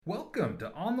Welcome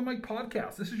to On the Mic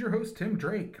Podcast. This is your host, Tim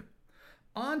Drake.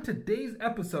 On today's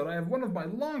episode, I have one of my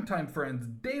longtime friends,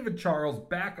 David Charles,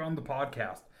 back on the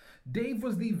podcast. Dave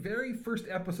was the very first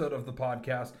episode of the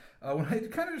podcast when I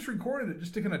kind of just recorded it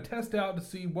just to kind of test out to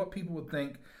see what people would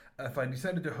think if I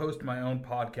decided to host my own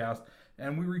podcast.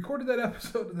 And we recorded that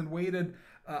episode and then waited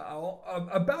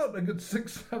about a good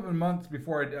 6-7 months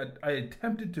before I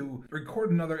attempted to record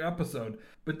another episode.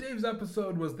 But Dave's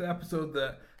episode was the episode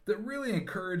that really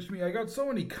encouraged me. I got so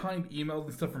many kind emails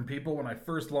and stuff from people when I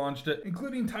first launched it,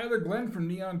 including Tyler Glenn from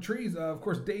Neon Trees. Of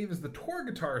course, Dave is the tour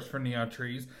guitarist for Neon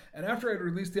Trees, and after I'd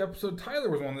released the episode, Tyler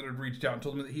was one that had reached out and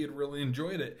told me that he had really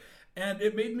enjoyed it. And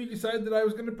it made me decide that I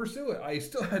was going to pursue it. I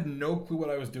still had no clue what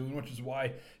I was doing, which is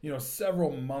why,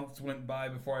 several months went by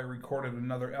before I recorded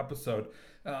another episode.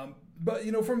 But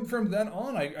from then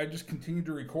on, I just continued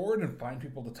to record and find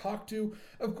people to talk to.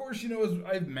 Of course, as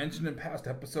I've mentioned in past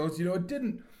episodes, it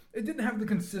didn't have the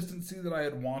consistency that I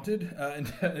had wanted,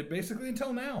 and basically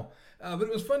until now. But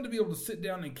it was fun to be able to sit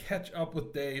down and catch up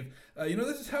with Dave.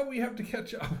 This is how we have to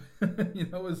catch up,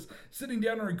 is sitting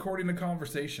down and recording a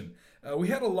conversation. We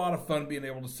had a lot of fun being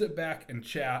able to sit back and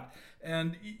chat.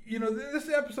 And, this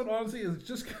episode, honestly, is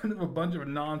just kind of a bunch of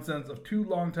nonsense of two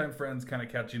longtime friends kind of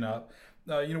catching up.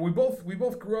 We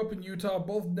both grew up in Utah,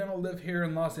 both now live here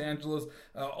in Los Angeles,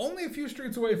 only a few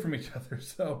streets away from each other.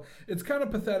 So it's kind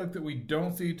of pathetic that we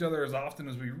don't see each other as often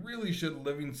as we really should,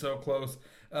 living so close.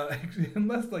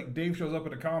 Unless like Dave shows up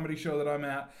at a comedy show that I'm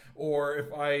at, or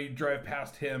if I drive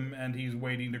past him and he's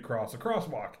waiting to cross a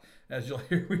crosswalk, as you'll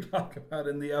hear we talk about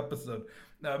in the episode.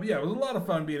 But yeah, it was a lot of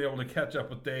fun being able to catch up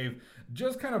with Dave.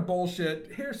 Just kind of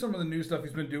bullshit. Here's some of the new stuff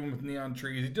he's been doing with Neon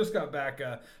Trees. He just got back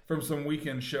from some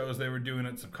weekend shows they were doing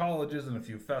at some colleges and a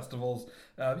few festivals.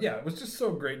 It was just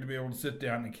so great to be able to sit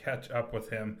down and catch up with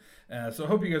him. So I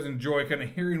hope you guys enjoy kind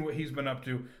of hearing what he's been up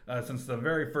to since the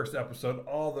very first episode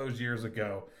all those years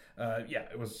ago.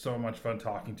 It was so much fun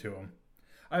talking to him.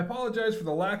 I apologize for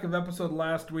the lack of episode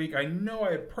last week. I know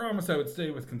I had promised I would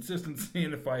stay with consistency,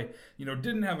 and if I,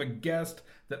 didn't have a guest,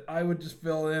 that I would just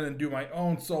fill in and do my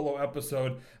own solo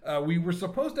episode. We were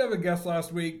supposed to have a guest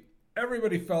last week.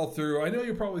 Everybody fell through. I know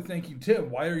you're probably thinking, Tim,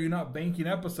 why are you not banking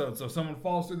episodes? So if someone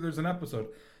falls through, there's an episode.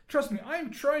 Trust me,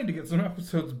 I'm trying to get some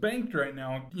episodes banked right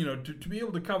now, to be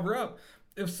able to cover up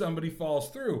if somebody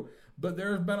falls through. But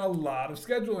there's been a lot of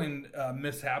scheduling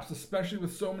mishaps, especially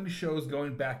with so many shows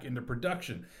going back into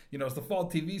production. As the fall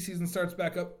TV season starts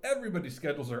back up, everybody's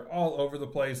schedules are all over the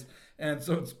place. And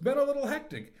so it's been a little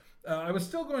hectic. I was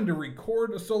still going to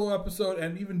record a solo episode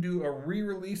and even do a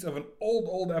re-release of an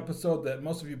old episode that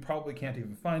most of you probably can't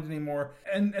even find anymore.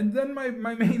 And then my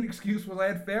main excuse was I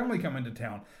had family come into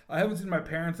town. I haven't seen my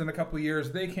parents in a couple of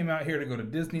years. They came out here to go to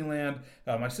Disneyland.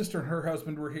 My sister and her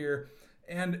husband were here.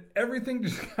 And everything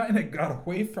just kind of got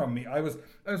away from me. I was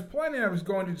planning I was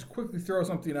going to just quickly throw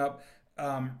something up.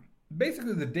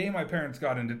 Basically, the day my parents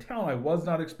got into town, I was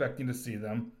not expecting to see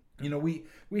them. We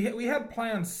had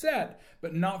plans set,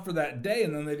 but not for that day.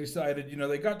 And then they decided,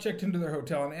 they got checked into their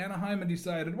hotel in Anaheim and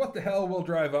decided, what the hell, we'll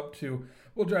drive up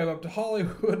to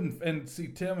Hollywood and see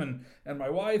Tim and my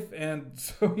wife. And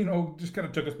so, just kind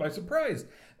of took us by surprise.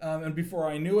 And before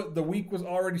I knew it, the week was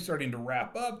already starting to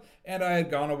wrap up, and I had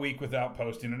gone a week without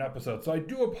posting an episode. So I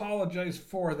do apologize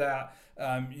for that.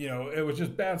 It was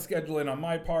just bad scheduling on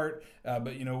my part.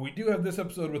 But we do have this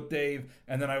episode with Dave,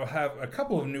 and then I will have a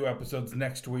couple of new episodes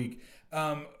next week.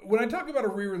 When I talk about a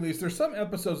re-release, there's some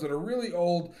episodes that are really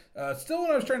old, still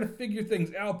when I was trying to figure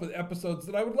things out, but episodes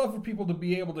that I would love for people to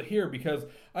be able to hear, because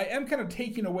I am kind of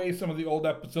taking away some of the old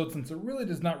episodes since it really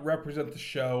does not represent the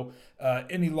show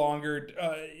any longer,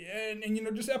 and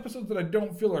just episodes that I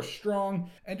don't feel are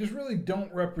strong and just really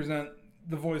don't represent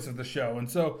the voice of the show. And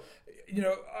so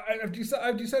I've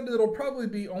decided that it'll probably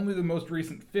be only the most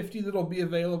recent 50 that'll be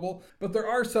available, but there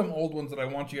are some old ones that I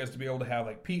want you guys to be able to have,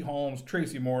 like Pete Holmes,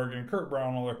 Tracy Morgan, Kurt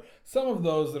Brownell, some of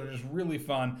those that are just really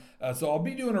fun. So I'll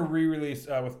be doing a re-release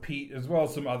with Pete, as well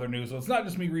as some other news. So it's not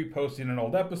just me reposting an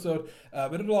old episode,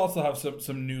 but it'll also have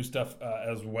some new stuff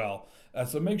as well.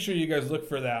 So make sure you guys look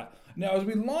for that. Now, as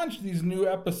we launch these new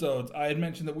episodes, I had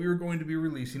mentioned that we were going to be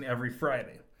releasing every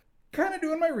Friday. Kind of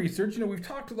doing my research, we've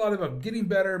talked a lot about getting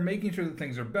better, making sure that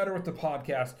things are better with the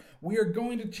podcast. We are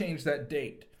going to change that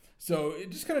date. So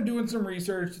just kind of doing some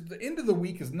research. The end of the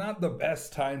week is not the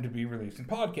best time to be releasing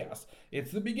podcasts.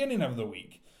 It's the beginning of the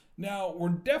week. Now, we're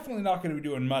definitely not going to be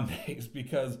doing Mondays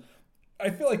because I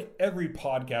feel like every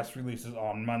podcast releases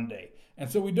on Monday.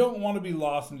 And so we don't want to be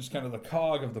lost in just kind of the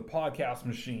cog of the podcast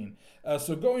machine.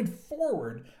 So going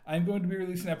forward, I'm going to be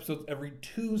releasing episodes every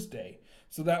Tuesday.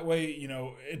 So that way,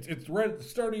 it's right at the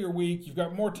start of your week. You've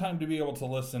got more time to be able to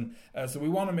listen. So we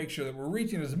want to make sure that we're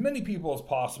reaching as many people as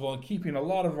possible and keeping a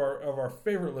lot of our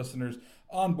favorite listeners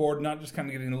on board, not just kind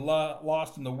of getting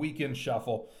lost in the weekend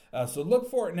shuffle. So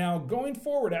look for it now. Going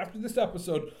forward after this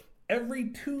episode, every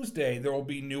Tuesday there will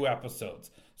be new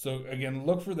episodes. So again,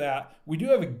 look for that. We do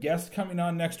have a guest coming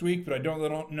on next week, but I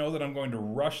don't know that I'm going to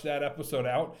rush that episode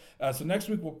out. So next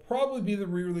week will probably be the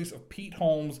re-release of Pete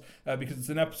Holmes, because it's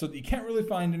an episode that you can't really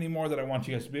find anymore that I want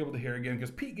you guys to be able to hear again,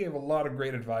 because Pete gave a lot of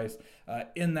great advice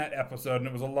in that episode, and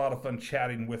it was a lot of fun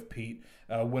chatting with Pete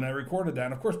when I recorded that.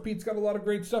 And of course, Pete's got a lot of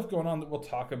great stuff going on that we'll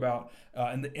talk about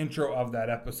in the intro of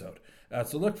that episode.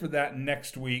 So look for that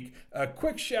next week. A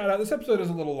quick shout out. This episode is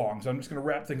a little long, so I'm just going to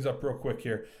wrap things up real quick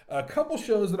here. A couple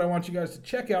shows that I want you guys to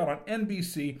check out on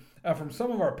NBC from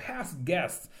some of our past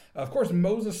guests. Of course,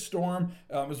 Moses Storm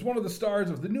is one of the stars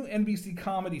of the new NBC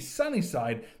comedy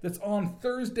Sunnyside that's on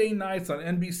Thursday nights on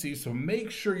NBC, so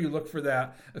make sure you look for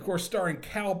that. Of course, starring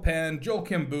Cal Penn, Joel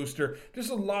Kim Booster,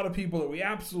 just a lot of people that we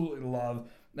absolutely love.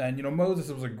 And,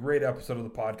 Moses was a great episode of the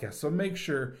podcast. So make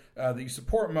sure that you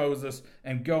support Moses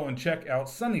and go and check out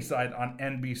Sunnyside on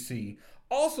NBC.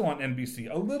 Also on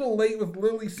NBC, A Little Late with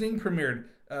Lilly Singh premiered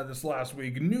this last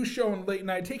week. New show in late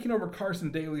night, taking over Carson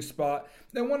Daly's spot.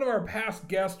 Then one of our past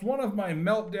guests, one of my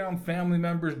Meltdown family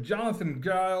members, Jonathan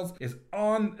Giles, is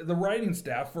on the writing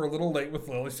staff for A Little Late with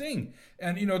Lilly Singh.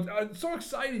 And, it's so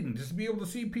exciting just to be able to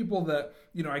see people that,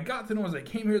 I got to know as I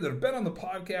came here that have been on the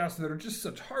podcast, that are just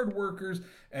such hard workers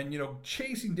and,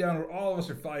 chasing down what all of us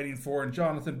are fighting for. And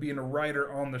Jonathan being a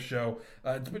writer on the show.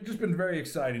 It's just been very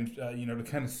exciting, to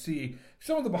kind of see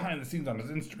some of the behind the scenes on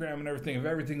his Instagram and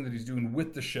everything that he's doing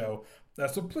with the show.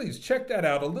 So please check that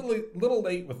out. A little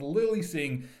Late with Lilly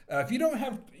Singh. If you don't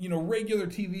have regular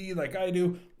TV like I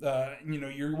do,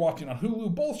 you're watching on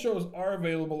Hulu. Both shows are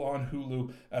available on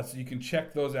Hulu, so you can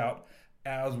check those out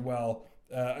as well.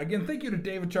 Again, thank you to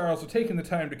David Charles for taking the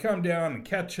time to come down and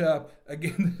catch up.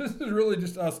 Again, this is really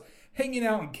just us hanging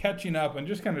out and catching up and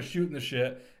just kind of shooting the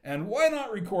shit. And why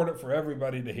not record it for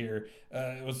everybody to hear?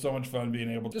 It was so much fun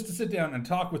being able just to sit down and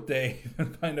talk with Dave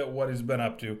and find out what he's been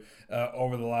up to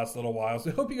over the last little while.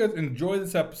 So I hope you guys enjoy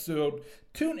this episode.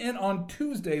 Tune in on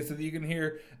Tuesday so that you can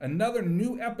hear another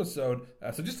new episode.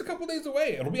 So just a couple days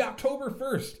away. It'll be October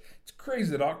 1st. It's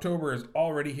crazy that October is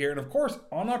already here. And of course,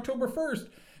 on October 1st,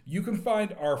 you can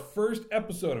find our first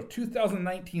episode of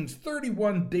 2019's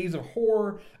 31 Days of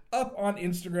Horror up on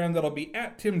Instagram. That'll be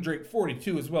at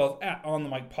TimDrake42 as well as at On The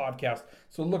Mic Podcast.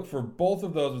 So look for both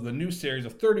of those with the new series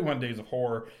of 31 Days of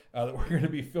Horror that we're going to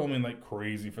be filming like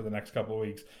crazy for the next couple of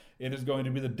weeks. It is going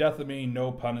to be the death of me,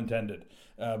 no pun intended.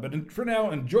 But for now,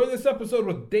 enjoy this episode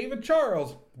with David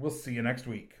Charles. We'll see you next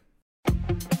week.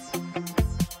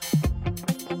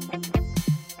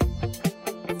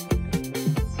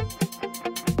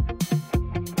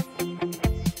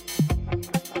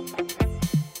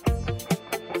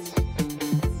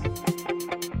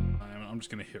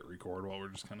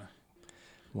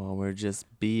 While we're just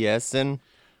BSing.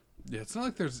 Yeah, it's not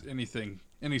like there's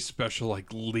any special like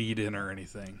lead in or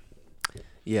anything.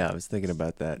 Yeah, I was thinking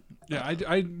about that. Yeah,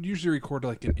 I usually record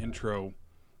like an intro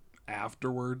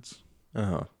afterwards.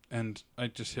 Uh-huh. And I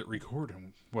just hit record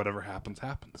and whatever happens.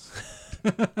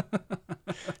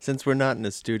 Since we're not in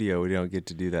a studio, we don't get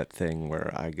to do that thing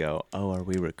where I go, "Oh, are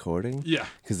we recording?" Yeah.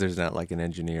 Because there's not like an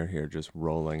engineer here just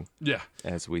rolling. Yeah.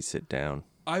 As we sit down.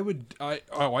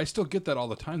 I still get that all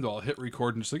the time though. I'll hit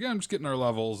record and just like, yeah, I'm just getting our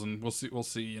levels and we'll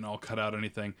see, I'll cut out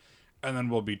anything. And then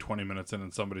we'll be 20 minutes in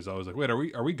and somebody's always like, "Wait,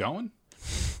 are we going?"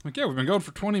 I'm like, yeah, we've been going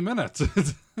for 20 minutes.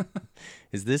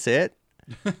 Is this it?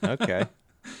 Okay.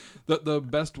 The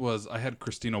best was I had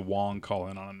Christina Wong call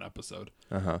in on an episode.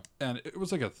 Uh-huh. And it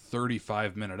was like a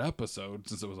 35-minute episode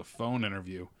since it was a phone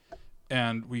interview.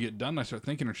 And we get done and I start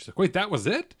thinking, and she's like, "Wait, that was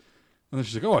it?" And then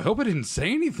she's like, "Oh, I hope I didn't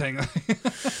say anything."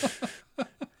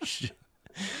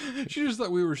 She just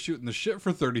thought we were shooting the shit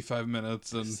for 35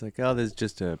 minutes. And it's like, "Oh, there's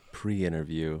just a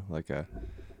pre-interview, like a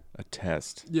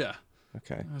test." Yeah.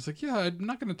 Okay. I was like, yeah, I'm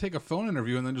not going to take a phone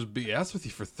interview and then just BS with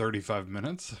you for 35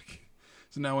 minutes.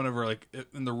 So now whenever, like,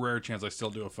 in the rare chance I still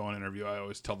do a phone interview, I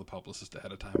always tell the publicist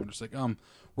ahead of time. I'm just like,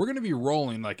 we're going to be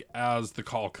rolling, like, as the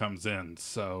call comes in.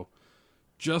 So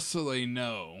just so they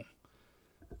know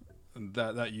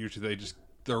that usually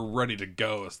they're ready to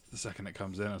go the second it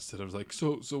comes in, instead of like,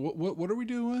 so what are we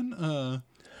doing?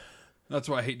 That's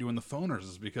why I hate doing the phoners,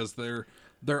 is because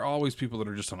they're always people that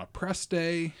are just on a press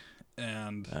day,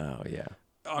 and oh yeah,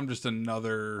 I'm just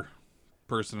another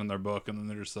person in their book, and then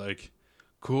they're just like,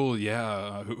 "Cool,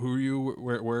 yeah. Who are you?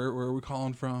 Where are we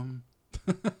calling from?"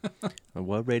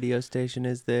 What radio station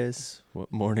is this?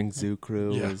 What morning zoo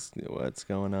crew Yeah. is? What's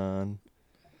going on?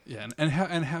 Yeah, and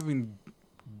having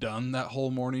done that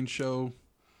whole morning show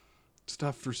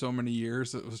stuff for so many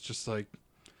years, it was just like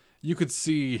you could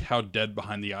see how dead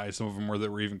behind the eyes some of them were that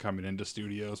were even coming into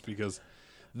studios because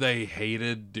they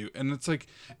hated and it's like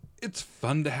it's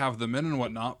fun to have them in and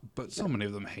whatnot, but so many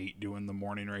of them hate doing the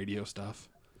morning radio stuff.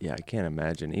 Yeah, I can't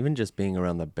imagine. Even just being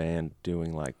around the band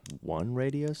doing like one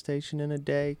radio station in a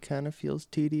day kind of feels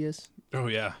tedious. Oh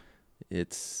yeah.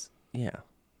 Yeah.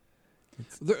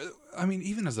 I mean,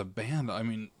 even as a band, I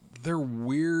mean, they're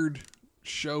weird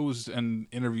shows and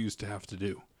interviews to have to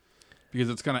do because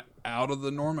it's kind of out of the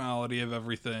normality of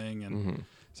everything. And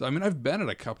so, I mean, I've been at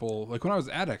a couple, like when I was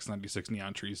at X96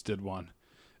 Neon Trees did one,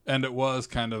 and it was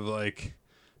kind of like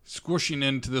squishing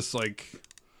into this, like,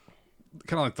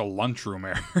 kind of like the lunchroom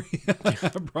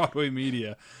area, Broadway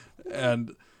Media.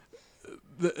 And,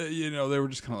 they were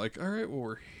just kind of like, all right, well,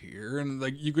 we're here. And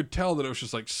like, you could tell that it was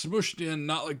just like smushed in,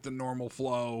 not like the normal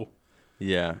flow.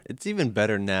 Yeah, it's even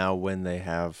better now when they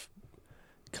have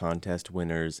contest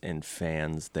winners and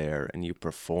fans there and you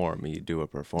perform, you do a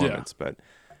performance. But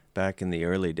back in the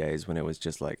early days when it was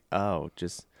just like, oh,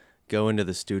 just go into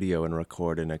the studio and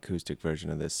record an acoustic version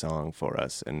of this song for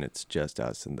us, and it's just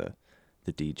us and the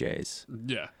DJs.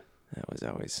 Yeah. That was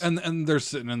always... And they're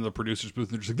sitting in the producer's booth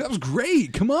and they're just like, that was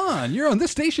great. Come on. You're on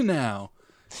this station now.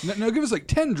 Now give us like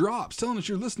 10 drops telling us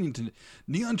you're listening to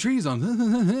Neon Trees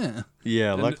on...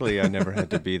 Yeah, luckily I never had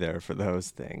to be there for those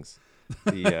things.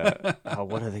 The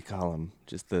what do they call them?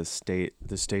 Just the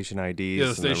station IDs. Yeah,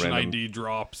 the station random... ID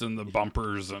drops and the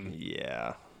bumpers and...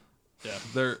 Yeah.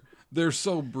 Yeah, they're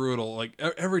so brutal. Like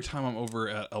every time I'm over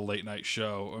at a late night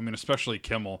show, I mean, especially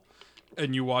Kimmel,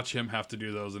 and you watch him have to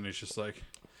do those and he's just like...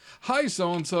 Hi,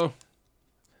 so-and-so.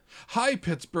 Hi,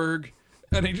 Pittsburgh.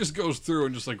 And he just goes through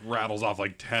and just, like, rattles off,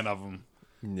 like, 10 of them.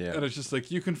 Yeah. And it's just,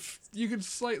 like, you can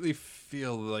slightly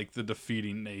feel, like, the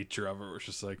defeating nature of it. Where it's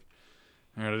just like,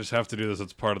 all right, I just have to do this.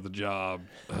 It's part of the job.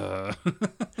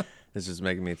 This is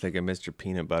making me think of Mr.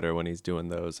 Peanut Butter when he's doing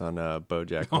those on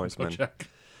BoJack Horseman. BoJack.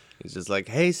 He's just like,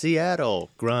 hey, Seattle,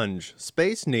 grunge,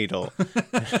 Space Needle.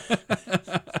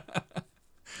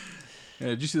 Yeah,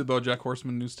 did you see the BoJack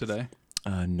Horseman news today?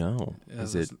 No. Yeah,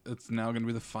 Is it it's now going to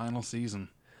be the final season.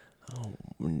 oh,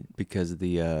 because of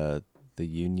the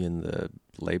union, the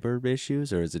labor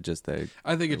issues, or is it just they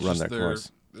I think it's run just their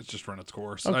course? It's just run its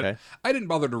course. Okay. I didn't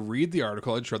bother to read the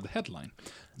article. I just read the headline.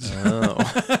 Oh.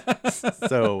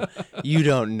 So you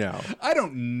don't know. I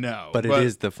don't know. But it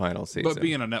is the final season. But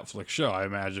being a Netflix show, I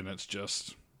imagine it's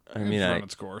just run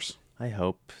its course. I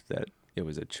hope that it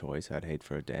was a choice. I'd hate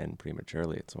for it to end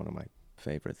prematurely. It's one of my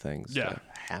favorite things to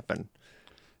happen.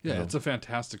 Yeah, it's a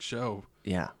fantastic show.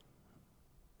 Yeah.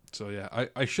 So yeah,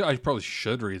 I probably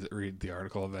should read the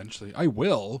article eventually. I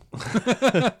will.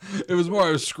 It was more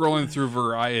I was scrolling through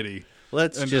Variety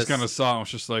and just kind of saw it. I was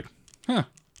just like, huh.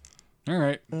 All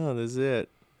right. Oh, that's it.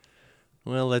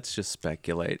 Well, let's just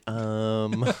speculate.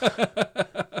 Will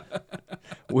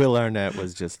Arnett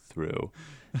was just through.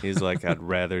 He's like, I'd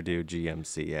rather do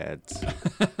GMC ads.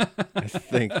 I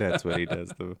think that's what he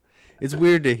does. It's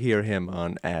weird to hear him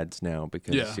on ads now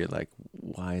because you're like,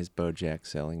 why is BoJack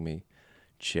selling me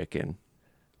chicken?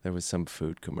 There was some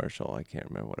food commercial. I can't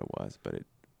remember what it was, but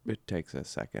it takes a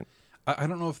second. I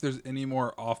don't know if there's any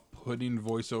more off-putting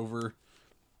voiceover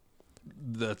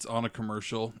that's on a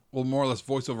commercial. Well, more or less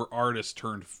voiceover artist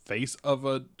turned face of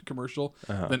a commercial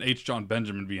than H. John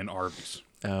Benjamin being Arby's.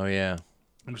 Oh, yeah.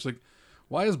 I'm just like,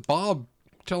 why is Bob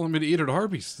telling me to eat at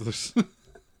Arby's?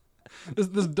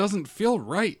 This doesn't feel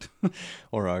right.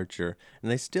 Or Archer. And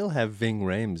they still have Ving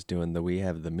Rhames doing the We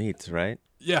Have the Meats, right?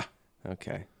 Yeah.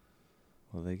 Okay.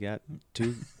 Well, they got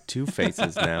two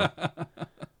faces now.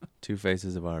 Two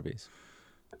faces of Arby's.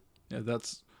 Yeah,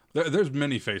 there's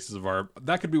many faces of Arby's.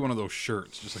 That could be one of those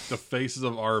shirts, just like the faces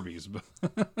of Arby's.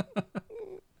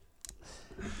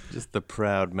 Just the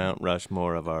proud Mount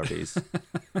Rushmore of Arby's.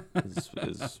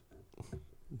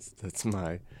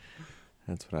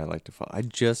 That's what I like to follow. I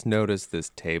just noticed this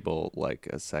table like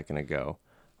a second ago.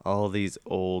 All these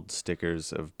old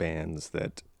stickers of bands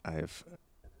that I've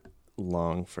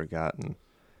long forgotten.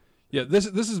 Yeah, this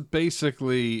is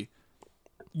basically,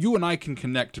 you and I can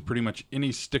connect to pretty much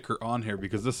any sticker on here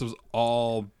because this was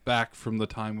all back from the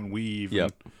time when we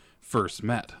even first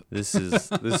met. This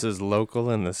is local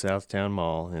in the Southtown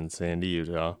Mall in Sandy,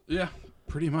 Utah. Yeah,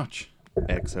 pretty much.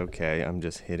 Okay, I'm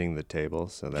just hitting the table,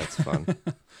 so that's fun.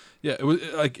 Yeah, it was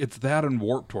like it's that and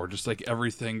Warped Tour, just like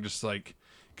everything, just like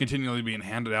continually being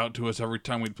handed out to us every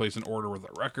time we'd place an order with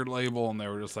a record label, and they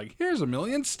were just like, "Here's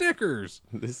 1,000,000 stickers."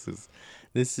 This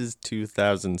is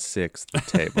 2006. The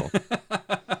table.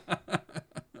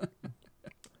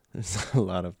 There's a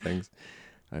lot of things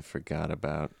I forgot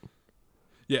about.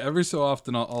 Yeah, every so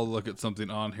often I'll look at something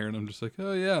on here and I'm just like,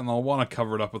 oh yeah, and I'll want to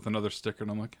cover it up with another sticker,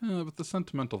 and I'm like, but the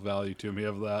sentimental value to me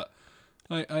of that,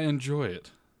 I enjoy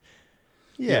it.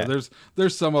 Yeah,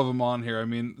 there's some of them on here. I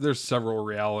mean, there's several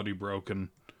Reality Broken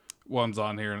ones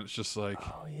on here, and it's just like,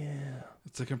 oh yeah,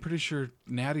 it's like I'm pretty sure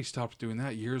Natty stopped doing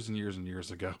that years and years and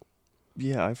years ago.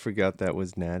 Yeah, I forgot that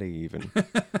was Natty even.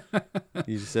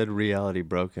 You said Reality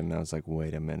Broken, and I was like,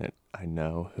 wait a minute, I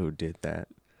know who did that.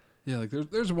 Yeah, like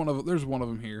there's one of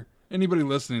them here. Anybody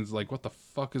listening is like, what the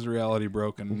fuck is Reality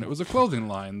Broken? And it was a clothing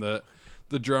line that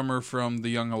the drummer from the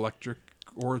Young Electric,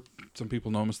 or some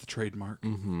people know him as the Trademark,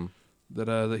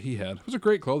 that he had. It was a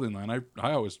great clothing line.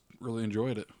 I always really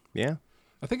enjoyed it. Yeah.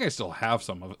 I think I still have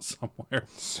some of it somewhere.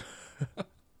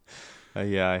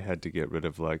 Yeah, I had to get rid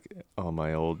of like all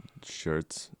my old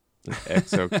shirts,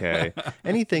 XOK,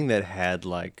 anything that had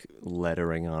like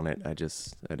lettering on it. I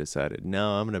decided,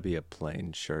 no, I'm gonna be a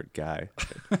plain shirt guy.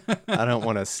 I don't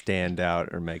want to stand out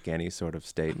or make any sort of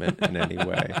statement in any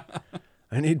way.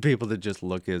 I need people to just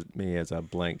look at me as a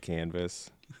blank canvas.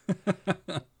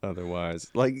 Otherwise,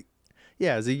 like,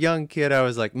 yeah, as a young kid, I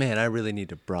was like, man, I really need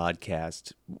to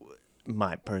broadcast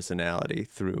my personality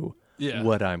through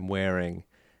what I'm wearing.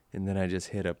 And then I just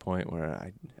hit a point where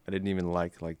I didn't even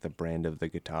like the brand of the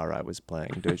guitar I was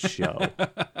playing to show.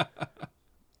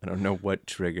 I don't know what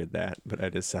triggered that, but I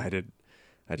decided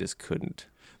I just couldn't.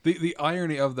 The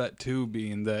irony of that too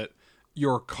being that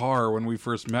your car, when we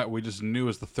first met, we just knew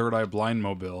as the Third Eye Blind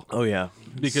Mobile. Oh yeah,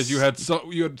 because you had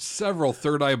several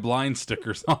Third Eye Blind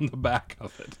stickers on the back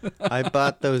of it. I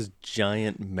bought those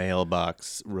giant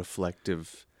mailbox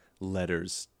reflective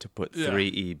letters to put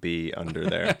 3EB under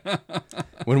there.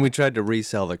 When we tried to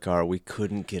resell the car, we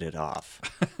couldn't get it off.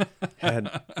 Had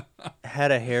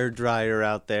a hairdryer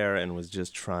out there and was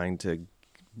just trying to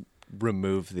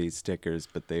remove these stickers,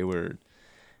 but they were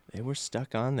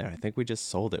stuck on there. I think we just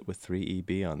sold it with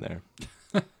 3EB on there.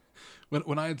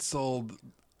 When I had sold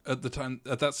at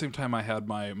that same time, I had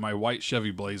my white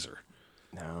Chevy Blazer.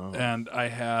 No. And I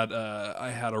had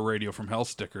a Radio from Hell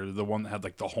sticker, the one that had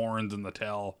like the horns and the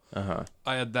tail.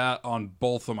 I had that on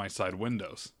both of my side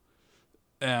windows.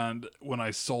 And when I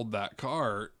sold that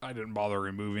car, I didn't bother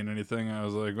removing anything. I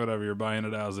was like, whatever, you're buying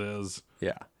it as is.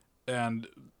 Yeah. And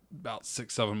about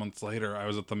 6-7 months later, I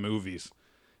was at the movies,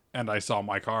 and I saw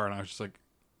my car, and I was just like,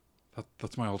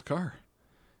 that's my old car.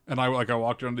 And I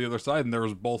walked around the other side, and there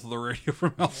was both of the Radio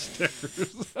from Hell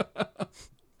stickers.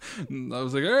 And I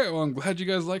was like, all right, well, I'm glad you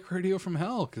guys like Radio from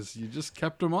Hell, because you just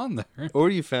kept them on there. Or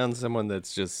you found someone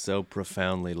that's just so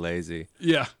profoundly lazy.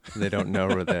 Yeah. They don't know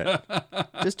where that.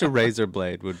 Just a razor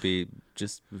blade would be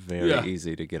just very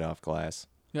easy to get off glass.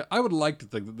 Yeah, I would like to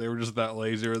think that they were just that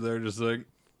lazy, or they're just like,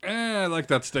 I like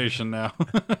that station now.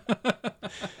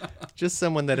 Just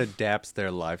someone that adapts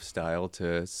their lifestyle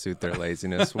to suit their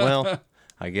laziness. Well,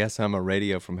 I guess I'm a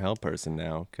Radio from Hell person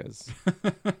now, because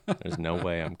there's no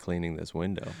way I'm cleaning this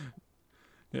window.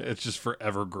 Yeah, it's just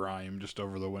forever grime just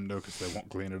over the window because they won't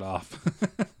clean it off.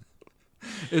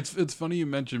 It's funny you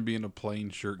mentioned being a plain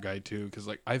shirt guy too, because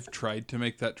like I've tried to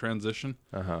make that transition,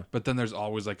 but then there's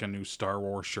always like a new Star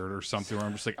Wars shirt or something where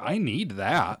I'm just like, I need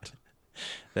that.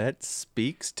 That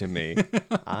speaks to me.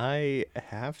 I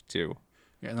have to.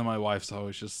 Yeah, and then my wife's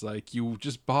always just like, you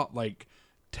just bought like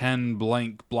 10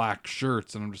 blank black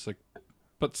shirts, and I'm just like,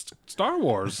 but Star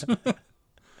Wars.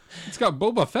 It's got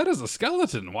Boba Fett as a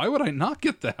skeleton. Why would I not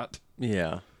get that?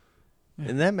 Yeah.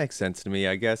 And that makes sense to me,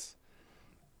 I guess.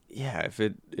 Yeah, if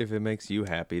it makes you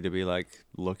happy to be like,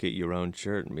 look at your own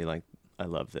shirt and be like, I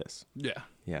love this. Yeah.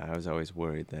 Yeah, I was always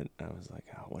worried that I was like,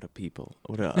 oh, what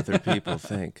do other people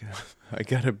think? I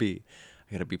gotta be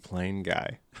plain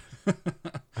guy.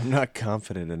 I'm not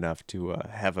confident enough to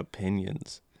have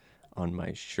opinions on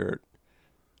my shirt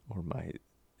or my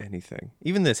anything.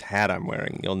 Even this hat I'm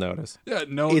wearing, you'll notice. Yeah,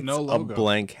 no logo. A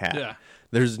blank hat. Yeah.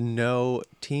 There's no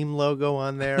team logo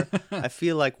on there. I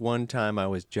feel like one time I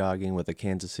was jogging with a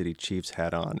Kansas City Chiefs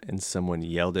hat on, and someone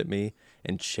yelled at me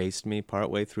and chased me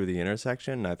partway through the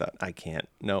intersection, and I thought, I can't.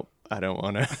 Nope. I don't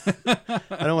want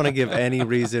to give any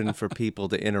reason for people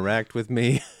to interact with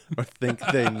me or think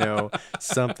they know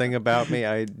something about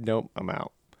me. Nope, I'm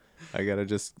out. I got to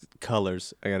just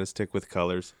colors. I got to stick with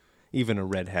colors. Even a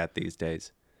red hat these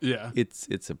days. Yeah.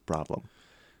 It's a problem.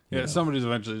 Yeah, somebody's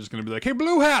eventually just going to be like, "Hey,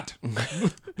 Blue Hat,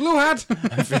 Blue Hat."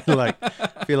 I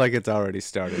feel like it's already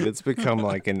started. It's become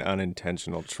like an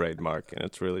unintentional trademark, and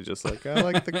it's really just like, I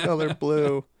like the color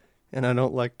blue, and I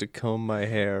don't like to comb my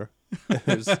hair.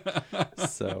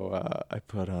 So I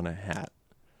put on a hat.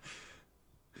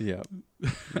 Yeah,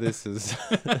 this is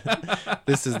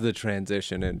the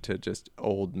transition into just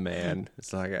old man.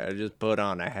 It's like, I just put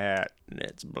on a hat and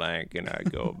it's blank, and I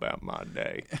go about my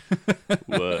day.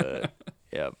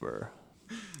 Whatever.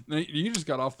 Now, you just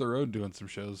got off the road doing some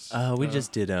shows. We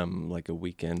just did like a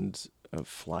weekend of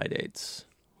fly dates.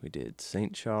 We did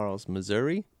St. Charles,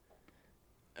 Missouri.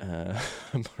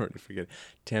 I'm already forgetting.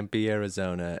 Tempe,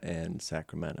 Arizona, and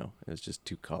Sacramento. It was just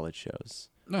 2 college shows.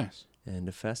 Nice. And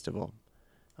a festival.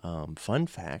 Fun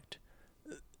fact,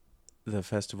 the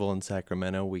festival in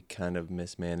Sacramento, we kind of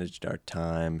mismanaged our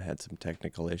time, had some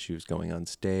technical issues going on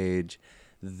stage,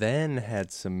 then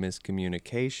had some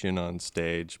miscommunication on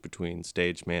stage between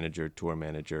stage manager, tour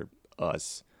manager,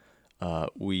 us.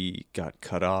 We got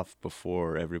cut off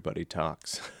before everybody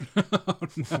talks. Oh,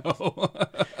 no.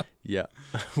 Yeah.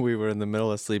 We were in the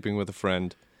middle of sleeping with a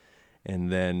friend,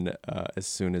 and then as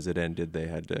soon as it ended, they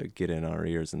had to get in our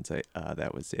ears and say,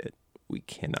 that was it. We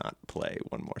cannot play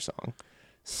one more song.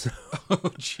 So,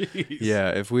 Oh, jeez.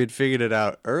 yeah, if we'd figured it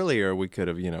out earlier, we could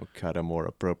have, cut a more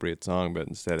appropriate song, but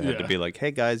instead it had to be like,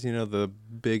 hey guys, the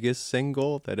biggest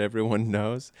single that everyone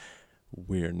knows,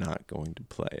 we're not going to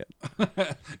play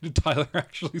it. Did Tyler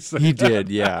actually say He that? did,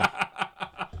 yeah.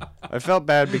 I felt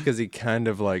bad because he kind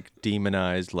of like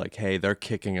demonized, like, hey, they're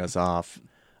kicking us off.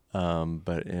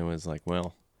 But it was like,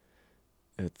 well,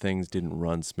 things didn't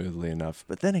run smoothly enough.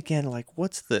 But then again, like,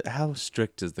 how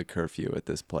strict is the curfew at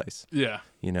this place? Yeah.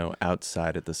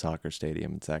 Outside at the soccer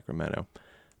stadium in Sacramento.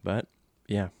 But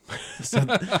yeah,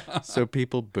 so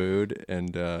people booed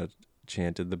and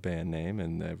chanted the band name,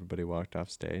 and everybody walked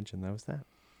off stage, and that was that.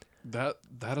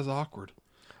 That is awkward.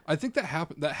 I think that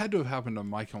happened. That had to have happened to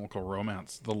My Chemical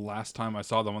Romance the last time I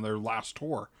saw them on their last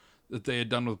tour that they had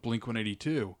done with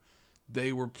Blink-182.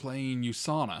 They were playing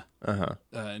USANA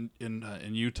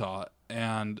in Utah,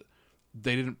 and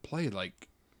they didn't play, like,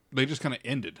 they just kind of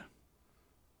ended.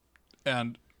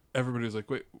 And everybody was like,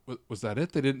 "Wait, was that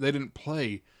it?" They didn't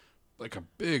play like a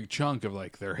big chunk of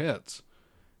like their hits,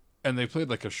 and they played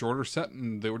like a shorter set,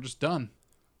 and they were just done.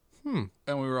 And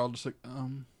we were all just like,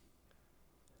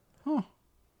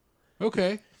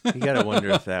 okay. You gotta wonder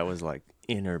if that was like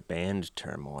inner band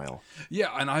turmoil. Yeah,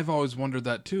 and I've always wondered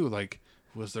that too. Like,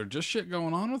 was there just shit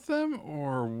going on with them,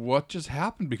 or what just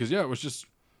happened? Because yeah, it was just,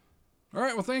 all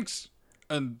right, well, thanks,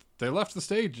 and they left the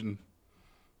stage, and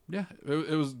yeah,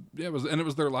 it was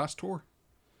their last tour.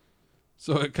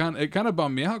 So it kind of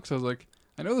bummed me out because I was like,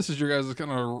 I know this is your guys'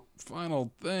 kind of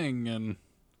final thing, and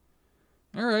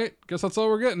all right, guess that's all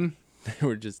we're getting. They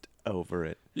were just over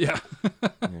it. Yeah.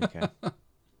 Okay.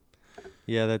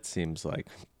 Yeah, that seems like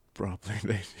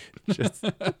probably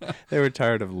they were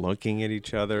tired of looking at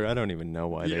each other. I don't even know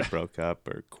why they broke up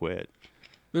or quit.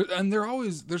 And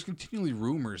there's continually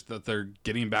rumors that they're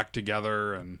getting back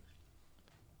together, and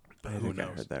I think I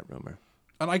heard that rumor.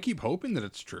 And I keep hoping that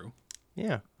it's true.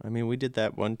 Yeah, I mean, we did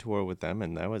that one tour with them,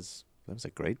 and that was a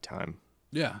great time.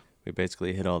 Yeah. We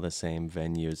basically hit all the same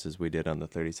venues as we did on the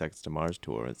 30 Seconds to Mars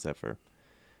tour, except for,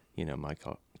 My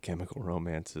Chemical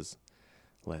Romance is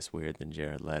less weird than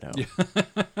Jared Leto.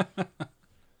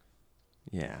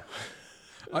 Yeah.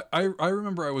 I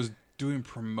remember I was doing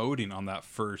promoting on that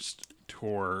first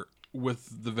tour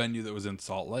with the venue that was in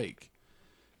Salt Lake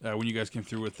when you guys came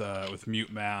through with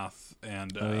Mute Math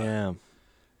and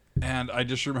and I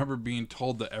just remember being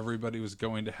told that everybody was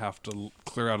going to have to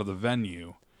clear out of the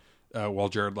venue while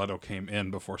Jared Leto came in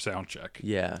before sound check.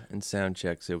 Yeah, in sound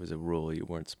checks it was a rule you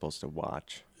weren't supposed to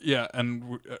watch. Yeah,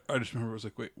 and I just remember I was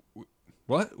like, wait,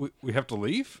 what? We have to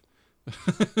leave?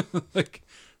 Like,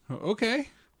 okay.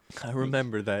 I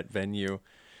remember that venue.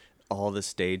 All the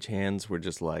stagehands were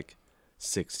just like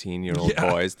 16-year-old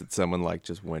boys that someone like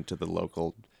just went to the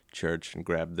local church and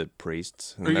grabbed the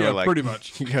priests. And they were like, pretty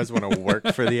much. You guys want to work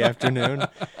for the afternoon?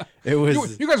 It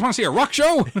was. You guys want to see a rock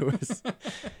show?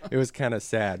 It was kind of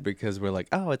sad because we're like,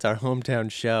 oh, it's our hometown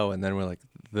show, and then we're like,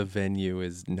 the venue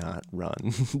is not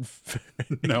run.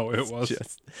 No, it was.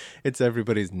 It's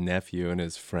everybody's nephew and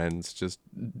his friends just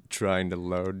trying to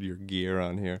load your gear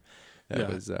on here.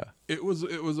 It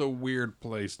was a weird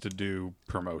place to do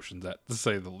promotions at, to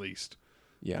say the least.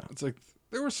 Yeah, it's like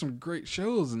there were some great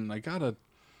shows, and I gotta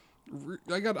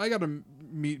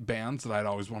meet bands that I'd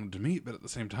always wanted to meet, but at the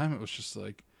same time, it was just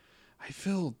like I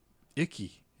feel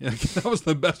icky. Like, that was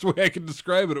the best way I could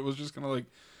describe it. It was just kind of like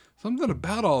something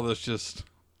about all this just.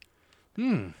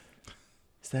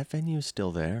 Is that venue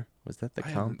still there? Was that the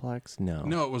complex? No.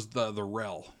 No, it was the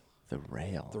Rail. The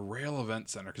Rail. The Rail Event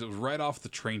Center, because it was right off the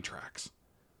train tracks.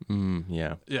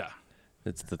 Yeah. Yeah.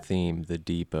 It's the theme, the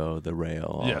depot, the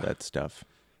rail, all that stuff.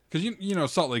 Because you know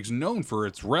Salt Lake's known for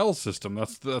its rail system.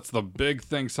 That's the big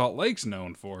thing Salt Lake's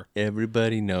known for.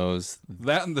 Everybody knows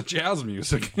that and the jazz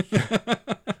music.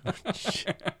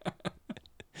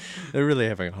 They're really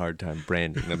having a hard time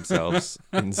branding themselves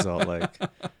in Salt Lake.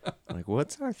 Like,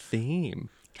 what's our theme?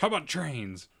 How about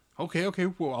trains? Okay.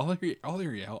 Well, I'll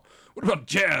hear you out. What about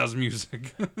jazz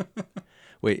music?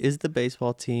 Wait, is the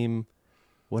baseball team?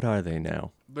 What are they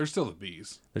now? They're still the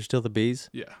Bees. They're still the Bees?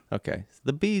 Yeah. Okay.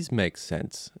 The Bees makes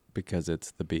sense because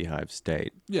it's the Beehive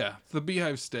State. Yeah, the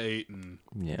Beehive State and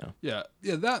yeah.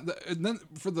 And then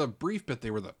for the brief bit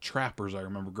they were the Trappers. I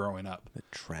remember growing up. The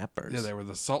Trappers. Yeah, they were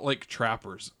the Salt Lake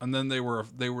Trappers, and then they were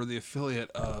the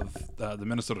affiliate of the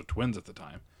Minnesota Twins at the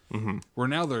time. Mm-hmm. Where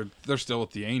now they're still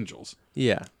with the Angels.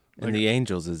 Yeah, and the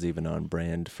Angels is even on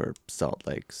brand for Salt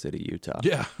Lake City, Utah.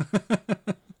 Yeah.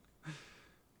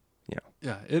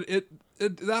 Yeah. It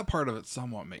that part of it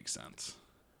somewhat makes sense.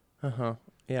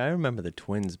 Yeah, I remember the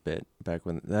Twins bit back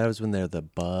when that was when they're the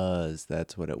Buzz.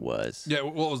 That's what it was. Yeah,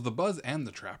 well, it was the Buzz and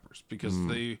the Trappers because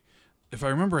they, if I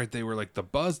remember right, they were like the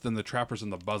Buzz, then the Trappers,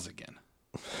 and the Buzz again.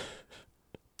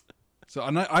 So,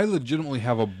 and I legitimately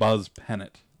have a Buzz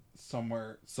pennant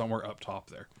somewhere up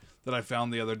top there that I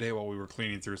found the other day while we were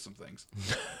cleaning through some things,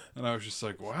 and I was just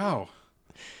like, wow.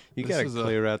 You gotta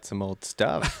clear out some old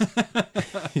stuff.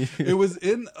 It was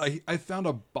I found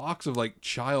a box of like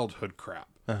childhood crap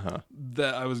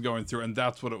that I was going through, and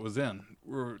that's what it was in.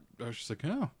 I was just like,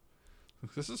 oh,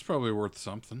 this is probably worth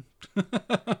something.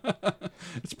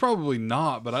 It's probably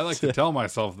not, but I like to tell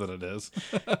myself that it is.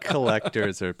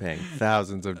 Collectors are paying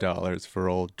thousands of dollars for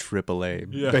old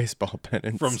AAA baseball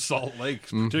pennants. From Salt Lake,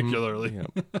 particularly.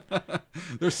 Yep.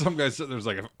 There's some guys sitting there's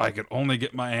like, if I could only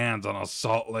get my hands on a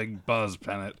Salt Lake Buzz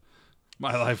pennant,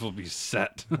 my life will be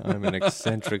set. I'm an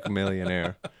eccentric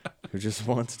millionaire who just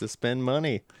wants to spend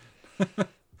money.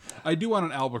 I do want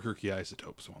an Albuquerque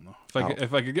Isotopes one though.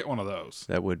 If I could get one of those,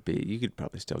 that would be. You could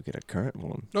probably still get a current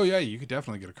one. Oh yeah, you could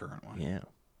definitely get a current one. Yeah.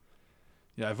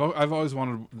 I've always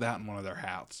wanted that in one of their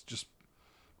hats, just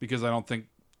because I don't think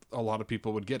a lot of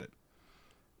people would get it.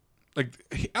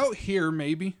 Like out here,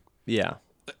 maybe. Yeah.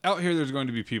 Out here, there's going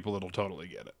to be people that'll totally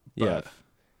get it. But, yeah.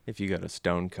 If you go to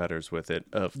Stonecutters with it,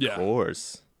 of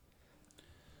course.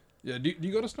 Yeah. Do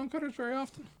you go to Stonecutters very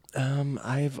often?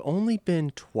 I've only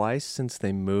been twice since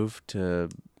they moved to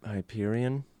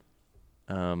Hyperion.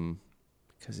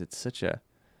 Because it's such a,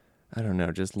 I don't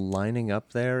know, just lining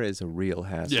up there is a real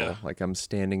hassle. Yeah. Like I'm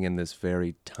standing in this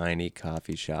very tiny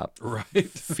coffee shop, right,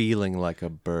 feeling like a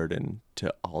burden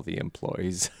to all the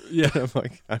employees. Yeah. I'm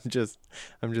like, I'm just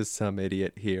some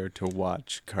idiot here to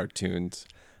watch cartoons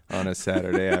on a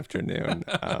Saturday afternoon.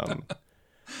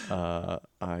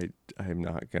 I'm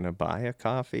not gonna buy a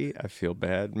coffee. I feel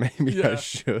bad. Maybe I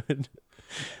should.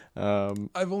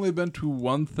 I've only been to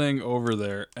one thing over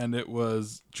there, and it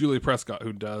was Julie Prescott,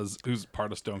 who's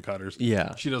part of Stonecutters.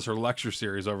 Yeah, she does her lecture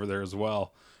series over there as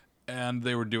well, and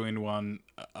they were doing one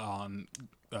on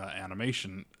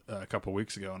animation a couple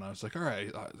weeks ago, and I was like, all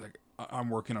right, I'm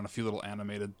working on a few little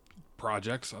animated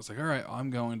projects. I was like, all right, I'm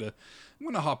going to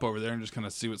hop over there and just kind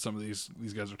of see what some of these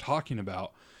guys are talking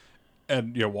about.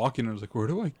 And walking, I was like, where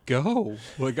do I go?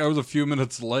 Like, I was a few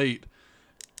minutes late.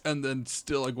 And then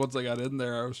still, like, once I got in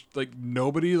there, I was like,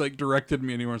 nobody like directed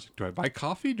me anywhere. I was like, do I buy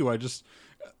coffee?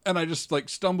 And I just like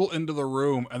stumble into the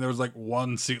room, and there was like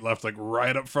one seat left, like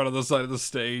right up front of the side of the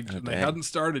stage, and they hadn't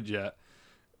started yet.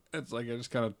 It's like I just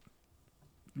kind of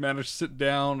managed to sit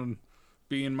down and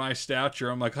be in my stature.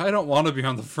 I'm like, I don't want to be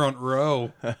on the front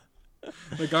row.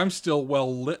 Like, I'm still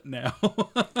well lit now.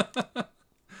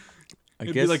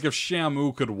 It'd be like if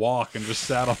Shamu could walk and just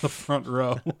sat on the front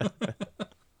row.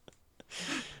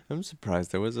 I'm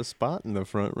surprised there was a spot in the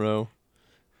front row.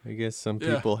 I guess some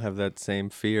people have that same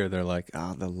fear. They're like,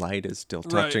 oh, the light is still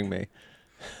touching me.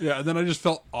 Yeah, and then I just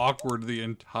felt awkward the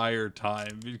entire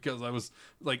time because I was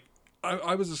like,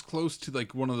 I was as close to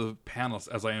like one of the panelists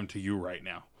as I am to you right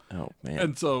now. Oh,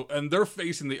 man. And they're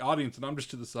facing the audience, and I'm just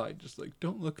to the side, just like,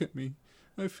 don't look at me.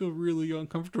 I feel really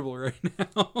uncomfortable right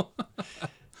now.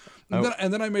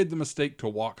 And then I made the mistake to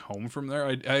walk home from there.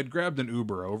 I had grabbed an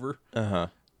Uber over.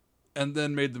 And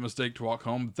then made the mistake to walk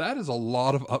home. That is a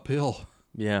lot of uphill.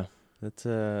 Yeah, that's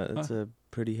a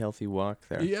pretty healthy walk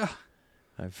there. Yeah.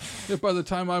 By the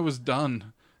time I was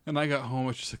done and I got home, I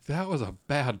was just like, that was a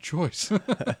bad choice.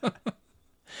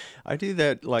 I do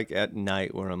that like at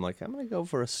night where I'm like, I'm gonna go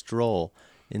for a stroll,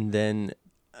 and then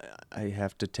I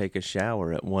have to take a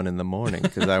shower at 1 a.m.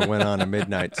 because I went on a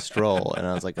midnight stroll, and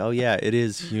I was like, oh yeah, it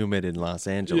is humid in Los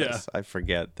Angeles. I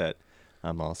forget that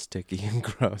I'm all sticky and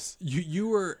gross. You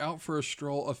were out for a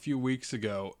stroll a few weeks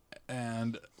ago,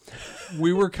 and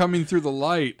we were coming through the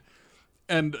light,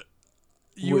 and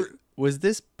was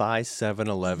this by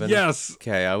 7-Eleven? Yes.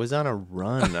 Okay, I was on a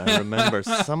run. I remember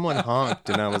someone honked,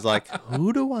 and I was like,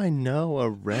 who do I know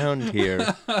around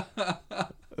here?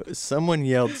 Someone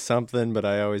yelled something, but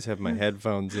I always have my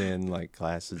headphones in, like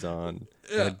glasses on,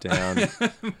 head down.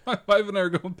 My wife and I were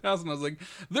going past, and I was like,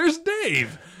 there's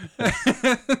Dave.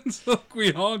 And so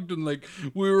we honked, and like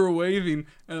we were waving,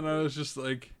 and I was just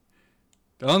like,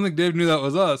 I don't think Dave knew that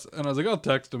was us. And I was like, I'll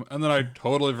text him. And then I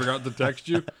totally forgot to text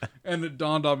you. And it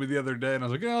dawned on me the other day, and I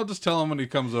was like, yeah, I'll just tell him when he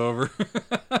comes over.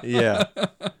 Yeah.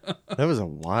 That was a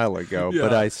while ago,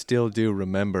 but I still do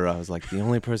remember. I was like, the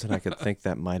only person I could think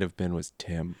that might have been was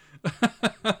Tim.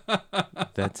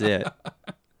 That's it.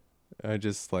 I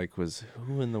just like was,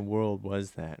 who in the world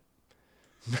was that?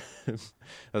 That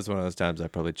was one of those times I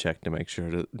probably checked to make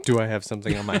sure do I have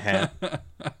something on my hat?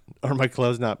 Are my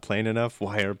clothes not plain enough?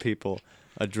 Why are people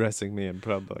addressing me in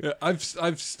public? Yeah,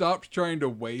 I've stopped trying to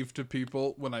wave to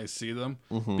people when I see them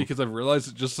because I've realized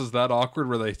it just is that awkward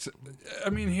where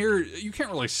here you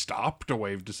can't really stop to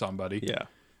wave to somebody. Yeah.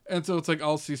 And so it's like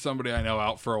I'll see somebody I know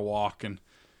out for a walk and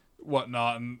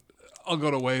whatnot, and I'll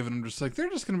go to wave, and I'm just like, they're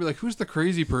just going to be like, who's the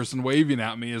crazy person waving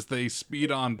at me as they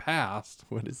speed on past?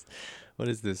 What is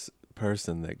this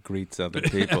person that greets other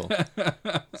people?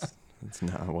 It's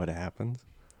not what happens.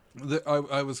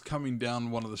 I was coming down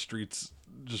one of the streets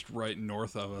just right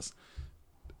north of us,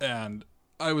 and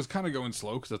I was kind of going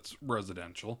slow because it's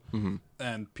residential,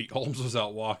 and Pete Holmes was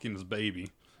out walking his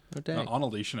baby on a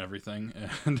leash and everything,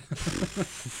 and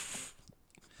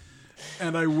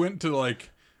and I went to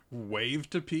like wave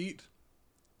to Pete,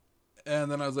 and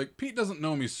then I was like, Pete doesn't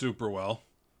know me super well,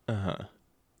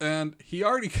 and he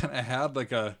already kind of had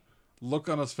like a look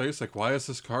on his face like, why is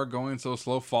this car going so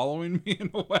slow following me in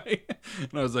a way?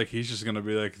 And I was like, he's just gonna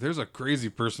be like, there's a crazy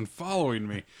person following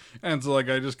me. And so like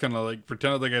I just kind of like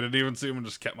pretended like I didn't even see him and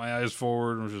just kept my eyes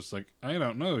forward and was just like, I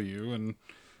don't know you, and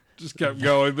just kept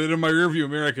going. But in my rearview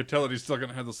mirror I could tell that he's still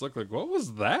gonna have this look like, what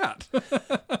was that?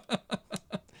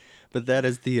 But that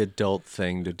is the adult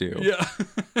thing to do. Yeah.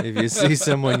 If you see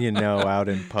someone you know out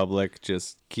in public,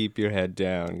 just keep your head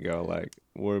down and go like,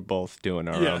 we're both doing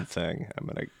our own thing. I'm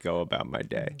going to go about my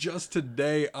day. Just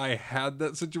today I had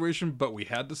that situation, but we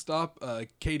had to stop.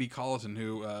 Katie Colleton,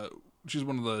 who she's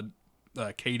one of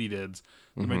the Katydids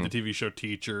who made the TV show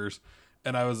Teachers,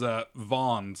 and I was at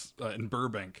Vaughn's in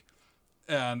Burbank,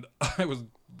 and I was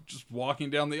just walking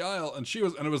down the aisle, and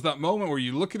it was that moment where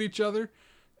you look at each other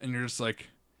and you're just like,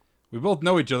 we both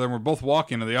know each other and we're both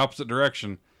walking in the opposite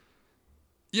direction.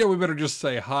 Yeah, we better just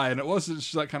say hi. And it wasn't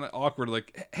just that kind of awkward,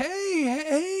 like,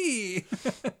 hey.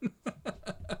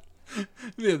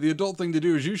 Yeah, the adult thing to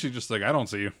do is usually just like, I don't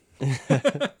see you.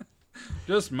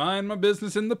 Just mind my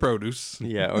business in the produce.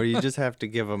 Yeah, or you just have to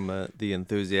give them the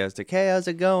enthusiastic, hey, how's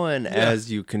it going?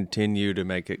 As you continue to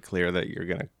make it clear that you're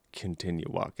going to continue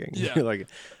walking. Yeah. You're like,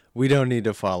 we don't need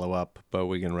to follow up, but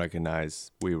we can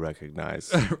recognize. We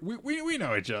recognize. we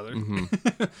know each other.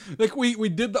 Like we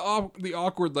did the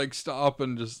awkward like stop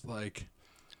and just like,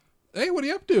 hey, what are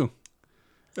you up to?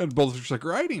 And both just like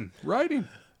writing.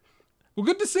 Well,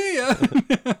 good to see you.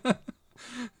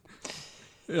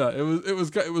 Yeah,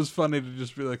 it was funny to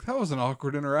just be like, that was an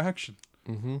awkward interaction.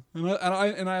 And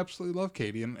I absolutely love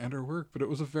Katie and her work, but it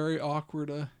was a very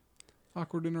awkward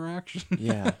interaction.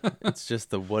 Yeah, it's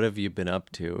just the what have you been up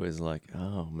to is like,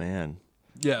 oh man.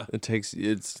 Yeah.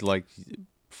 It's like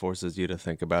forces you to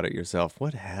think about it yourself.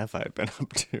 What have I been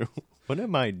up to? What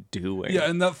am I doing? Yeah,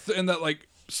 and that like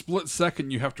split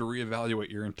second you have to reevaluate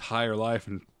your entire life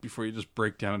and before you just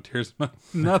break down in tears.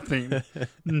 Nothing.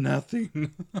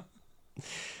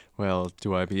 Well,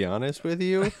 do I be honest with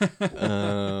you?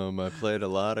 I played a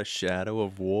lot of Shadow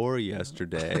of War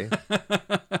yesterday.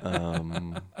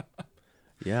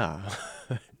 Yeah,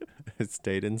 I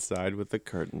stayed inside with the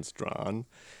curtains drawn,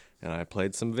 and I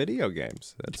played some video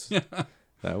games.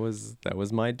 That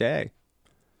was my day.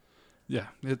 Yeah,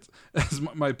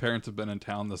 my parents have been in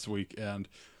town this week, and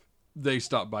they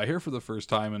stopped by here for the first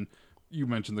time. And you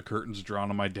mentioned the curtains drawn,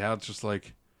 and my dad's just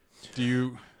like, "Do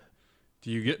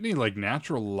you get any like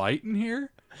natural light in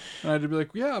here?" And I'd be like,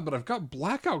 "Yeah, but I've got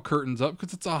blackout curtains up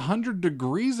because it's 100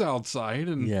 degrees outside."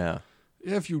 And yeah.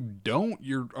 If you don't,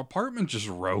 your apartment just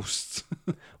roasts.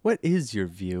 What is your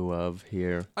view of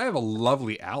here? I have a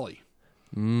lovely alley.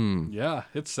 Yeah,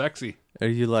 it's sexy. Are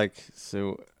you like,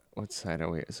 so what side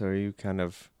are we? So are you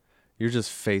You're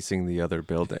just facing the other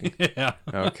building. Yeah.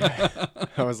 Okay.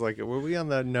 I was like, were we on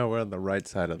the? No, we're on the right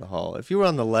side of the hall. If you were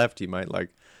on the left, you might like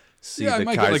see I the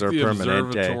might Kaiser get like the Permanente.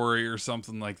 observatory or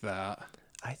something like that.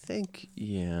 I think,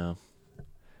 yeah.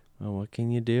 Well, what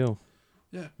can you do?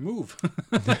 Yeah, move.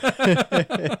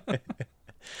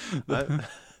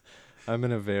 I'm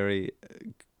in a very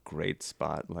great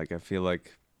spot. Like, I feel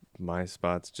like my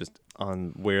spot's just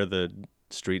on where the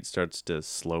street starts to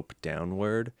slope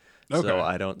downward. Okay. So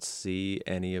I don't see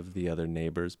any of the other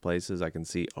neighbors' places. I can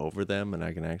see over them, and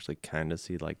I can actually kind of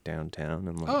see like downtown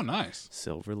and like Oh, nice.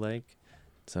 Silver Lake.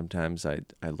 Sometimes I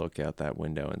look out that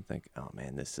window and think, oh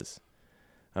man,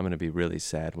 I'm going to be really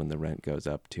sad when the rent goes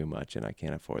up too much and I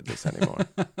can't afford this anymore.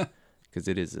 Because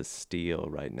it is a steal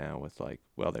right now with like,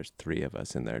 well, there's 3 of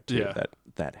us in there too. Yeah.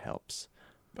 That helps.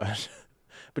 But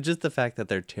just the fact that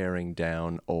they're tearing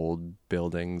down old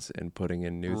buildings and putting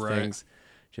in new things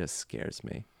just scares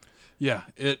me. Yeah,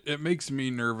 it makes me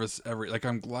nervous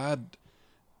I'm glad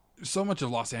so much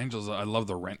of Los Angeles, I love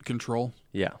the rent control.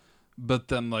 Yeah. But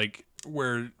then like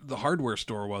where the hardware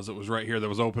store was, it was right here that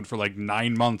was open for like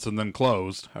 9 months and then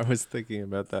closed. I was thinking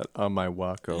about that on my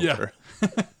walk over. Yeah.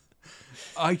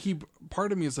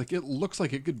 Part of me is like, it looks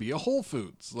like it could be a Whole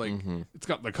Foods. Like, It's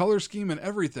got the color scheme and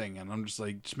everything. And I'm just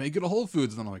like, just make it a Whole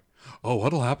Foods. And then I'm like, oh,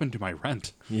 what'll happen to my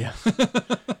rent? Yeah.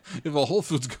 If a Whole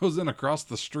Foods goes in across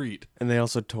the street. And they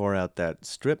also tore out that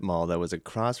strip mall that was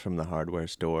across from the hardware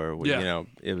store. Where, you know,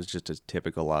 it was just a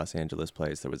typical Los Angeles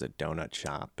place. There was a donut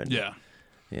shop. And,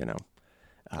 you know.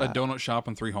 A donut shop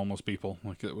and 3 homeless people.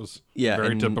 Like, it was Yeah,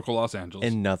 very and- typical Los Angeles.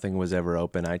 And nothing was ever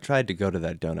open. I tried to go to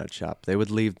that donut shop. They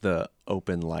would leave the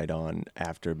open light on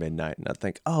after midnight. And I'd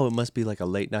think, oh, it must be like a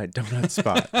late night donut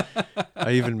spot.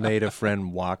 I even made a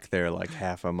friend walk there like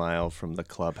half a mile from the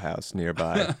clubhouse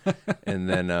nearby. And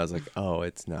then I was like, oh,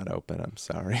 it's not open. I'm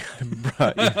sorry. I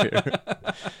brought you here.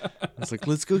 I was like,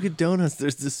 let's go get donuts.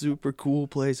 There's this super cool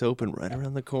place open right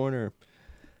around the corner.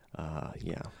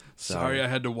 Yeah. Sorry I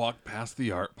had to walk past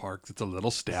the art park. It's a little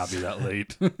stabby that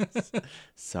late.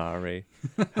 Sorry.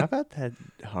 How about that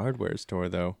hardware store,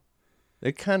 though?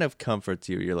 It kind of comforts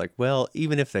you. You're like, well,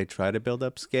 even if they try to build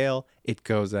up scale, it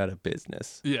goes out of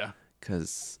business. Yeah.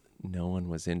 Because no one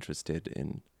was interested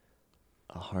in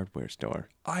a hardware store.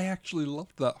 I actually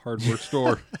loved that hardware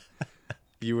store.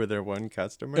 You were their one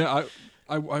customer? Yeah,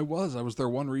 I was their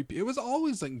one repeat. It was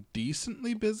always like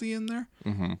decently busy in there.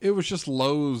 Mm-hmm. It was just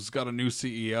Lowe's got a new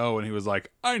CEO and he was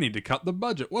like, I need to cut the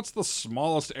budget. What's the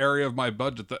smallest area of my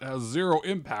budget that has 0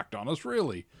 impact on us,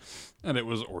 really? And it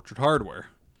was Orchard Hardware.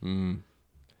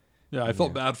 Yeah, I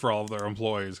felt bad for all of their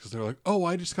employees because they're like, oh,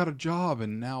 I just got a job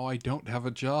and now I don't have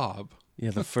a job.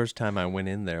 Yeah, the first time I went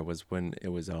in there was when it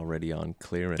was already on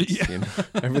clearance. Yeah. You know?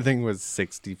 Everything was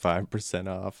 65%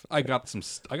 off. I got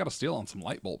a steal on some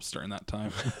light bulbs during that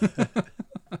time.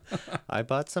 I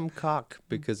bought some caulk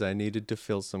because I needed to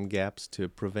fill some gaps to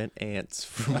prevent ants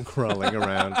from crawling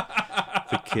around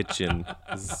the kitchen.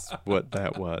 Is what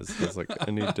that was. I was like, I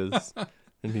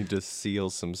need to seal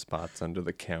some spots under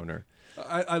the counter.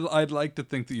 I'd like to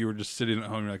think that you were just sitting at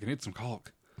home and you're like, I need some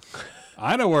caulk.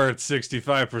 I know where it's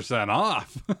 65%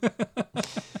 off.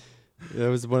 That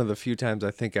was one of the few times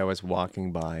I think I was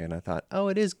walking by and I thought, oh,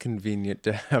 it is convenient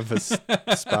to have a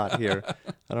spot here.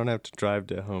 I don't have to drive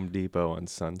to Home Depot on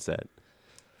Sunset.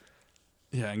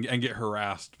 Yeah, and get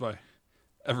harassed by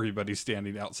everybody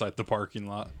standing outside the parking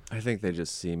lot. I think they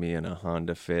just see me in a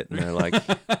Honda Fit and they're like,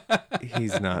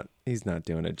 he's not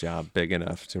doing a job big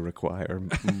enough to require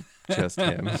just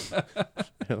him.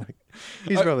 They're like,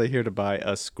 he's probably here to buy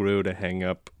a screw to hang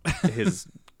up his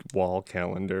wall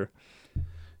calendar.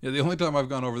 Yeah, the only time I've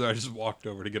gone over there, I just walked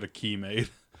over to get a key made.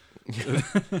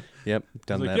 Yep,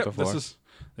 done that before.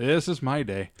 This is my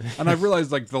day. And I've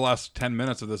realized like the last 10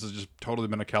 minutes of this has just totally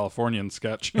been a Californian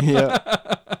sketch. Yeah.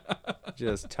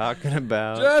 Just talking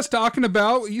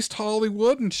about East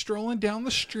Hollywood and strolling down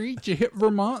the street. You hit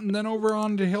Vermont and then over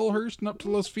on to Hillhurst and up to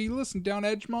Los Feliz and down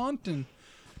Edgemont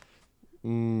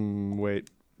and wait.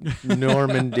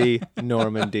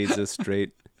 Normandy's a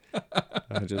street.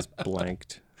 I just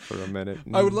blanked for a minute.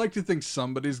 I would like to think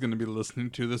somebody's going to be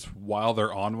listening to this while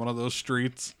they're on one of those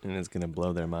streets. And it's going to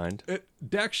blow their mind.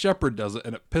 Dax Shepard does it,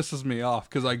 and it pisses me off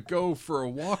because I go for a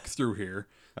walk through here,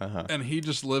 and he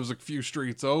just lives a few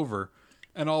streets over,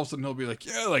 and all of a sudden he'll be like,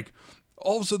 yeah, like,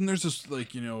 all of a sudden there's this,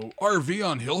 like, you know, RV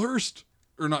on Hillhurst,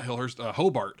 or not Hillhurst,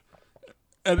 Hobart.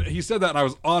 And he said that, and I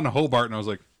was on Hobart, and I was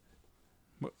like,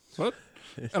 what?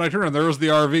 And I turned around, there was the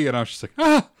RV, and I was just like,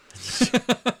 ah!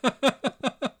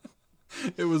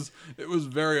 It was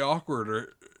very awkward.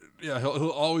 Or yeah, he'll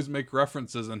always make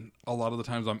references, and a lot of the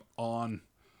times I'm on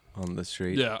the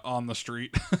street. Yeah, on the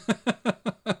street.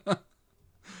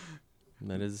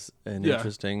 That is an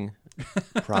interesting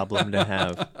problem to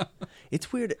have.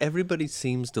 It's weird. Everybody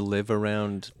seems to live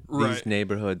around these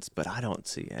neighborhoods, but I don't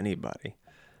see anybody.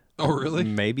 Oh, really?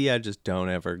 Maybe I just don't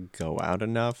ever go out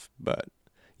enough, but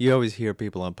you always hear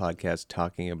people on podcasts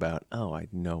talking about, oh, I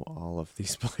know all of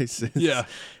these places. Yeah.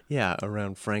 Yeah,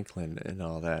 around Franklin and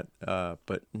all that.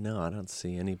 But no, I don't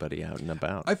see anybody out and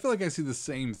about. I feel like I see the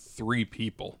same 3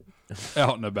 people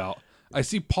out and about. I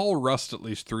see Paul Rust at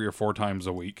least 3 or 4 times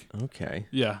a week. Okay.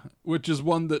 Yeah, which is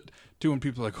one that, too, when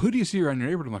people are like, who do you see around your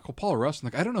neighborhood? I'm like, well, Paul Rust. I'm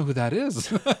like, I don't know who that is.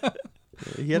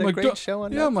 He had a great show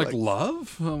on Netflix. Yeah, I'm like,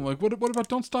 Love? I'm like, what about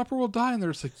Don't Stop or We'll Die? And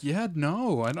they're just like, yeah,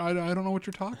 no, I don't know what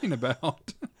you're talking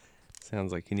about.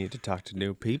 Sounds like you need to talk to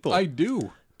new people. I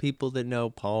do. People that know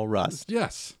Paul Rust.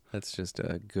 Yes. That's just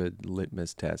a good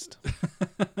litmus test.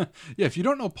 Yeah, if you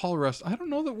don't know Paul Rust, I don't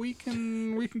know that we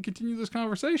can continue this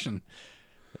conversation.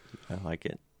 I like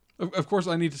it. Of course,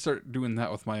 I need to start doing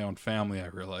that with my own family, I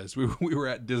realized. We were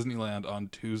at Disneyland on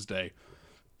Tuesday,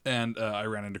 and I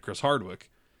ran into Chris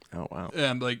Hardwick. Oh, wow.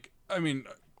 And,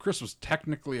 Chris was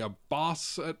technically a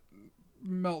boss at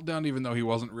Meltdown, even though he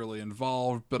wasn't really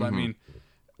involved. But,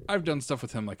 I've done stuff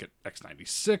with him, like, at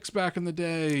X96 back in the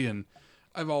day, and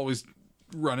I've always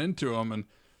run into him and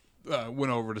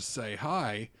went over to say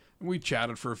hi. And we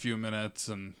chatted for a few minutes,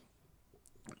 and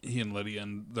he and Lydia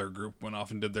and their group went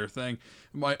off and did their thing.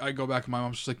 I go back and my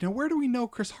mom's just like, now where do we know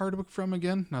Chris Hardwick from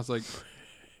again? And I was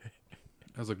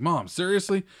like, Mom,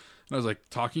 seriously? And I was like,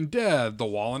 Talking Dead, The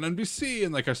Wall on NBC.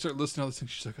 And I started listening to all these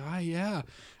things. She's like, yeah.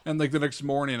 And the next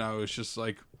morning I was just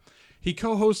like, he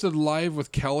co-hosted Live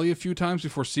with Kelly a few times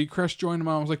before Seacrest joined him.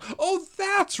 I was like, oh,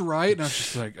 that's right. And I was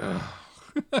just like, ugh.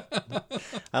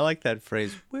 I like that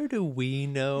phrase, where do we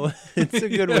know? It's a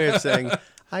good way of saying,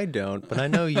 I don't, but I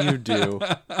know you do.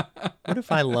 What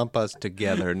if I lump us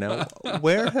together? Now,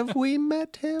 where have we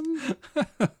met him?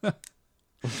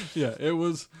 Yeah, it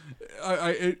was.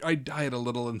 I died a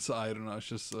little inside, and I was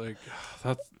just like,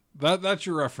 "That's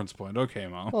your reference point." Okay,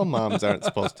 Mom. Well, moms aren't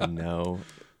supposed to know.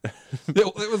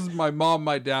 It was my mom,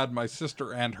 my dad, my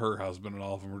sister, and her husband, and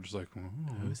all of them were just like,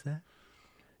 "Who's that?"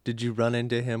 Did you run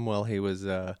into him while he was?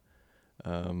 I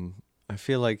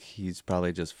feel like he's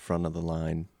probably just front of the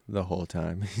line the whole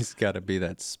time. He's got to be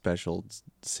that special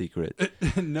secret.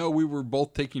 No, we were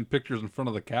both taking pictures in front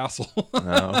of the castle.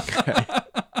 Oh, okay.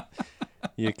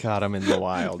 You caught him in the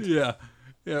wild. Yeah.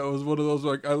 Yeah, it was one of those,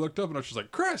 I looked up and I was just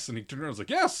like, Chris! And he turned around and was like,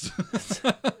 yes!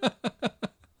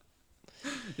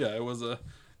 Yeah, it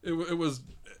was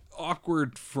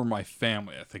awkward for my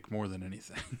family, I think, more than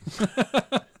anything.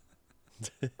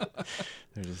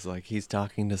 They're just like, he's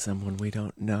talking to someone we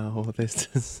don't know. This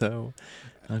is so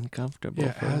uncomfortable.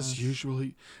 Yeah, as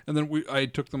usually. And then I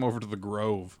took them over to the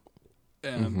Grove,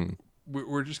 and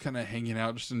we're just kind of hanging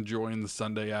out, just enjoying the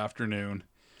Sunday afternoon.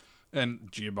 And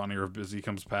Giovanni or Busy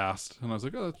comes past, and I was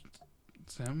like, "Oh,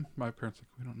 that's him." My parents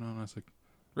like, "We don't know," and I was like,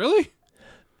 "Really?"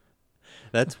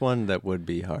 That's one that would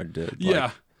be hard to.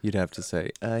 Yeah, you'd have to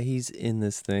say, "He's in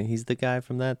this thing. He's the guy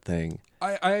from that thing."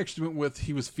 I actually went with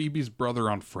he was Phoebe's brother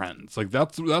on Friends.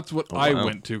 That's what I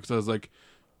went to, because I was like,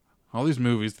 all these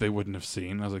movies they wouldn't have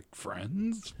seen. I was like,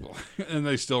 Friends, and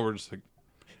they still were just like,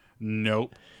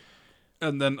 nope.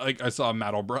 And then I saw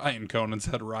Matt O'Brien, Conan's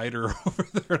head writer, over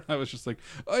there, and I was just like,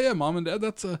 oh yeah, Mom and Dad,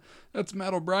 that's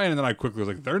Matt O'Brien. And then I quickly was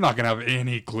like, they're not gonna have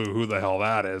any clue who the hell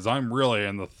that is. I'm really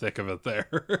in the thick of it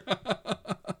there.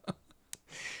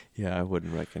 Yeah, I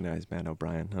wouldn't recognize Matt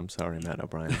O'Brien. I'm sorry, Matt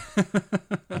O'Brien.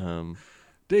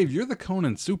 Dave, you're the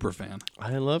Conan super fan.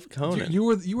 I love Conan. You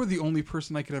were the only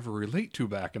person I could ever relate to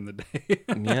back in the day.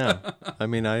 Yeah. I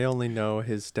mean, I only know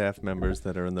his staff members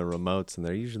that are in the remotes, and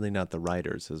they're usually not the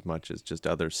writers as much as just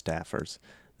other staffers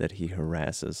that he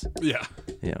harasses. Yeah.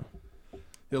 Yeah.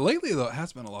 Yeah, lately, though, it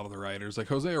has been a lot of the writers. Like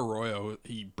Jose Arroyo,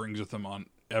 he brings with him on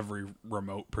every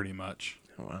remote pretty much.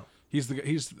 Oh, wow. He's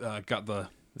got the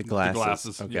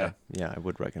glasses. Okay. Yeah, I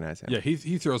would recognize him. Yeah,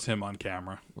 he throws him on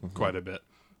camera quite a bit.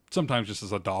 Sometimes just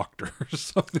as a doctor or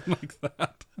something like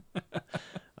that.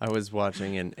 I was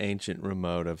watching an ancient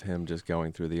remote of him just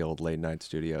going through the old late night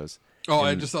studios. Oh,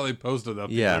 I just saw they posted up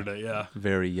the other day. Yeah.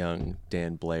 Very young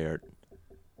Dan Blair.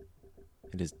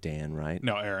 It is Dan, right?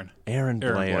 No, Aaron. Aaron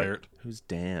Blair. Blair. Who's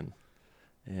Dan?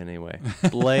 Anyway,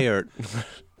 Blair.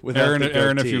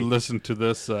 Aaron, if you listen to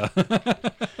this.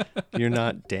 You're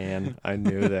not Dan. I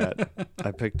knew that.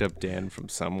 I picked up Dan from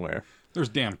somewhere. There's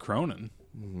Dan Cronin.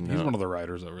 No. He's one of the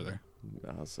writers over there.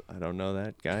 I don't know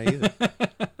that guy either.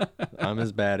 I'm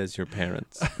as bad as your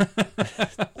parents.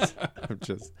 I've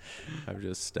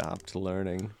just stopped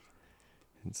learning.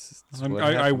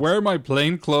 I wear my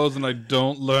plain clothes and I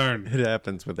don't learn. It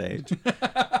happens with age.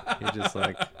 You're just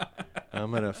like,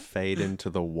 I'm gonna fade into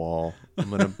the wall. I'm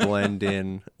gonna blend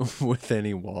in with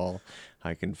any wall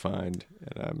I can find,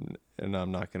 and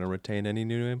I'm not gonna retain any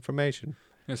new information.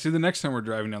 Yeah, see, the next time we're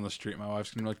driving down the street, my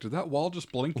wife's gonna be like, "Did that wall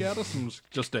just blink at us?" And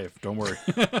just Dave. Don't worry,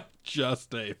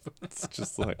 just Dave. It's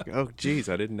just like, oh, geez,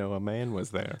 I didn't know a man was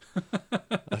there.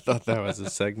 I thought that was a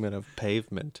segment of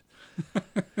pavement.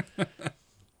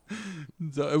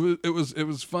 So it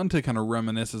was fun to kind of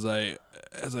reminisce as I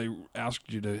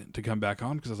asked you to come back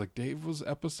on, because I was like, Dave was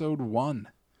episode 1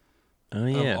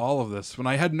 of all of this, when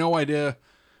I had no idea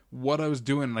what I was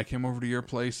doing, and I came over to your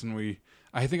place, and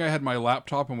I think I had my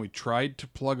laptop, and we tried to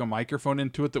plug a microphone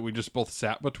into it that we just both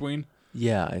sat between.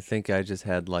 Yeah, I think I just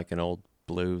had like an old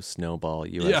blue Snowball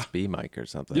USB mic or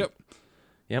something. Yep.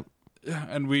 Yeah,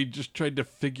 and we just tried to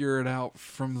figure it out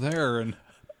from there, and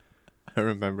I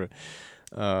remember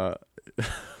there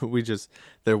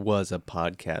was a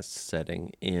podcast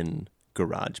setting in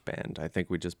GarageBand. I think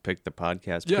we just picked the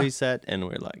podcast preset, and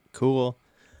we're like, cool,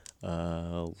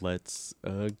 let's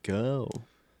go.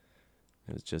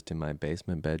 It was just in my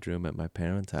basement bedroom at my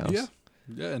parents' house.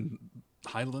 Yeah, in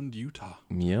Highland, Utah.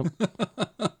 Yep.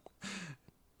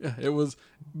 Yeah, it was.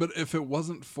 But if it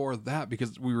wasn't for that,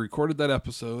 because we recorded that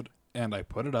episode and I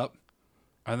put it up,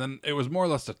 and then it was more or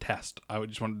less a test. I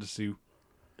just wanted to see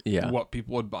what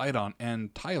people would bite on.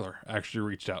 And Tyler actually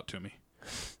reached out to me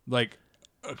like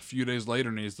a few days later,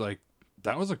 and he's like,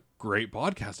 "That was a great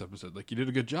podcast episode. Like, you did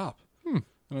a good job." And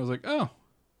I was like, "Oh,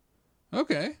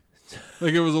 okay."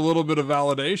 Like, it was a little bit of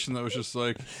validation that was just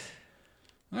like,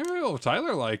 all right, well,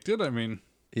 Tyler liked it. I mean,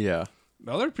 yeah,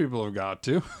 other people have got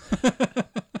to. I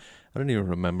don't even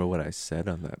remember what I said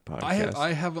on that podcast.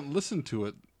 I haven't listened to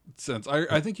it since.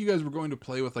 I think you guys were going to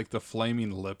play with like the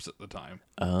Flaming Lips at the time.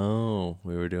 Oh,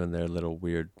 we were doing their little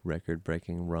weird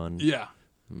record-breaking run. Yeah.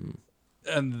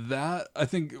 And that, I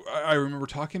think, I remember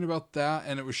talking about that,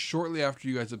 and it was shortly after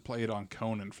you guys had played on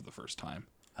Conan for the first time.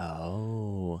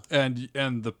 Oh. And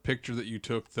the picture that you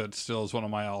took that still is one of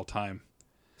my all-time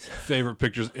favorite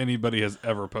pictures anybody has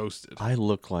ever posted. I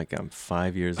look like I'm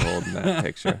 5 years old in that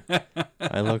picture.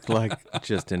 I look like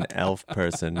just an elf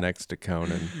person next to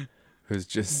Conan who's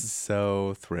just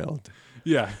so thrilled.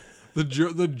 Yeah. The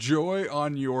joy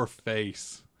on your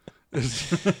face.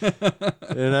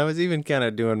 And I was even kind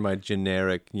of doing my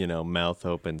generic, mouth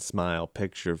open smile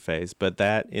picture face, but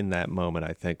that in that moment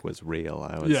I think was real.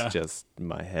 I was just,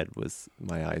 my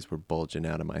eyes were bulging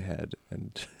out of my head,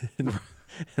 and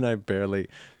and I barely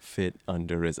fit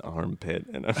under his armpit,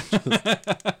 and I was just,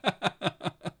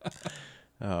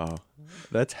 oh,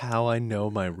 that's how I know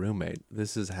my roommate.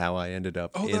 This is how I ended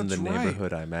up in the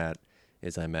neighborhood I'm at.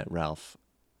 I met Ralph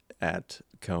at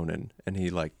Conan, and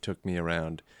he took me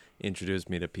around, introduced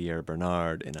me to Pierre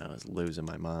Bernard, and I was losing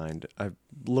my mind. I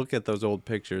look at those old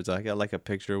pictures. I got a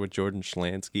picture with Jordan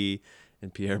Schlansky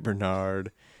and Pierre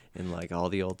Bernard and all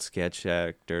the old sketch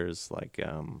actors, I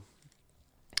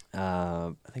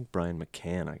think Brian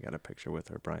McCann I got a picture with,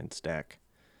 or Brian Stack.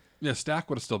 Yeah, Stack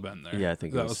would have still been there. Yeah, I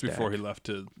think that was before he left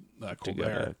to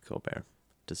Colbert. Colbert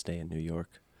to stay in New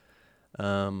York.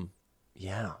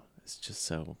 Yeah, it's just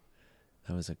so.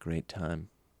 That was a great time.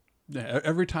 Yeah,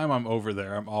 every time I'm over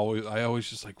there, I always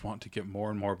just want to get more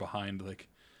and more behind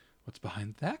what's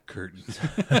behind that curtain.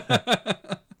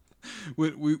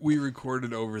 we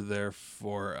recorded over there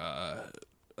for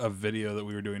a video that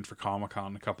we were doing for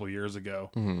Comic-Con a couple of years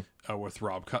ago with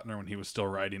Rob Kuttner when he was still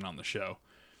writing on the show.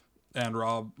 And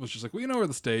Rob was just like, well, you know where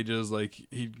the stage is.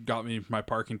 He got me my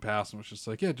parking pass and was just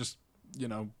like, yeah, just,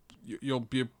 you'll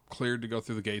be cleared to go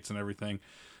through the gates and everything.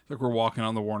 We're walking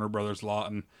on the Warner Brothers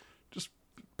lot and just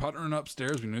puttering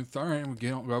upstairs. We knew, all right, we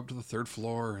go up to the 3rd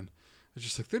floor. And it's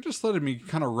just they're just letting me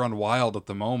kind of run wild at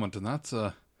the moment. And that's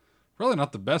probably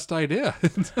not the best idea.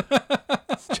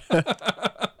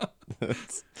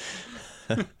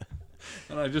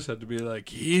 And I just had to be like,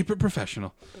 keep it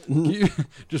professional.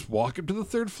 Just walk up to the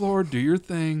 3rd floor, do your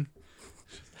thing.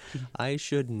 I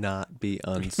should not be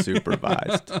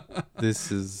unsupervised.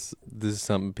 This is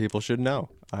something people should know.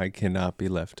 I cannot be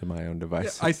left to my own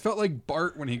devices. Yeah, I felt like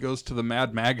Bart when he goes to the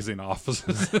Mad Magazine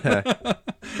offices.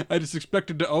 I just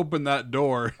expected to open that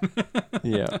door.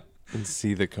 Yeah, and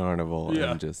see the carnival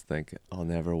and just think, I'll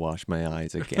never wash my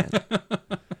eyes again.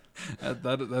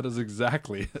 That is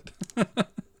exactly it.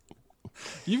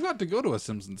 You've got to go to a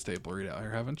Simpsons table read out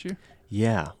here, haven't you?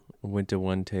 Yeah, I went to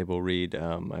one table read.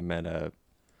 I met a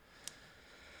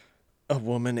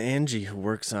woman, Angie, who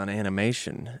works on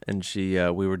animation, and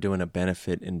we were doing a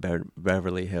benefit in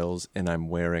Beverly Hills, and I'm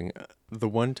wearing the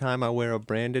one time I wear a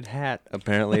branded hat.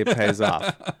 Apparently, it pays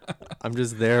off. I'm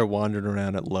just there wandering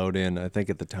around at Load In. I think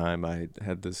at the time I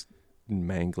had this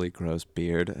mangly, gross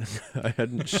beard. I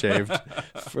hadn't shaved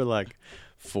for like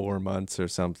 4 months or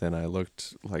something. I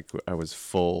looked like I was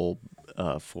full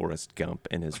Forrest Gump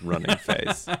in his running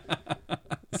face,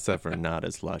 except for not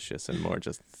as luscious and more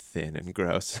just thin and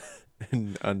gross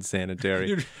and unsanitary.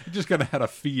 You just kind of had a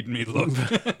feed me look.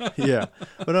 Yeah,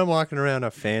 but I'm walking around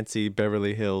a fancy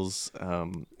Beverly Hills.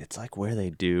 It's like where they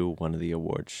do one of the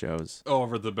awards shows. Oh,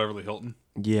 over the Beverly Hilton?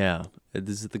 Yeah.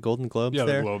 Is it the Golden Globes Yeah,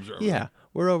 there? the Globes are over Yeah, there.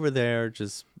 we're over there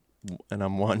and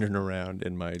I'm wandering around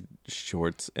in my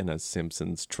shorts and a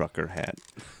Simpsons trucker hat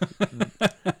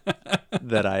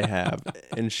that I have.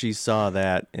 And she saw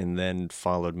that and then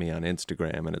followed me on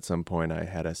Instagram. And at some point I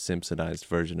had a Simpsonized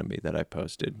version of me that I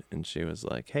posted. And she was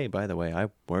like, hey, by the way, I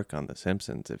work on The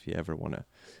Simpsons if you ever want to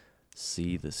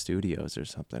see the studios or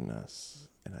something.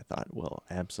 And I thought, well,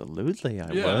 absolutely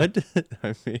I would.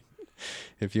 I mean,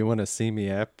 if you want to see me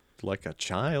act like a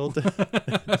child,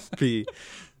 be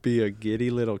a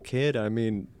giddy little kid. I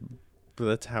mean,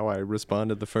 that's how I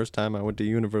responded the first time I went to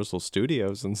Universal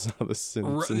Studios and saw The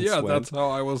Simpsons. Yeah, that's how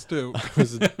I was too. I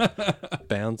was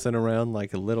bouncing around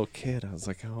like a little kid. I was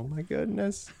like, oh my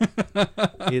goodness,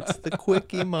 it's the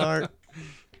Quickie Mart.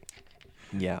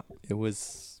 Yeah, it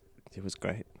was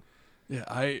great. Yeah,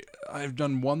 I've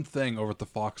done one thing over at the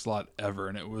Fox lot ever,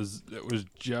 and it was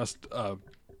just a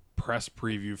press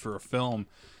preview for a film,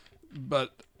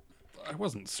 but I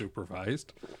wasn't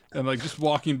supervised. And like just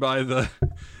walking by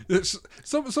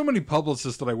so many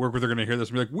publicists that I work with are going to hear this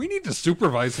and be like, we need to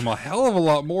supervise him a hell of a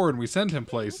lot more, and we send him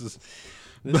places.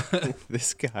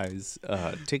 This guy's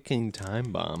ticking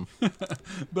time bomb.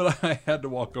 But I had to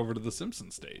walk over to the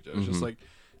Simpsons stage. I was just like,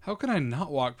 how can I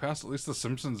not walk past at least the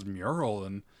Simpsons mural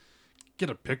and get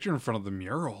a picture in front of the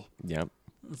mural? Yep.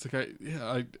 It's like,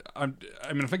 I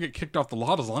mean, if I get kicked off the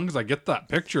lot, as long as I get that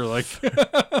picture, like.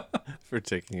 For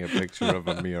taking a picture of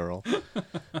a mural.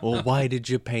 Well, why did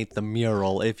you paint the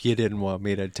mural if you didn't want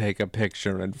me to take a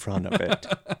picture in front of it?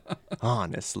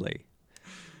 Honestly.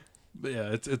 But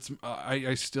yeah,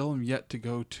 I still am yet to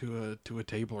go to a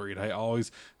table read.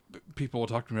 People will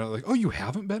talk to me about like, oh, you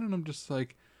haven't been? And I'm just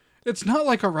like, it's not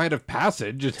like a rite of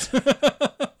passage. It's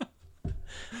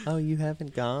oh, you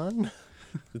haven't gone?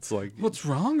 It's like, what's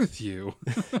wrong with you?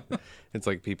 It's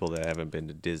like people that haven't been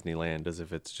to Disneyland, as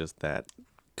if it's just that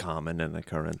common an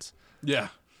occurrence. Yeah.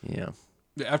 Yeah.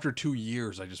 After 2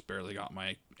 years, I just barely got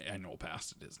my annual pass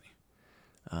to Disney.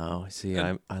 Oh, see,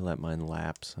 I let mine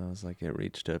lapse. I was like, it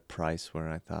reached a price where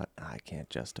I thought, I can't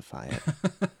justify it.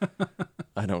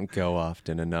 I don't go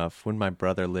often enough. When my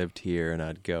brother lived here and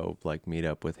I'd go like meet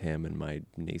up with him and my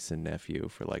niece and nephew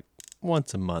for like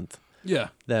once a month. Yeah.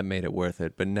 That made it worth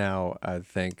it. But now I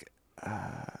think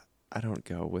I don't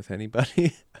go with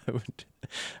anybody.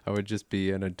 I would just be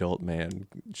an adult man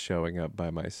showing up by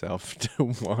myself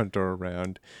to wander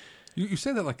around. You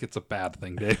say that like it's a bad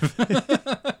thing, Dave.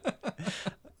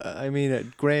 I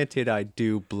mean, granted, I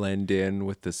do blend in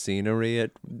with the scenery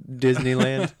at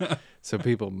Disneyland, so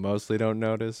people mostly don't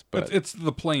notice. But it's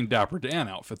the plain Dapper Dan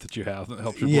outfit that you have that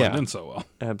helps you blend in so well.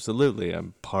 Absolutely.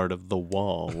 I'm part of the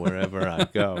wall wherever I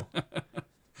go.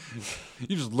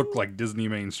 You just look like Disney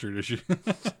Main Street issue.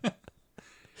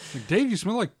 Like, Dave, you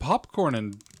smell like popcorn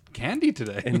and candy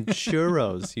today. And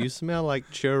churros. You smell like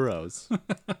churros.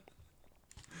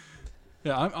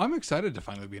 Yeah, I'm excited to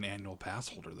finally be an annual pass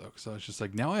holder, though, because I was just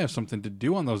like, now I have something to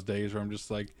do on those days where I'm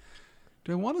just like,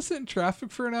 do I want to sit in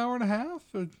traffic for an hour and a half?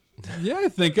 Yeah, I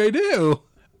think I do.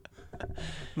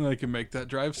 And I can make that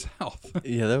drive south.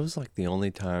 Yeah, that was like the only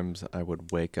times I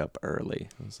would wake up early.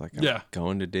 I was like, I'm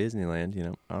going to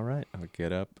Disneyland, all right, I'll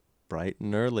get up bright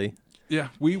and early. Yeah,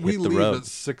 we leave at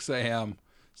 6 a.m.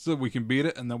 so we can beat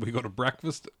it, and then we go to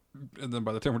breakfast, and then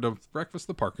by the time we're done with breakfast,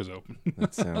 the park is open.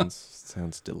 That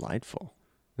sounds delightful.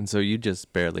 And so you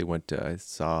just barely went to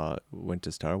Star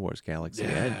Wars Galaxy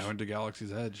Edge. Yeah, I went to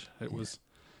Galaxy's Edge. It was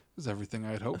everything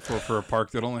I had hoped for a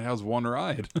park that only has one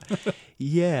ride.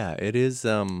 Yeah, it is.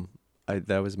 That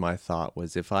was my thought,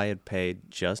 was if I had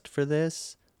paid just for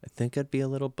this, I think I'd be a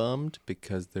little bummed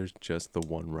because there's just the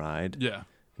one ride. Yeah.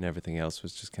 And everything else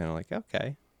was just kind of like,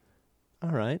 okay,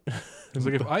 all right. It's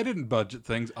like if I didn't budget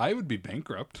things, I would be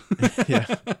bankrupt.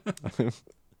 Yeah.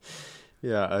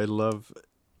 Yeah, I love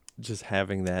just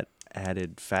having that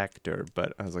added factor.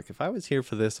 But I was like, if I was here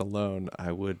for this alone,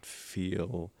 I would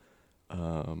feel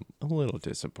a little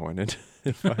disappointed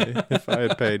if I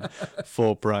had paid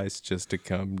full price just to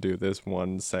come do this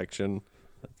one section.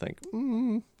 I'd think,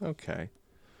 okay.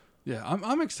 Yeah,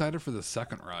 I'm excited for the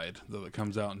second ride, though, that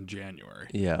comes out in January.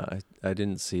 Yeah, I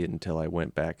didn't see it until I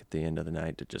went back at the end of the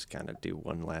night to just kind of do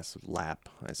one last lap.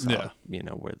 I saw,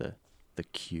 where the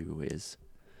queue is.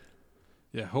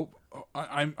 Yeah,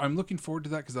 I'm looking forward to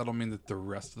that because that'll mean that the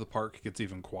rest of the park gets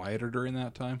even quieter during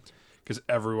that time because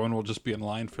everyone will just be in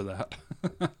line for that.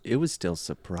 It was still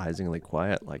surprisingly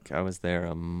quiet. Like, I was there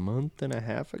a month and a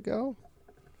half ago.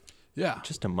 Yeah.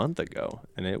 Just a month ago.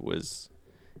 And it was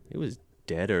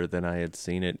deader than I had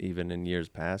seen it even in years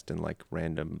past in like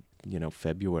random,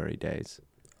 February days.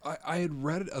 I had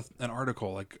read an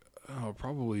article like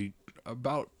probably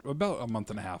about a month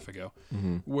and a half ago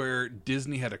where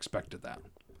Disney had expected that.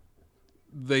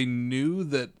 They knew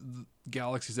that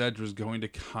Galaxy's Edge was going to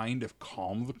kind of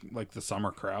calm the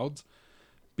summer crowds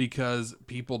because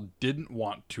people didn't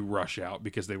want to rush out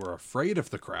because they were afraid of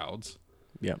the crowds.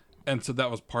 Yeah. And so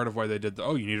that was part of why they did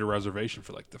you need a reservation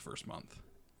for like the first month.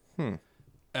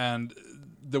 And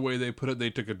the way they put it, they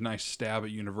took a nice stab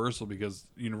at Universal because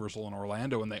Universal in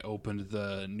Orlando, when they opened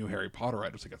the new Harry Potter ride,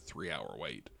 it was like a 3-hour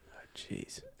wait.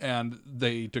 Jeez. And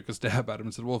they took a stab at him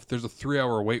and said, well, if there's a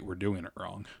 3-hour wait, we're doing it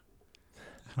wrong.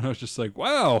 And I was just like,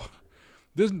 wow,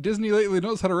 Disney lately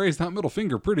knows how to raise that middle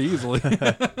finger pretty easily.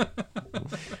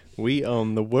 We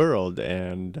own the world,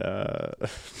 and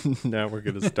now we're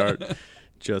going to start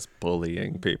just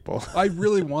bullying people. I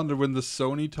really wanted, when the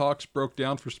Sony talks broke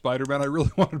down for Spider-Man, I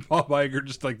really wanted Bob Iger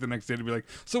just like the next day to be like,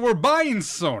 so we're buying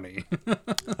Sony.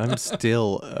 I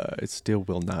still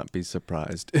will not be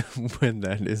surprised when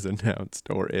that is announced,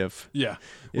 or if. Yeah.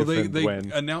 Well, they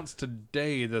when. announced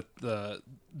today that the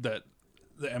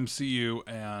MCU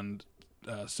and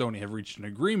Sony have reached an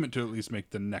agreement to at least make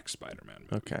the next Spider-Man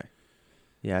movie. Okay.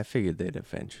 Yeah, I figured they'd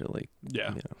eventually.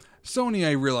 Yeah. Sony,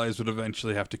 I realized, would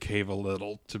eventually have to cave a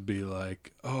little to be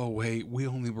like, oh, wait, we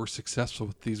only were successful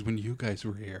with these when you guys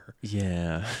were here.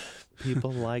 Yeah.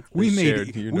 People like the we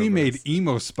shared universe. We made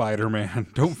emo Spider-Man.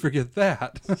 Don't forget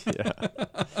that. Yeah.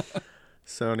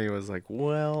 Sony was like,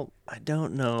 well, I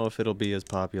don't know if it'll be as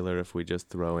popular if we just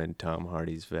throw in Tom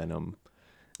Hardy's Venom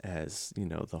as,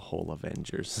 the whole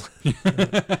Avengers.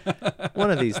 One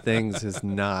of these things is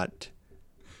not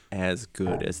as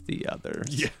good as the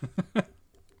others. Yeah.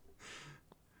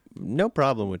 No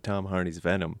problem with Tom Hardy's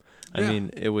Venom. I mean,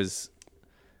 it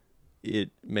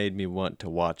made me want to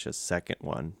watch a second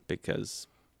one because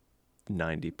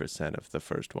 90% of the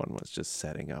first one was just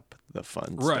setting up the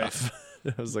fun stuff.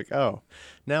 I was like, oh,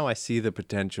 now I see the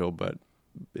potential, but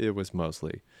it was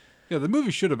mostly. Yeah, the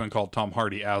movie should have been called Tom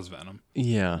Hardy as Venom.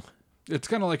 Yeah. It's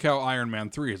kind of like how Iron Man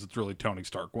 3 is. It's really Tony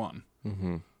Stark 1.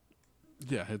 Mm-hmm.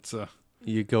 Yeah, it's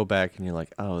You go back and you're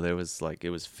like, oh, it was like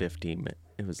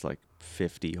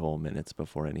 50 whole minutes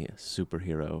before any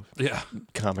superhero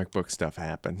comic book stuff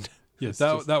happened. Yes,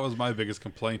 that was my biggest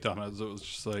complaint on it. It was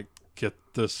just like, get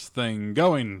this thing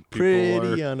going.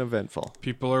 Pretty uneventful.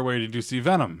 People are waiting to see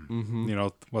Venom. Mm-hmm.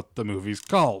 What the movie's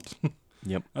called.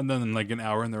 Yep. And then in like an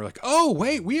hour, and they're like, "Oh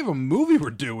wait, we have a movie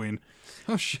we're doing.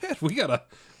 Oh shit, we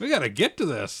gotta get to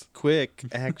this. Quick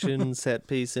action set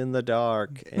piece in the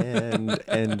dark and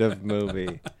end of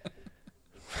movie."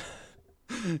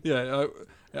 Yeah,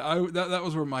 that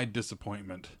was where my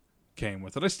disappointment came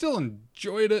with it. I still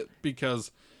enjoyed it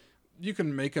because you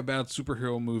can make a bad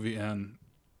superhero movie and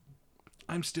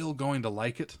I'm still going to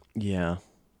like it. Yeah.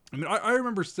 I mean, I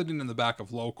remember sitting in the back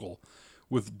of Local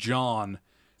with John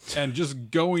and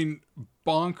just going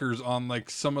bonkers on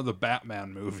like some of the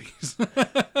Batman movies.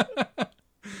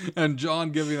 And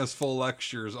John giving us full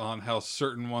lectures on how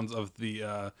certain ones of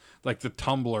the like the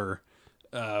Tumbler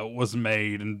was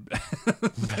made and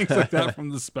things like that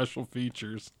from the special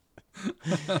features.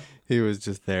 He was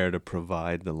just there to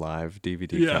provide the live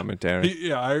DVD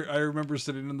commentary. I remember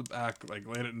sitting in the back like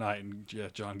late at night and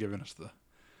John giving us the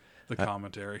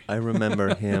commentary. I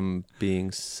remember him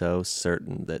being so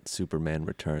certain that Superman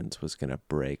Returns was going to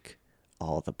break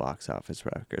all the box office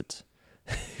records.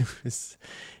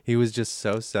 He was just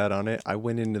so set on it. I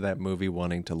went into that movie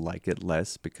wanting to like it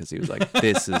less because he was like,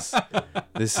 this is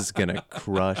going to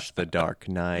crush The Dark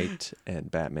Knight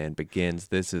and Batman Begins.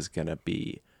 This is going to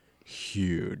be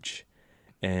huge.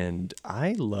 And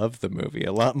I love the movie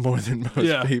a lot more than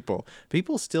most people.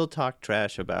 People still talk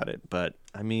trash about it, but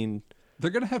I mean,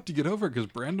 they're going to have to get over it because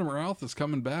Brandon Routh is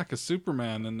coming back as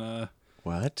Superman. And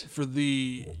what? For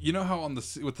the, how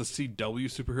with the CW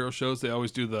superhero shows, they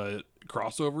always do the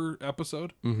crossover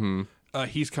episode? Mm-hmm.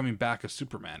 He's coming back as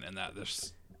Superman in that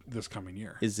this coming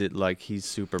year. Is it like he's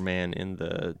Superman in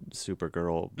the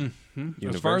Supergirl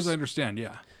universe? As far as I understand,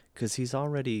 yeah. Because he's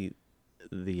already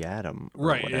the Atom or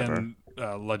right, whatever. in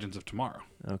Legends of Tomorrow.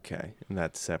 Okay, and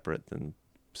that's separate than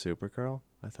Supergirl?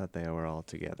 I thought they were all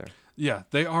together. Yeah,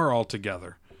 they are all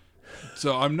together.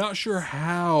 So I'm not sure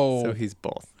how... So he's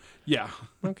both. Yeah.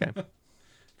 Okay.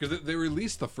 Because they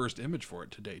released the first image for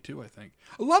it today, too, I think.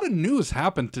 A lot of news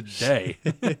happened today.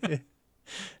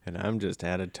 And I'm just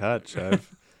out of touch.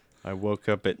 I woke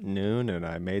up at noon and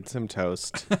I made some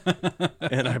toast.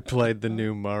 And I played the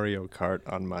new Mario Kart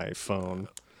on my phone.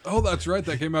 Oh, that's right.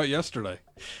 That came out yesterday.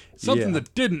 Something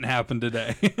that didn't happen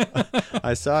today.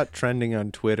 I saw it trending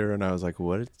on Twitter and I was like,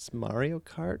 what is Mario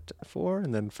Kart for?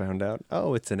 And then found out,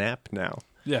 oh, it's an app now.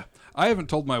 Yeah. I haven't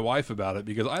told my wife about it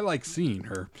because I like seeing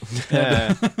her.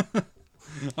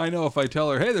 I know if I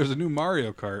tell her, hey, there's a new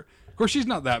Mario Kart. Of course, she's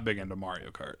not that big into Mario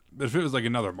Kart. But if it was like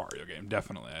another Mario game,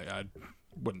 definitely I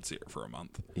wouldn't see her for a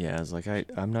month. Yeah, I was like,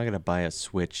 I'm not going to buy a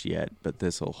Switch yet, but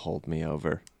this will hold me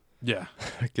over. Yeah.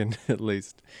 I can at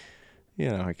least,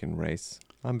 I can race.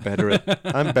 I'm better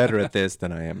at this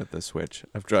than I am at the Switch.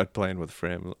 I've tried playing with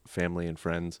family and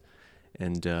friends,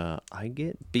 and I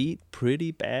get beat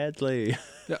pretty badly.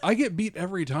 Yeah, I get beat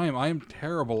every time. I am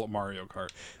terrible at Mario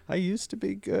Kart. I used to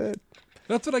be good.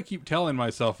 That's what I keep telling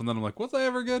myself, and then I'm like, was I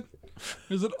ever good?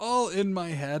 Is it all in my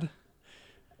head?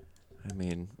 I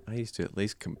mean, I used to at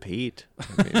least compete.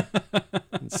 I mean,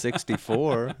 in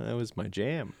 64, that was my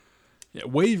jam. Yeah,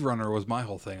 Wave Runner was my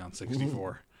whole thing on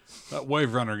 64. That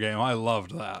Wave Runner game, I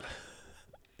loved that.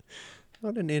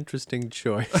 What an interesting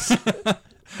choice.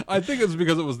 I think it's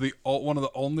because it was one of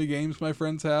the only games my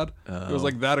friends had. Oh. It was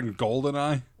like that and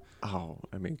GoldenEye. Oh,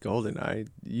 I mean, GoldenEye.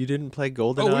 You didn't play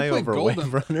GoldenEye over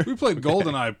Wave Runner? We played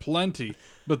GoldenEye plenty,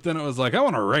 but then it was like, I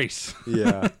want to race.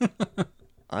 Yeah.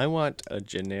 I want a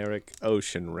generic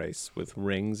ocean race with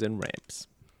rings and ramps.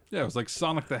 Yeah, it was like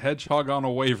Sonic the Hedgehog on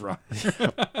a Wave Runner.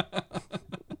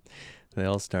 They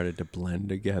all started to blend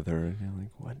together, and you're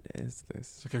like, what is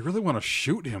this? It's like, I really want to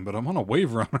shoot him, but I'm on a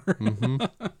Wave Runner. Mm-hmm.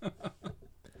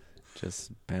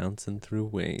 Just bouncing through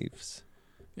waves.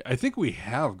 Yeah, I think we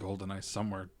have GoldenEye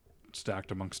somewhere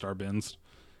stacked amongst our bins.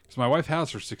 Because my wife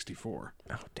has her 64.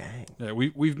 Oh, dang. Yeah,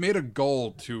 we've made a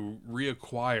goal to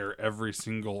reacquire every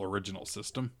single original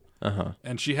system. Uh-huh.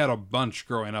 And she had a bunch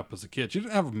growing up as a kid. She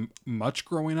didn't have much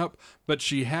growing up, but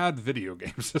she had video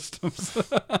game systems.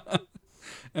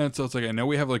 And so it's like, I know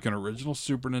we have like an original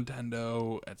Super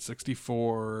Nintendo at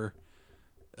 64.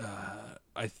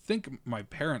 I think my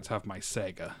parents have my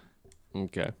Sega.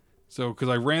 Okay. So, because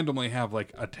I randomly have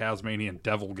like a Tasmanian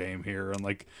Devil game here and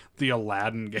like the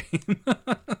Aladdin game.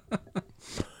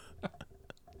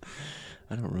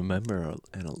 I don't remember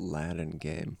an Aladdin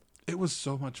game. It was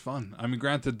so much fun. I mean,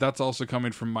 granted, that's also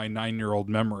coming from my 9-year-old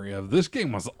memory of this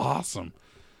game was awesome.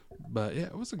 But yeah,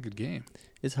 it was a good game.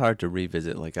 It's hard to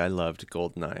revisit. Like, I loved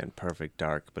GoldenEye and Perfect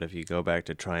Dark, but if you go back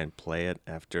to try and play it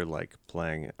after like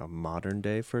playing a modern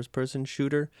day first person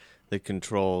shooter, the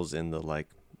controls in the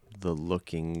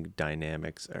looking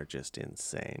dynamics are just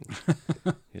insane.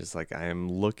 You're just like, I am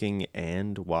looking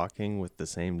and walking with the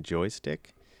same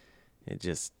joystick.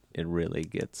 It really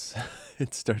gets,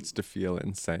 it starts to feel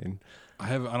insane.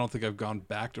 I don't think I've gone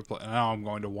back to play. Now I'm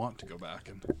going to want to go back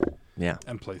and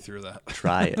play through that.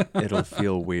 Try it. It'll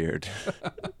feel weird.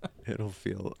 It'll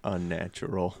feel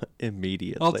unnatural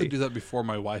immediately. I'll have to do that before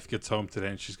my wife gets home today,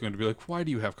 and she's going to be like, why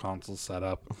do you have consoles set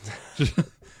up?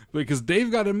 Because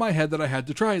Dave got in my head that I had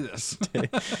to try this.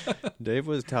 Dave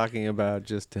was talking about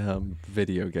just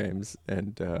video games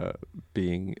and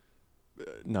being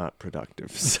not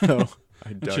productive. So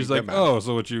I dug She's like, them out. oh,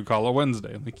 so what you call a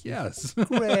Wednesday? I'm like, yes.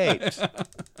 Great.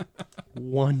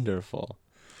 Wonderful.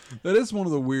 That is one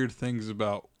of the weird things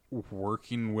about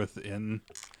working within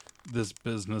this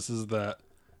business is that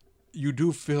you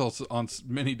do feel on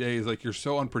many days like you're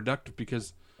so unproductive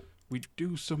because we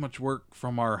do so much work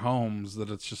from our homes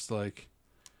that it's just like,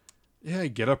 yeah, I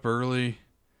get up early,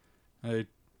 I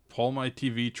pull my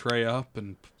TV tray up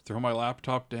and throw my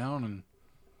laptop down and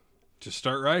just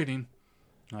start writing.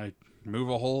 I move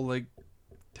a whole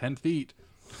 10 feet.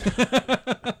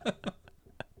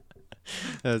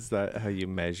 Is that how you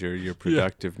measure your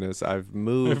productiveness? Yeah. I've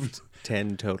moved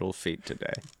 10 total feet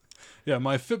today. Yeah,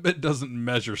 my Fitbit doesn't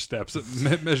measure steps;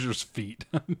 it measures feet.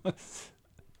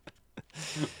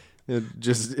 It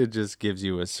just gives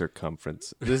you a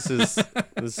circumference. This is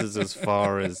as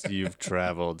far as you've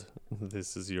traveled.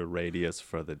 This is your radius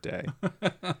for the day.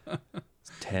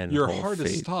 It's 10 Your whole heart feet.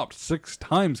 has stopped 6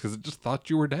 times because it just thought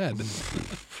you were dead. Is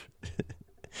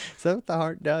that what the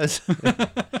heart does?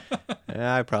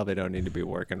 I probably don't need to be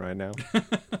working right now.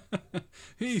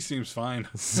 He seems fine.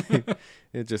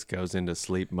 It just goes into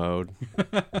sleep mode.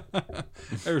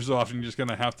 Every so often, you're just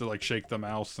gonna have to shake the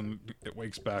mouse and it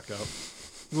wakes back up.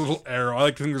 A little arrow. I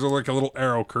like to think there's a little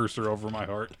arrow cursor over my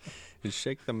heart. You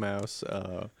shake the mouse.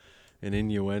 An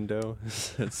innuendo.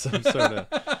 It's some sort of.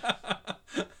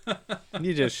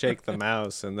 You just shake the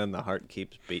mouse and then the heart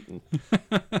keeps beating,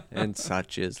 and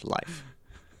such is life.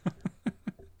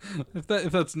 If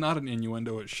that's not an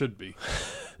innuendo, it should be.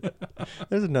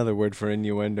 There's another word for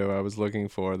innuendo I was looking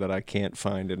for that I can't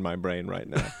find in my brain right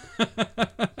now.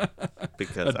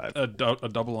 Because a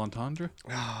double entendre?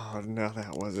 Oh, no,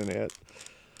 that wasn't it.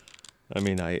 I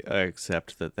mean, I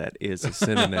accept that is a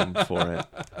synonym for it.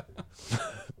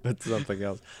 But something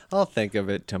else. I'll think of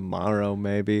it tomorrow,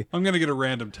 maybe. I'm going to get a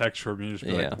random text from you. Just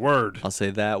be like, word. I'll say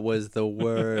that was the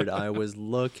word I was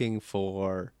looking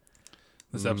for.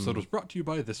 This episode was brought to you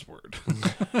by this word.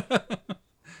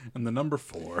 And the number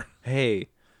 4. Hey,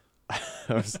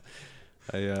 I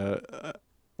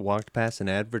walked past an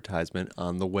advertisement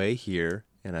on the way here,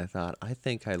 and I thought, I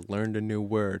think I learned a new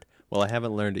word. Well, I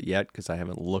haven't learned it yet because I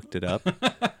haven't looked it up.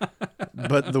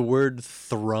 But the word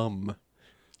thrum.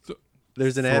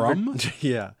 There's an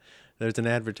there's an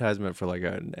advertisement for like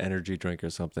an energy drink or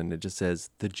something. It just says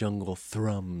the jungle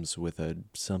thrums with a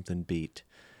something beat.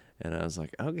 And I was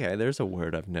like, okay, there's a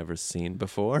word I've never seen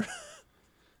before.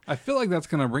 I feel like that's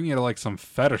going to bring you to like some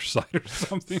fetish site or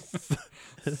something.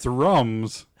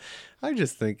 Thrums. I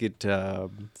just think it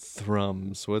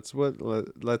thrums.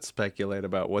 Let's speculate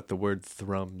about what the word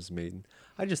thrums mean.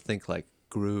 I just think like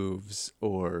grooves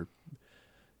or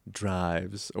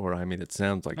drives, or I mean, it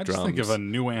sounds like I drums. just think of a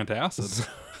new antacid.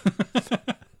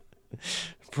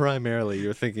 Primarily,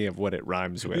 you're thinking of what it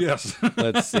rhymes with. Yes.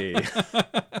 Let's see.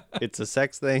 It's a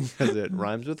sex thing because it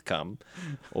rhymes with cum,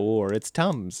 or it's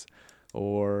tums,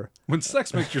 or... When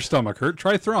sex makes your stomach hurt,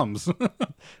 try thrums.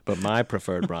 But my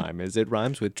preferred rhyme is it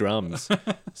rhymes with drums.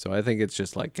 So I think it's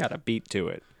just like got a beat to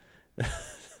it.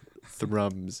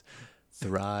 Thrums.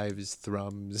 Thrives,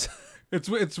 thrums.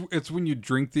 It's when you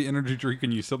drink the energy drink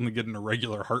and you suddenly get an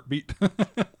irregular heartbeat.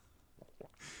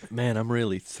 Man, I'm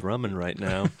really thrumming right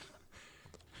now.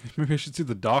 Maybe I should see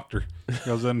the doctor.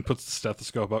 Goes in and puts the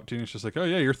stethoscope up to you and it's just like, oh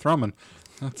yeah, you're thrumming.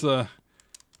 That's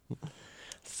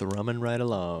thrumming right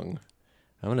along.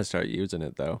 I'm gonna start using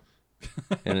it though.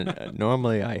 And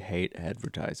normally I hate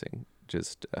advertising.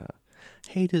 Just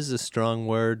hate is a strong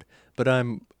word, but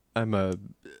I'm a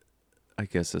I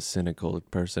guess a cynical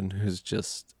person who's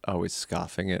just always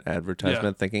scoffing at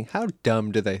advertisement, thinking, how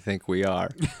dumb do they think we are?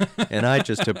 And I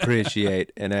just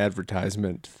appreciate an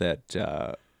advertisement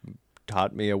that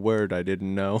taught me a word I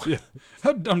didn't know. Yeah.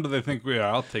 How dumb do they think we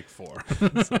are? I'll take 4.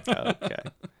 It's like, okay.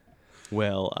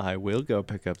 Well, I will go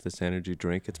pick up this energy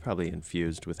drink. It's probably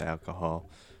infused with alcohol.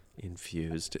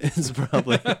 Infused. It's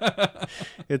probably,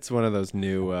 it's one of those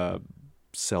new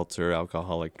seltzer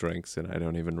alcoholic drinks, and I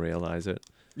don't even realize it.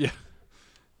 Yeah.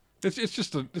 It's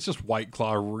just White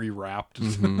Claw rewrapped.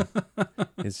 Mm-hmm.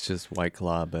 It's just White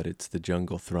Claw, but it's the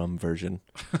Jungle Thrum version.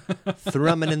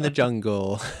 Thrumming in the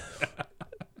jungle.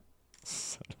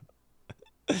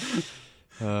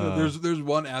 There's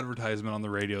one advertisement on the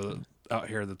radio out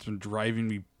here that's been driving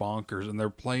me bonkers, and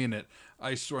they're playing it.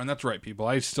 I swear, and that's right, people.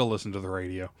 I still listen to the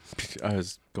radio. I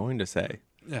was going to say.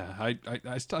 Yeah,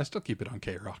 I still keep it on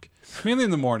K-Rock, mainly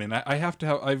in the morning. I have to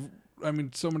have.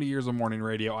 So many years of morning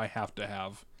radio. I have to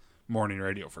have morning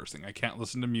radio first thing. I can't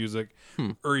listen to music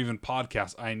or even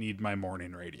podcasts. I need my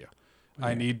morning radio. Yeah.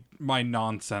 I need my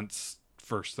nonsense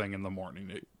first thing in the morning.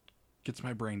 It gets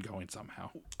my brain going somehow.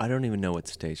 I don't even know what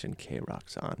station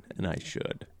K-Rock's on, and I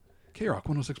should. K-Rock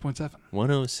 106.7.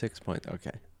 106.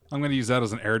 Okay. I'm going to use that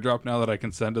as an airdrop now that I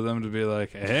can send to them to be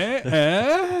like,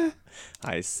 hey.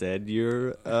 I said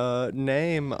your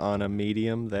name on a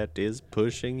medium that is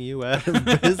pushing you out of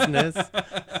business.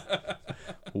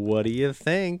 What do you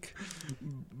think?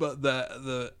 But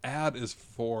the ad is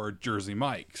for Jersey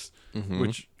Mike's,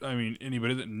 which, I mean,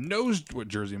 anybody that knows what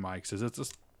Jersey Mike's is,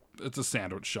 it's a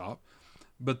sandwich shop.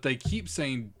 But they keep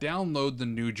saying, download the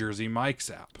new Jersey Mike's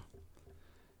app.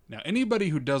 Now, anybody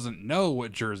who doesn't know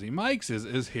what Jersey Mike's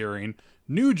is hearing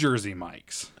New Jersey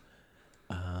Mike's.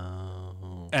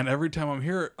 Oh. And every time I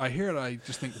hear it, I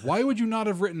just think, why would you not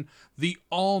have written the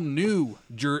all-new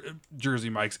Jersey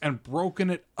Mike's and broken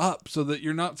it up so that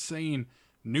you're not saying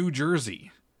New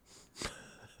Jersey?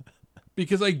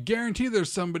 Because I guarantee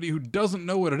there's somebody who doesn't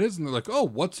know what it is, and they're like, oh,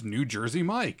 what's New Jersey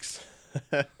Mike's?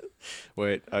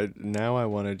 Wait, now I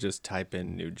want to just type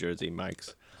in New Jersey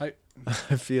Mike's.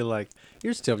 I feel like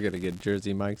you're still going to get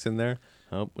Jersey Mike's in there.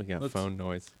 Oh, we got phone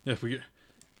noise. Yeah,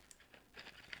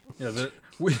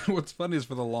 what's funny is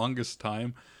for the longest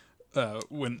time,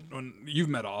 when you've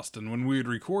met Austin, when we would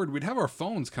record, we'd have our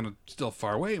phones kind of still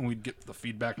far away, and we'd get the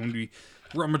feedback, and we'd be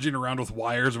rummaging around with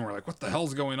wires, and we're like, what the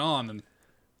hell's going on? And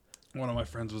one of my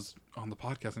friends was on the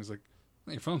podcast, and he's like,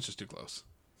 your phone's just too close.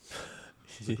 I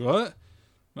was like, what?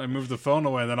 I moved the phone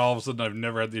away, and then all of a sudden I've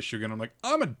never had the issue again. I'm like,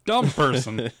 I'm a dumb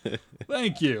person.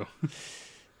 Thank you.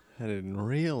 I didn't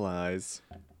realize.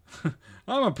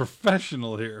 I'm a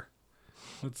professional here.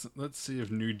 Let's see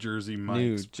if New Jersey Mike's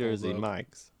New Jersey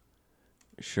Mike's.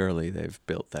 Surely they've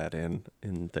built that in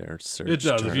their search. It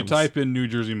does. terms. If you type in New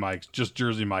Jersey Mike's, just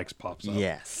Jersey Mike's pops up.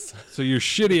 Yes. So your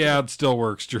shitty ad still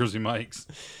works, Jersey Mike's.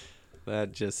 I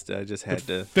just had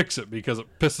to fix it because it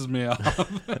pisses me off.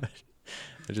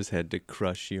 I just had to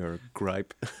crush your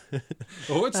gripe.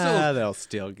 Oh, it's still they'll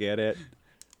still get it.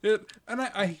 And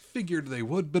I figured they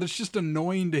would, but it's just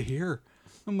annoying to hear.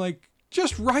 I'm like,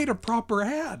 just write a proper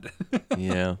ad.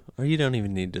 Yeah. Or you don't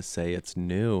even need to say it's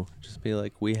new. Just be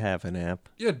like, we have an app.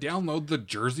 Yeah, download the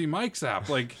Jersey Mike's app.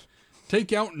 Like,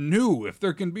 take out new. If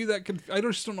there can be that... I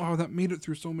just don't know how that made it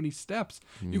through so many steps.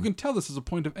 You can tell this is a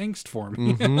point of angst for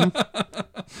me.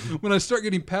 Mm-hmm. When I start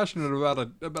getting passionate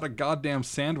about a goddamn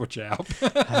sandwich app.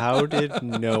 How did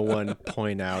no one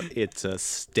point out it's a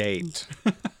state?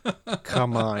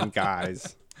 Come on,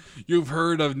 guys. You've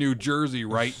heard of New Jersey,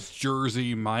 right?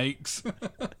 Jersey Mike's.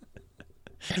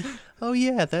 Oh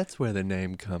yeah, that's where the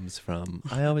name comes from.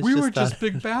 I always we just were thought, just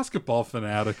big basketball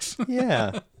fanatics.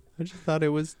 Yeah, I just thought it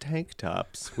was tank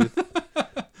tops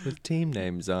with team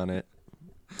names on it.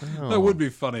 Oh. That would be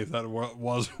funny if that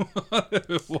was what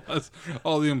it was.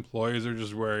 All the employees are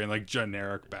just wearing like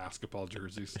generic basketball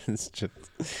jerseys.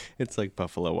 It's like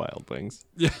Buffalo Wild Wings.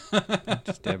 Yeah.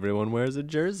 Just everyone wears a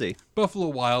jersey. Buffalo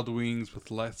Wild Wings with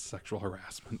less sexual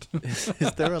harassment.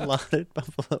 Is there a lot at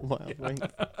Buffalo Wild Wings?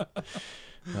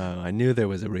 I knew there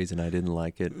was a reason I didn't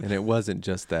like it, and it wasn't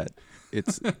just that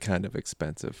it's kind of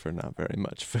expensive for not very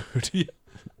much food. Yeah.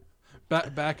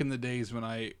 Back in the days when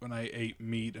I ate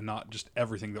meat and not just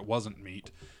everything that wasn't meat,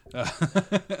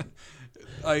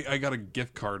 I got a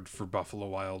gift card for Buffalo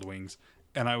Wild Wings,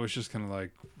 and I was just kind of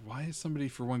like, why is somebody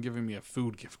for one giving me a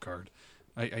food gift card?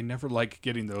 I never like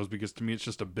getting those because to me it's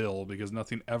just a bill because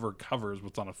nothing ever covers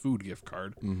what's on a food gift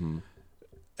card. Mm-hmm.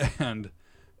 And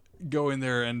go in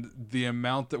there and the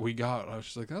amount that we got, I was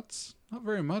just like, that's not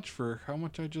very much for how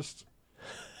much I just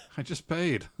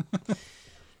paid.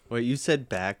 Well, you said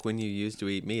back when you used to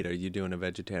eat meat. Are you doing a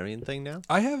vegetarian thing now?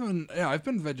 I've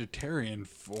been vegetarian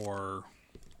for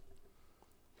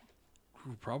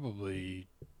probably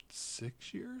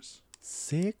 6 years.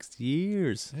 6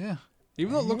 years? Yeah.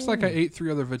 Even though it looks like I ate 3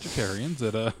 other vegetarians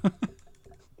at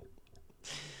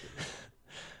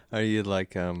Are you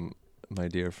like my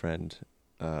dear friend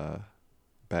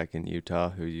back in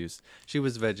Utah she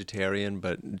was vegetarian,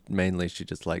 but mainly she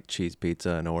just liked cheese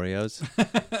pizza and Oreos?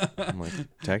 I'm like,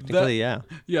 technically, yeah.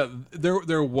 Yeah,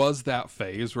 there was that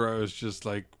phase where I was just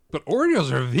like, but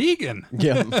Oreos are vegan.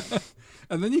 Yeah.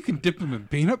 And then you can dip them in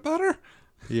peanut butter?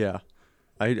 Yeah.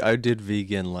 I did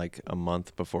vegan like a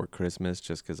month before Christmas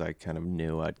just because I kind of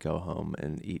knew I'd go home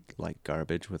and eat like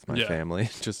garbage with my family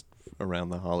just around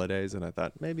the holidays. And I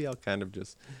thought maybe I'll kind of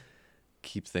just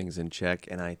keep things in check.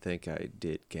 And I think I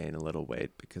did gain a little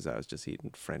weight because I was just eating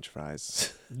French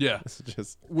fries. Yeah.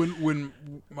 Just when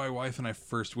my wife and I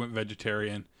first went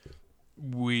vegetarian,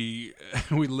 we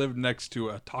lived next to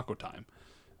a Taco Time.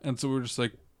 And so we were just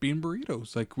like, bean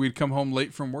burritos. Like we'd come home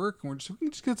late from work and we're just like, we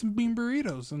can just get some bean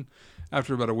burritos. And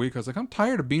after about a week, I was like, I'm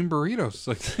tired of bean burritos.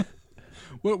 Like,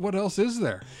 what else is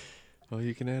there? Well,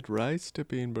 you can add rice to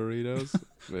bean burritos.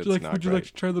 Would you like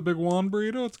to try the Big Juan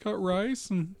burrito? It's got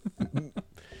rice and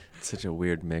it's such a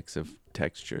weird mix of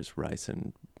textures, rice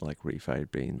and like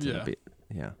refried beans. Yeah.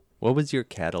 Yeah. What was your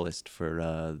catalyst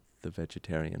for the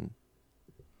vegetarian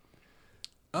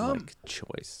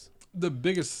choice? The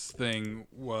biggest thing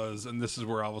was, and this is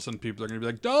where all of a sudden people are going to be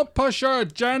like, don't push your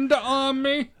agenda on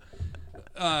me.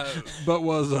 But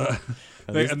was,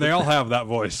 they all have that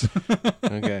voice.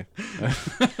 Okay.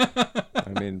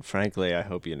 I mean, frankly, I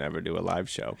hope you never do a live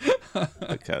show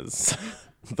because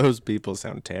those people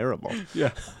sound terrible.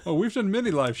 Yeah. Oh, we've done many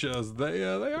live shows. They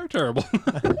are terrible.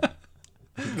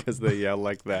 Because they yell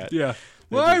like that. Yeah.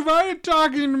 Why are you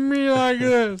talking to me like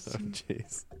this? Oh,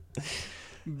 jeez.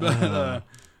 But,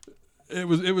 it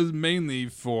was mainly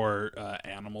for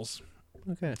animals.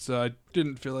 Okay. So I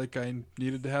didn't feel like I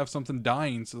needed to have something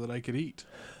dying so that I could eat.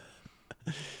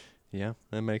 Yeah,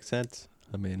 that makes sense.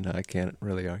 I mean, I can't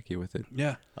really argue with it.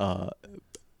 Yeah.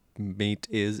 Meat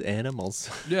is animals.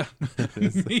 Yeah.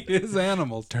 Meat is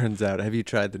animals. Turns out. Have you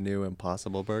tried the new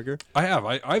Impossible Burger? I have.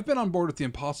 I've been on board with the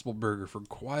Impossible Burger for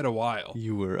quite a while.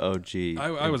 You were OG.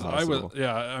 I was.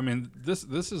 Yeah. I mean, this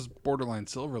is borderline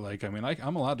Silver Lake. I mean,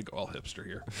 I'm allowed to go all hipster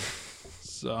here.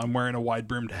 So I'm wearing a wide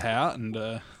brimmed hat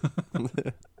and.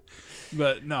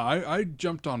 But no, I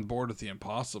jumped on board with the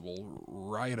Impossible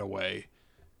right away,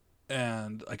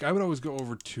 and like I would always go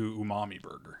over to Umami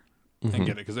Burger and get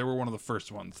it because they were one of the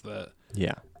first ones that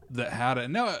that had it.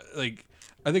 And now, like,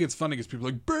 I think it's funny because people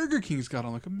are like, Burger King's got it.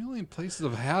 I'm like, a million places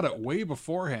have had it way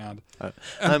beforehand.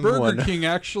 And Burger King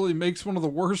actually makes one of the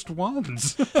worst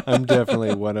ones. I'm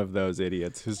definitely one of those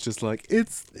idiots who's just like,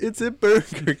 it's at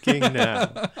Burger King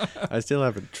now. I still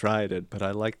haven't tried it, but I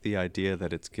like the idea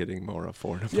that it's getting more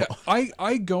affordable. Yeah,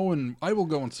 I will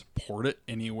go and support it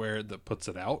anywhere that puts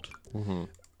it out. Mm-hmm.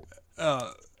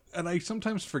 And I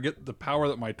sometimes forget the power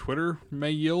that my Twitter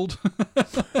may yield.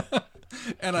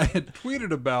 And I had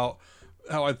tweeted about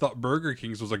how I thought Burger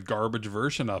King's was a garbage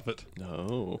version of it.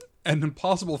 No. And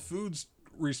Impossible Foods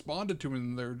responded to me,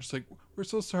 and they're just like, we're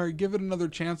so sorry, give it another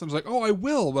chance. And I was like, oh, I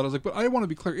will. But I was like, but I want to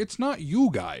be clear, it's not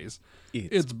you guys.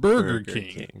 It's Burger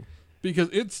King. Because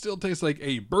it still tastes like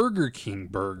a Burger King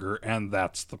burger, and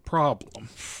that's the problem.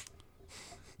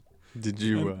 Did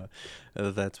you,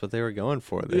 that's what they were going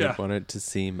for. They wanted to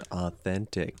seem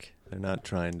authentic. They're not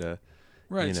trying to...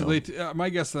 Right, so my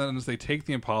guess then is they take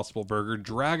the Impossible Burger,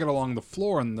 drag it along the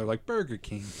floor, and they're like, Burger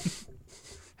King,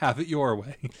 have it your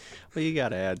way. Well, you got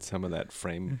to add some of that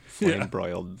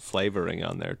flame-broiled flavoring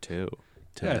on there, too,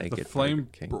 to make it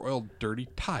flame-broiled dirty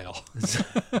tile.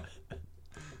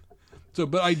 So,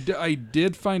 but I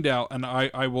did find out, and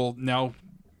I will now,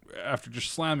 after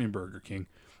just slamming Burger King,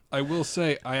 I will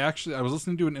say, I was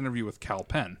listening to an interview with Cal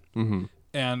Penn,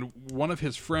 and one of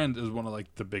his friends is one of,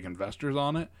 like, the big investors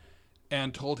on it,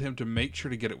 and told him to make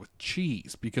sure to get it with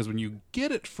cheese, because when you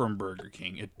get it from Burger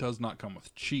King, it does not come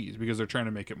with cheese, because they're trying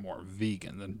to make it more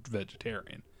vegan than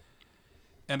vegetarian.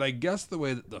 And I guess the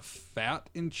way that the fat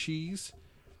in cheese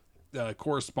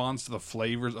corresponds to the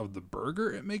flavors of the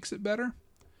burger, it makes it better.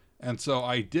 And so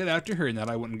I did, after hearing that,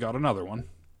 I went and got another one.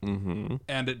 Mm-hmm.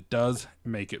 And it does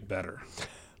make it better.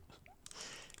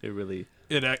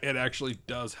 It actually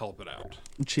does help it out.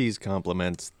 Cheese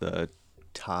complements the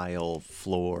tile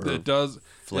floor. It does.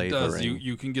 Flavoring. It does.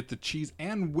 You can get the cheese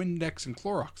and Windex and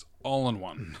Clorox all in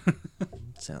one.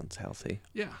 Sounds healthy.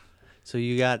 Yeah. So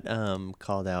you got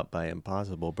called out by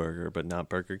Impossible Burger, but not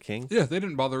Burger King? Yeah, they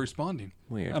didn't bother responding.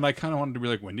 Weird. And I kind of wanted to be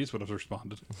like, Wendy's would have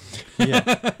responded.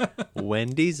 Yeah.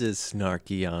 Wendy's is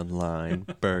snarky online.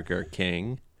 Burger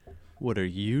King, what are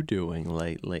you doing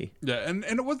lately? Yeah, and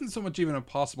it wasn't so much even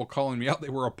Impossible calling me out. They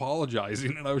were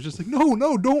apologizing, and I was just like,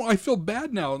 no, don't. I feel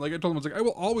bad now. And like I told them, I was like, I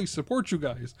will always support you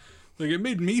guys. Like, it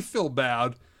made me feel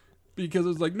bad because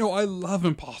it's like, no, I love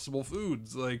Impossible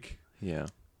Foods. Like, yeah.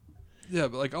 Yeah,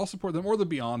 but like I'll support them, or the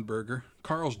Beyond Burger.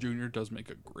 Carl's Jr. does make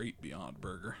a great Beyond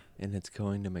Burger. And it's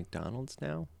going to McDonald's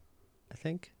now, I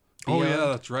think. Beyond? Oh yeah,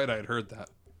 that's right. I had heard that.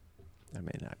 I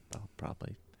mean, I'll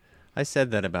probably. I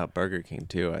said that about Burger King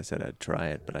too. I said I'd try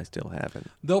it, but I still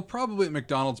haven't. They'll probably at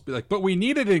McDonald's be like, but we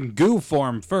need it in goo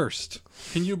form first.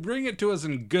 Can you bring it to us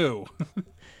in goo?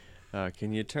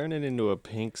 Can you turn it into a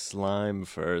pink slime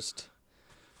first?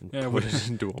 And put it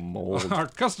into a mold. Our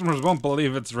customers won't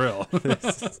believe it's real.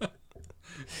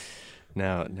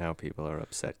 Now people are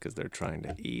upset because they're trying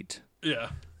to eat. Yeah.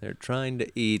 They're trying to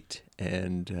eat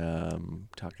and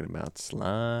talking about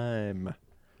slime.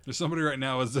 There's somebody right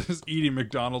now is eating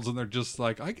McDonald's and they're just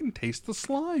like, I can taste the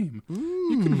slime.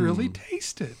 You can really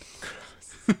taste it.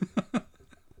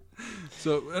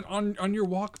 So on your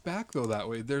walk back though that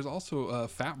way, there's also a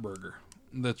Fat Burger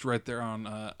that's right there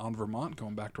on Vermont.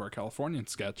 Going back to our Californian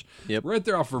sketch, yep, right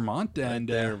there off Vermont and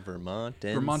right there, Vermont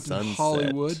and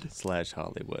Hollywood /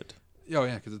 Hollywood. Oh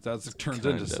yeah, because it turns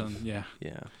into Sun. Yeah,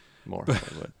 more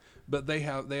Hollywood. But they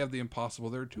have the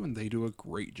Impossible there too, and they do a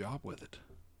great job with it.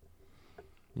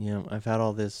 Yeah, I've had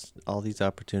all these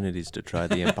opportunities to try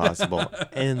the Impossible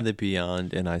and the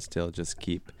Beyond, and I still just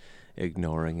keep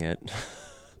ignoring it.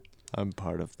 I'm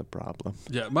part of the problem.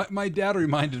 Yeah, my dad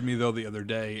reminded me though the other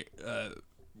day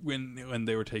when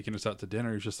they were taking us out to dinner.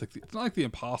 He was just like, it's not like the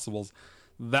Impossible's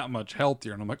that much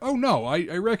healthier, and I'm like, oh no,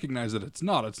 I recognize that it's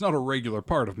not a regular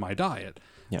part of my diet.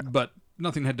 Yeah, but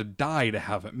nothing had to die to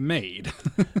have it made.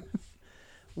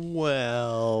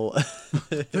 Well,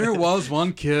 there was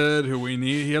one kid who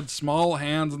he had small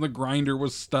hands and the grinder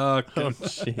was stuck. Oh,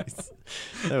 jeez.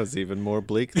 That was even more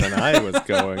bleak than I was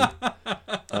going.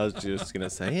 I was just going to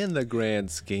say, in the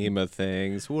grand scheme of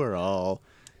things, we're all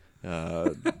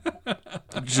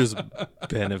just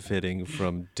benefiting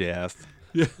from death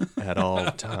at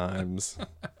all times.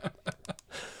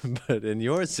 But in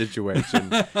your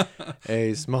situation,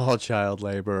 a small child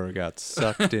laborer got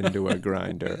sucked into a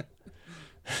grinder.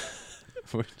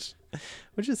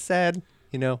 Which is sad,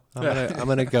 you know. I'm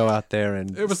gonna go out there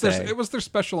and it was their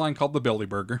special line called the Billy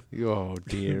Burger. Oh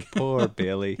dear, poor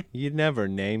Billy. You never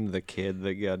named the kid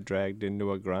that got dragged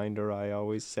into a grinder. I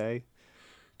always say,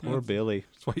 poor Billy.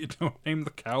 That's why you don't name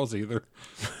the cows either.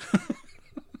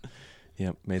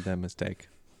 Yep, made that mistake.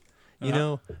 You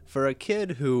know, for a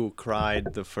kid who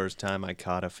cried the first time I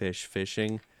caught a fish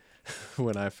fishing,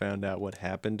 when I found out what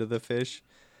happened to the fish,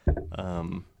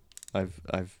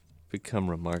 I've become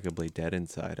remarkably dead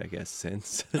inside, I guess,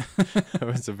 since. I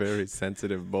was a very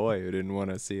sensitive boy who didn't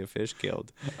want to see a fish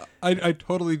killed. I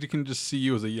totally can just see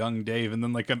you as a young Dave, and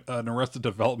then like an Arrested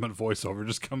Development voiceover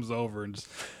just comes over, and just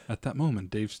at that moment,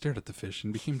 Dave stared at the fish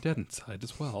and became dead inside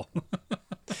as well.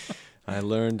 I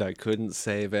learned I couldn't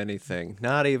save anything,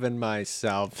 not even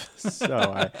myself, so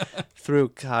I threw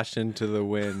caution to the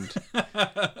wind,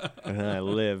 and I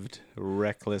lived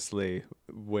recklessly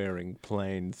wearing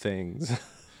plain things.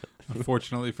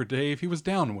 Unfortunately for Dave, he was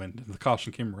downwind, and the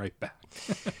caution came right back.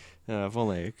 If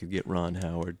only I could get Ron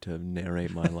Howard to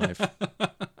narrate my life.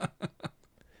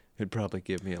 It'd probably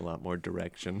give me a lot more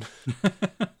direction.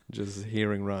 Just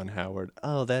hearing Ron Howard,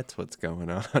 oh, that's what's going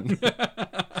on.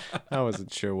 I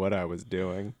wasn't sure what I was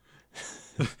doing.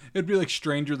 It'd be like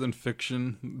Stranger Than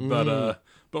Fiction,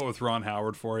 but with Ron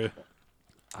Howard for you.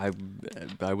 I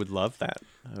would love that.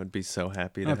 I would be so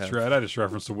happy to That's have. right. I just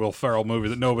referenced a Will Ferrell movie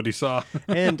that nobody saw.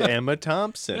 And Emma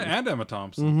Thompson. Yeah, and Emma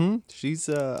Thompson. Mm-hmm. She's.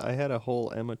 I had a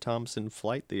whole Emma Thompson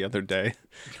flight the other day.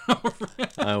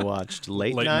 I watched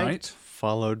Late Night,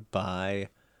 followed by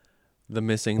The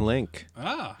Missing Link.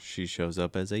 Ah. She shows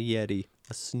up as a Yeti,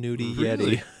 a snooty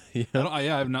Really? Yeti. I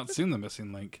have not seen The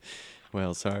Missing Link.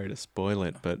 Well, sorry to spoil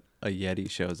it, but a Yeti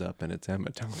shows up and it's Emma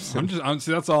Thompson.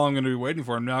 See, that's all I'm going to be waiting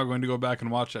for. I'm now going to go back and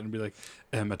watch that and be like,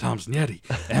 Emma Thompson Yeti,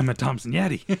 Emma Thompson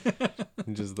Yeti.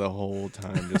 Just the whole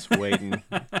time, just waiting.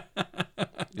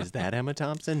 Is that Emma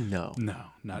Thompson? No. No,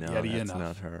 not no, Yeti that's enough.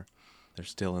 not her. They're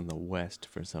still in the West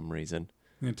for some reason.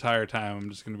 The entire time, I'm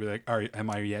just going to be like, am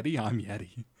I Yeti? I'm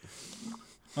Yeti.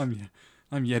 I'm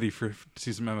Yeti to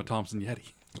see some Emma Thompson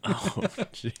Yeti. Oh,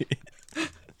 gee.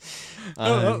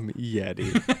 I'm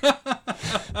Yeti.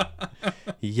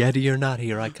 Yeti or not,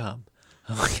 here I come.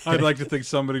 Okay. I'd like to think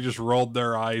somebody just rolled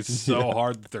their eyes so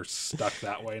hard that they're stuck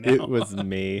that way now. It was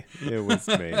me. It was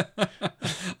me.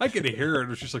 I could hear it. It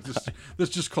was just like this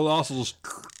just colossal.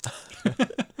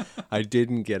 I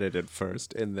didn't get it at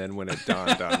first, and then when it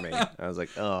dawned on me, I was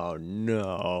like, "Oh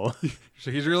no!"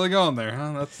 So he's really going there,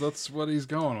 huh? That's what he's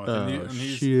going with. Oh, and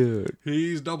shoot!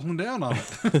 He's doubling down on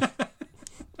it.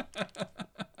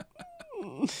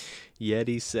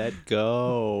 Yeti, set,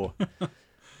 go.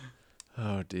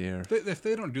 Oh dear. If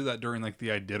they don't do that during like the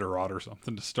Iditarod or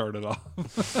something to start it off.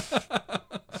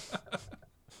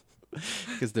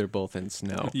 Because they're both in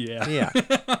snow. Yeah. Yeah.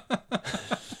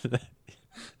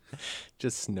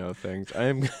 Just snow things.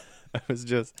 I was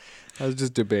just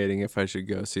debating if I should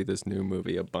go see this new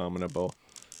movie, Abominable.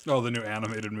 Oh, the new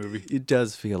animated movie. It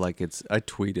does feel like I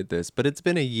tweeted this, but it's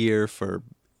been a year for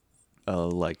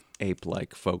like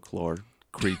ape-like folklore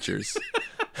creatures.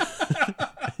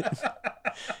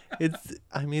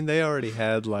 They already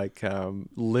had like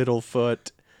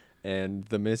Littlefoot and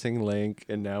The Missing Link,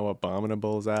 and now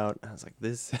Abominable's out. I was like,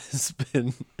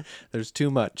 there's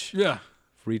too much. Yeah.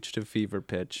 Reached a fever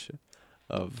pitch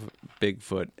of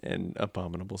Bigfoot and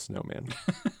Abominable Snowman.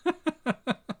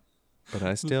 But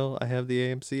I have the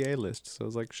AMC A list, so I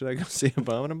was like, should I go see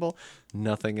Abominable?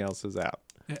 Nothing else is out.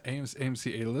 Yeah,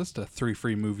 AMC A list, 3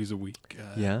 free movies a week.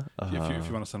 Yeah. If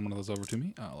you want to send one of those over to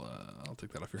me, I'll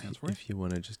take that off your hands for you. If you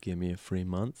want to just give me a free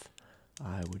month,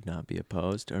 I would not be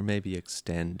opposed, or maybe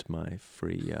extend my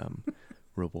free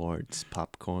rewards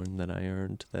popcorn that I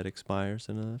earned that expires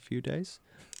in a few days.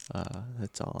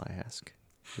 That's all I ask.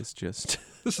 It's just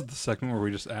this is the segment where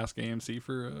we just ask AMC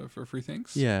for free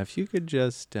things. Yeah, if you could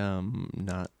just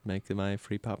not make my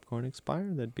free popcorn expire,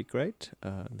 that'd be great.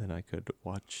 Then I could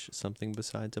watch something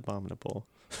besides Abominable.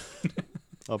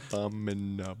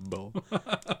 Abominable.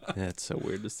 That's so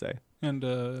weird to say. And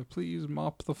please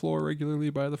mop the floor regularly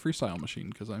by the freestyle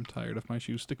machine, because I'm tired of my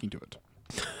shoes sticking to it.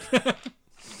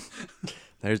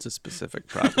 There's a specific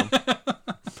problem.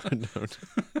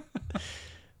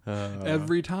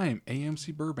 Every time.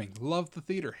 AMC Burbank. Love the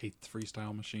theater. Hate the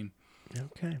freestyle machine.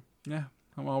 Okay. Yeah.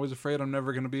 I'm always afraid I'm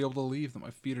never going to be able to leave, that my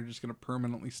feet are just going to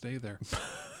permanently stay there.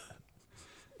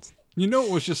 You know,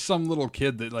 it was just some little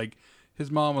kid that, like, his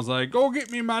mom was like, go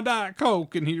get me my Diet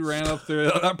Coke, and he ran up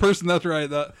there. That person, that's right,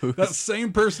 that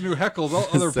same person who heckles all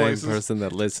other places. Same person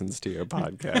that listens to your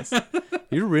podcast.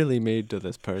 You're really mean to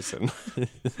this person.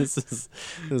 This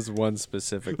is one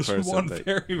specific person. One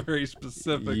very, very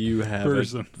specific you have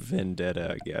person. A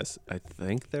vendetta, I guess. I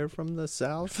think they're from the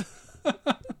South.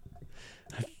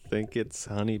 I think it's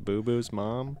Honey Boo Boo's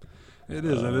mom. It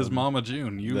is. It is Mama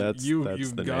June. You've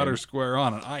the got name. her square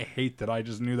on, and I hate that I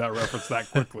just knew that reference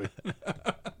that quickly.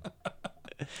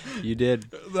 You did.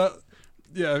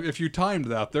 if you timed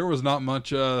that, there was not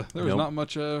much. Not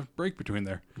much break between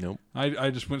there. Nope. I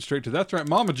just went straight to that's right,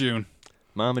 Mama June.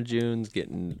 Mama June's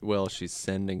she's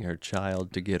sending her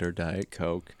child to get her Diet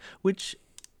Coke, which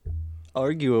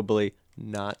arguably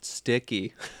not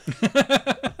sticky.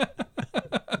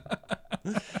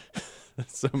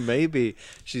 So maybe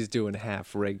she's doing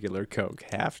half regular Coke,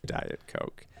 half Diet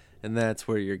Coke. And that's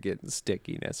where you're getting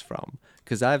stickiness from.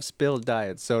 Because I've spilled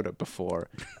diet soda before.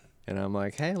 And I'm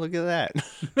like, hey, look at that.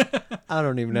 I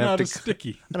don't even have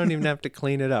sticky. I don't even have to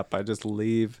clean it up. I just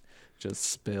leave. Just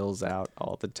spills out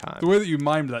all the time. The way that you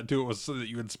mimed that too, it was so that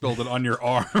you had spilled it on your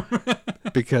arm.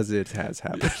 Because it has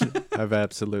happened. I've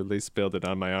absolutely spilled it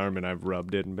on my arm, and I've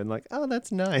rubbed it and been like, oh,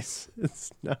 that's nice.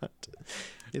 It's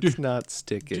not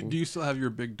sticking. Do you still have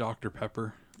your big Dr.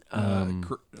 Pepper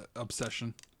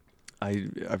obsession?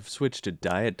 I've switched to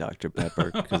Diet Dr.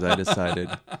 Pepper because I decided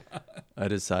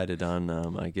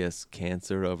on I guess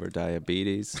cancer over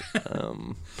diabetes.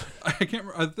 I can't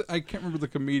remember the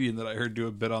comedian that I heard do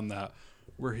a bit on that,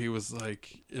 where he was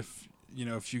like, if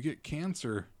you get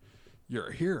cancer, you're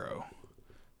a hero.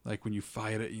 Like when you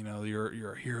fight it,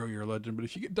 you're a hero, you're a legend. But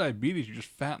if you get diabetes, you're just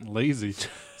fat and lazy.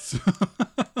 So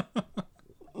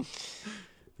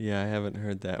yeah, I haven't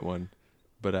heard that one,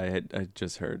 but I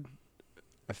just heard.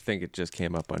 I think it just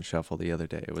came up on Shuffle the other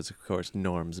day. It was, of course,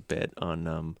 Norm's bit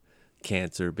on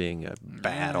cancer being a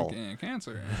battle.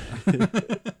 Cancer.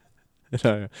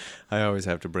 And I always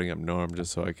have to bring up Norm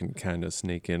just so I can kind of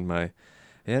sneak in my,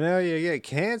 you get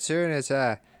cancer and it's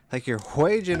like you're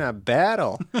waging a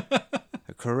battle,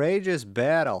 a courageous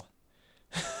battle.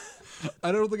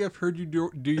 I don't think I've heard you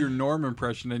do your Norm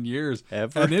impression in years.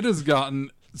 Ever? And it has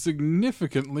gotten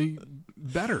significantly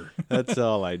better. That's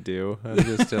all I do. I'm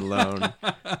just alone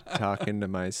talking to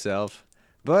myself.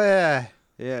 But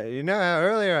yeah,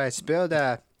 earlier I spilled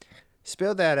that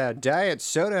diet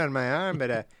soda on my arm,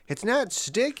 but it's not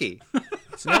sticky.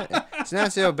 It's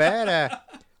not so bad.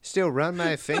 Still run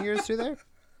my fingers through there.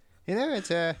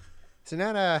 It's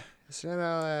not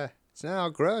all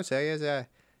gross. I guess.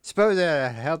 Suppose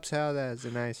that helps out. That's a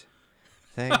nice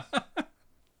thing.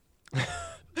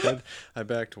 I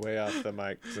backed way off the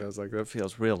mic because I was like, that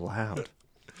feels real loud.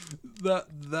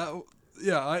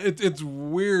 It's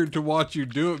weird to watch you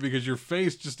do it because your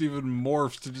face just even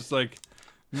morphs to just like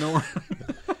no.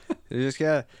 You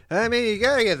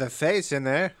gotta get the face in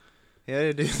there. You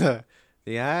gotta do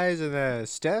the eyes and the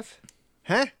stuff.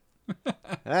 Huh? I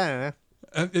don't know.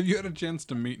 Have you had a chance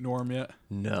to meet Norm yet?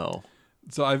 No.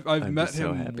 So I've met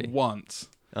him once,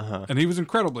 and he was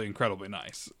incredibly, incredibly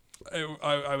nice.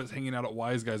 I was hanging out at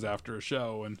Wise Guys after a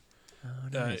show, and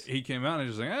nice. He came out and he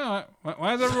was like, "Oh,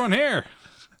 why is everyone here?"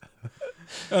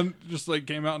 And just like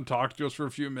came out and talked to us for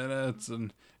a few minutes,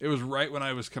 and it was right when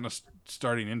I was kind of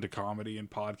starting into comedy and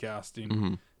podcasting. Mm-hmm.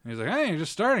 And he's like, "Hey, you're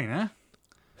just starting, huh?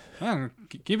 Oh,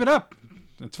 keep it up.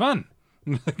 It's fun."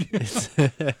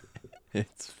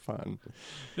 It's fun.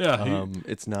 Yeah.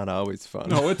 It's not always fun.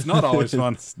 No, it's not always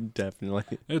fun.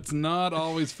 It's not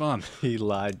always fun. He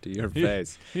lied to your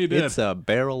face. He did. It's a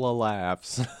barrel of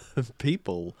laughs.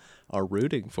 People are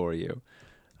rooting for you.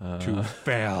 To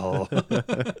fail.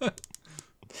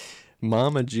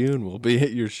 Mama June will be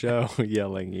at your show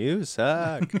yelling, "You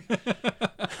suck."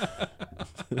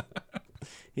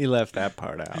 He left that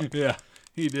part out. Yeah,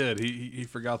 he did. He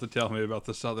forgot to tell me about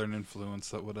the Southern influence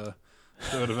that would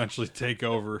eventually take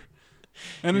over.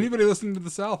 And anybody listening to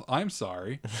the South, I'm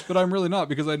sorry, but I'm really not,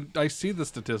 because I see the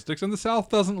statistics and the South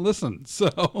doesn't listen. So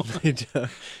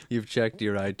you've checked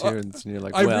your iTunes and you're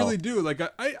like, I really do. Like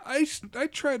I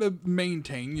try to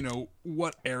maintain,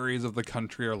 what areas of the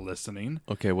country are listening.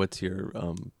 Okay, what's your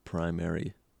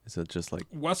primary? Is it just like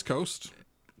West Coast?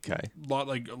 Okay,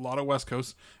 a lot of West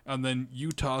Coast, and then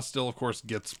Utah still, of course,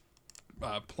 gets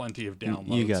plenty of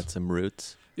downloads. You got some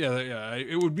roots. Yeah.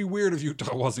 It would be weird if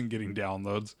Utah wasn't getting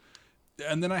downloads.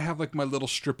 And then I have like my little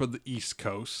strip of the East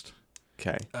Coast.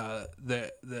 Okay.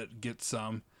 That gets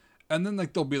some. And then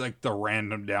like there'll be like the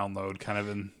random download kind of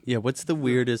in. Yeah, what's the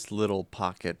weirdest little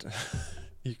pocket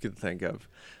you can think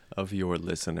of your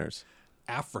listeners?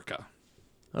 Africa.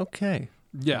 Okay.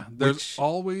 Yeah, there's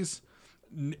always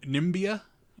Nimbia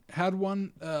had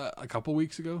one a couple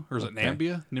weeks ago, or is it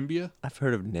Nambia? Nimbia? I've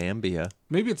heard of Nambia.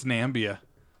 Maybe it's Nambia.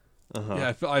 Uh-huh.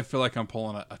 Yeah, I feel like I'm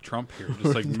pulling a Trump here,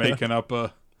 just like making up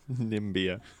a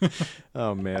Nimbia.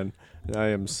 Oh man, I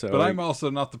am so. But I'm also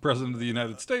not the president of the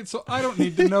United States, so I don't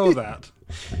need to know that.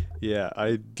 Yeah,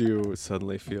 I do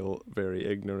suddenly feel very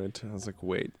ignorant. I was like,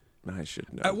 wait, I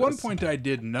should know. At one point, I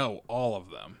did know all of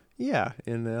them. Yeah,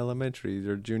 in elementary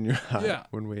or junior high, Yeah.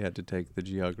 when we had to take the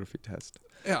geography test.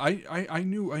 Yeah, I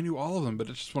knew all of them, but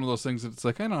it's just one of those things that it's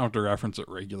like I don't have to reference it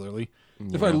regularly.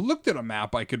 If I Yeah. looked at a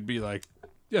map, I could be like,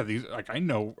 yeah, these like I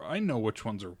know which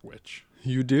ones are which.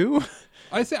 You do?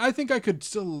 I think I could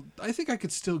still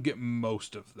get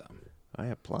most of them. I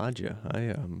applaud you.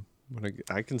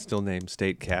 I can still name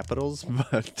state capitals,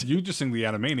 but You just sing the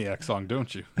Animaniac song,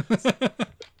 don't you?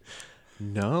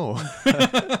 no.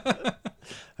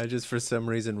 I just, for some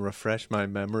reason, refresh my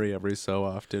memory every so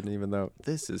often, even though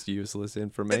this is useless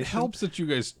information. It helps that you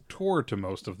guys tour to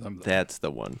most of them, though. That's the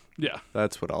one. Yeah.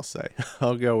 That's what I'll say.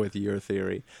 I'll go with your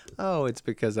theory. Oh, it's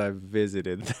because I've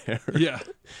visited there. Yeah.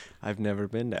 I've never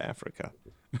been to Africa,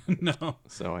 No.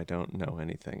 so I don't know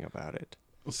anything about it.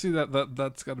 Well, see,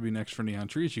 that's got to be next for Neon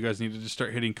Trees. You guys need to just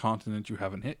start hitting continents you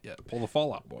haven't hit yet. Pull the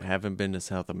Fallout Boy. I haven't been to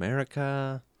South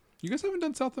America. You guys haven't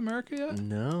done South America yet?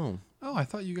 No. Oh, I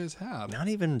thought you guys had. Not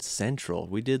even Central.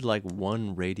 We did like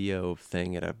one radio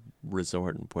thing at a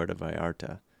resort in Puerto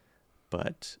Vallarta.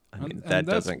 But, I mean, And that that's-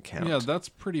 doesn't count. Yeah, that's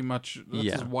pretty much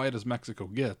Yeah. as wide as Mexico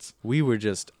gets. We were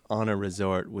just on a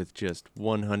resort with just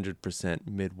 100%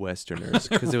 Midwesterners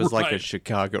because it was like a Right.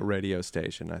 Chicago radio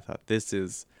station. I thought, this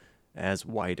is as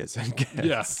white as it gets.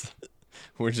 Yes.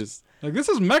 We're just Like, this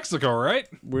is Mexico, right?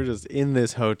 in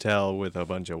this hotel with a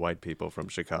bunch of white people from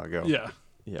Chicago. Yeah.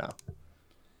 Yeah.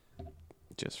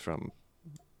 Just from,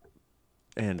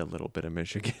 and a little bit of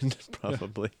Michigan,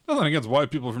 probably. Nothing against white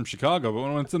people from Chicago, but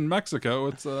when it's in Mexico,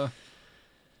 it's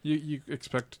you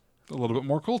expect a little bit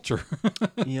more culture.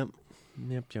 Yep.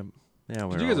 Yeah,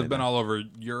 we're You guys have been there. all over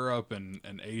Europe and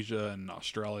Asia and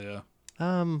Australia.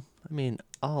 I mean,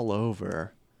 all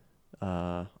over.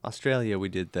 Australia, we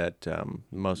did that.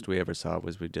 Most we ever saw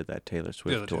was we did that Taylor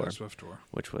Swift The tour, Taylor Swift tour.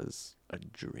 which was a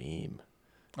dream.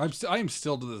 I am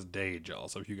still to this day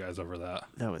jealous of you guys over that.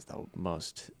 That was the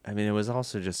most. I mean, it was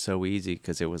also just so easy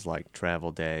because it was like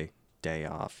travel day, day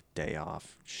off,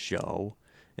 show.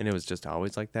 And it was just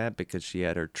always like that because she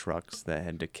had her trucks that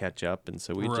had to catch up. And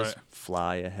so we just Right.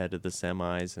 fly ahead of the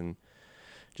semis and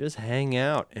just hang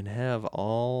out and have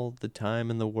all the time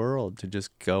in the world to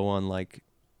just go on. Like,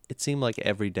 it seemed like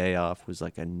every day off was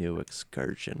like a new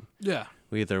excursion. Yeah.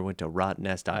 We either went to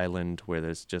Rottnest Island, where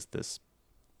there's just this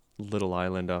little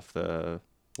island off the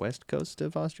west coast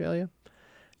of Australia.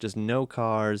 Just no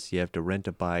cars. You have to rent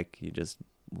a bike. You just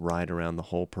ride around the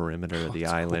whole perimeter of the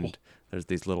that's island. cool. There's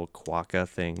these little quokka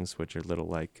things, which are little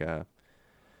like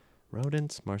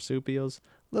rodents, marsupials,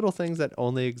 little things that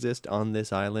only exist on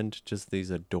this island. Just these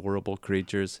adorable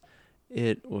creatures.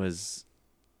 It was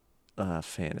a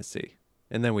fantasy.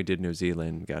 And then we did New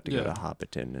Zealand, got to go Yeah. to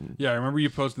Hobbiton, and Yeah, I remember you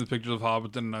posting the pictures of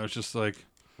Hobbiton, and I was just like,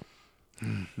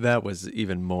 that was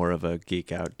even more of a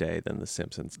geek out day than the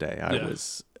Simpsons day. I Yeah.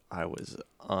 was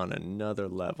on another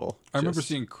level. I remember Just-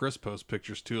 seeing Chris post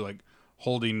pictures too, like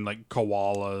holding like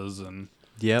koalas and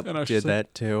Yep, and I was did just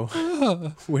like, that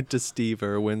too. Went to Steve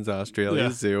Irwin's Australia Yeah.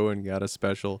 Zoo and got a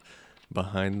special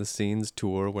behind the scenes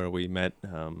tour where we met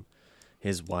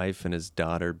his wife and his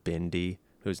daughter Bindi,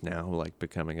 who's now like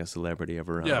becoming a celebrity of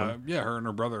her own. yeah, her and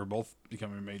her brother are both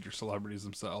becoming major celebrities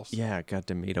themselves. Yeah, got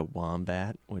to meet a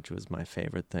wombat, which was my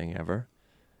favorite thing ever.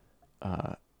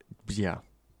 Yeah,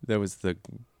 that was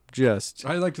just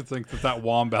I like to think that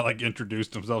wombat like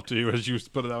introduced himself to you as you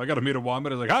put it out. I got to meet a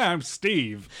wombat. He's like, "Hi, I'm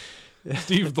Steve.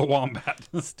 Steve the wombat."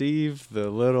 Steve, the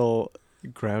little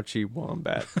grouchy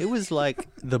wombat. It was like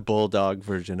the bulldog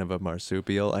version of a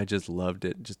marsupial. I just loved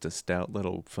it. Just a stout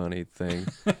little funny thing.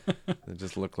 It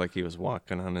just looked like he was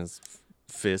walking on his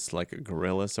fist like a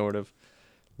gorilla, sort of.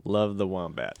 Love the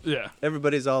wombat. Yeah.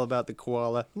 Everybody's all about the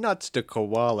koala. Nuts to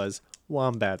koalas.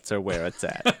 Wombats are where it's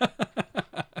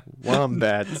at.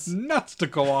 Wombats. Nuts to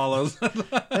koalas.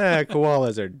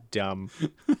 Koalas are dumb.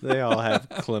 They all have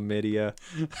chlamydia.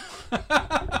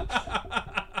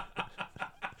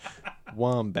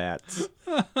 Wombats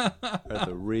are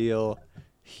the real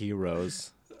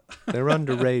heroes. They're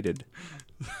underrated.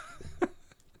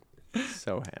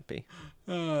 So happy.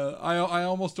 I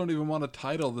almost don't even want to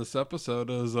title this episode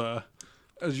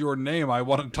as your name. I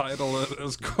want to title it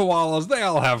as koalas. They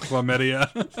all have chlamydia.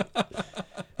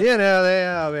 You know, they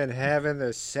all been having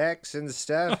the sex and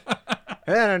stuff.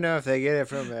 I don't know if they get it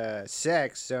from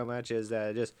sex so much as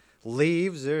just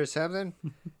leaves or something.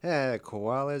 The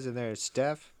koalas and their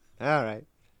stuff. All right.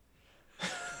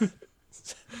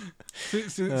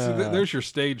 see, there's your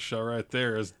stage show right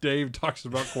there. As Dave talks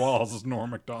about koalas as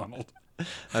Norm Macdonald.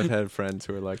 I've had friends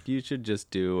who are like, you should just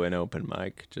do an open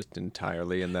mic just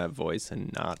entirely in that voice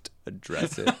and not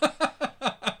address it.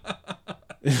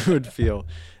 It would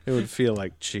feel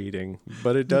like cheating,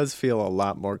 but it does feel a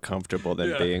lot more comfortable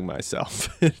than being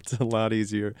myself. It's a lot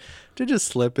easier to just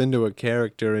slip into a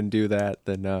character and do that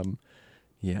than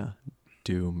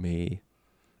do me.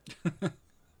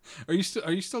 Are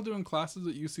you still doing classes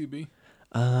at UCB?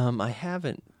 I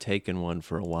haven't taken one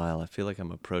for a while. I feel like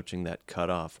I'm approaching that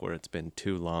cutoff where it's been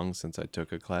too long since I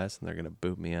took a class and they're going to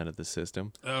boot me out of the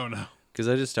system. Oh, no. Because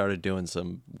I just started doing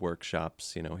some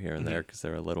workshops, here and there, because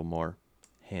they're a little more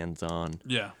hands-on.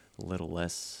 Yeah. A little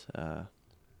less,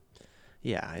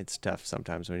 it's tough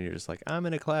sometimes when you're just like, I'm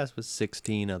in a class with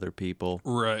 16 other people.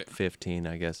 Right. 15,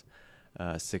 I guess.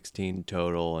 16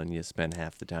 total, and you spend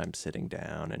half the time sitting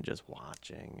down and just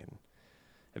watching. And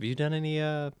have you done any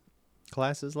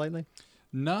classes lately?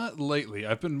 Not lately.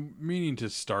 I've been meaning to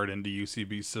start into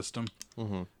UCB's system.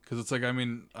 Because it's like,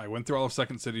 I went through all of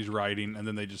Second City's writing, and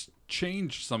then they just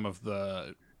changed some of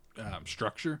the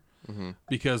structure.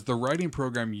 Because the writing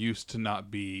program used to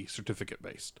not be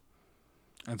certificate-based.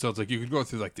 And so it's like you could go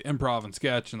through like the improv and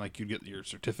sketch, and like you'd get your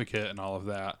certificate and all of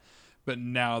that. But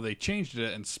now they changed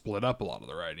it and split up a lot of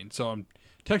the writing. So I'm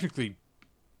technically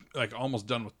like almost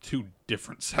done with 2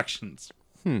 different sections.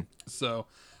 So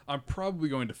I'm probably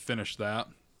going to finish that.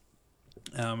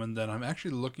 And then I'm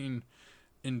actually looking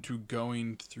into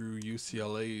going through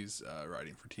UCLA's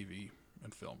writing for TV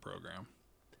and film program.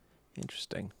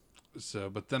 Interesting. So,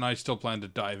 but then I still plan to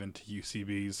dive into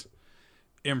UCB's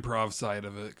improv side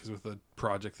of it, because with a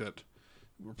project that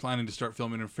we're planning to start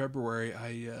filming in February,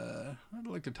 I'd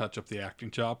like to touch up the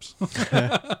acting chops.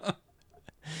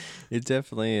 It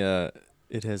definitely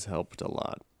it has helped a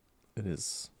lot.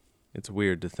 It's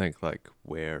weird to think like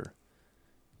where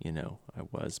I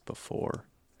was before.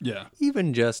 Yeah.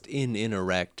 Even just in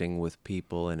interacting with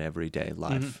people in everyday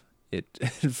life, it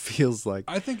feels like...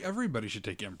 I think everybody should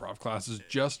take improv classes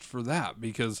just for that,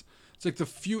 because it's like the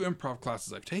few improv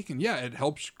classes I've taken, it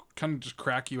helps kind of just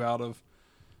crack you out of,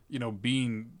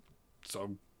 being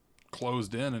so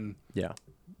closed in, and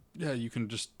you can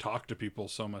just talk to people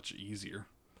so much easier.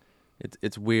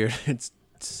 It's weird. It's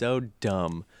so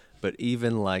dumb. But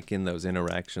even like in those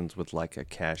interactions with like a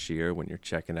cashier when you're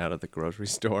checking out at the grocery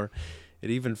store,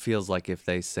 it even feels like if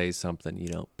they say something, you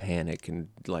don't panic and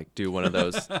like do one of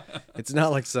those. It's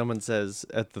not like someone says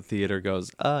at the theater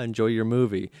goes, enjoy your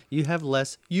movie. You have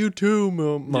less you too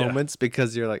moments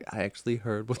because you're like, I actually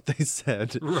heard what they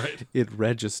said. Right. It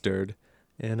registered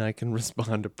and I can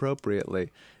respond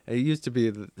appropriately. It used to be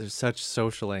that there's such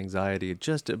social anxiety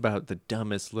just about the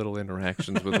dumbest little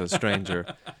interactions with a stranger.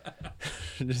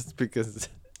 Just because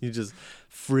you just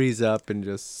freeze up and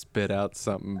just spit out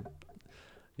something.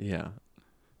 Yeah.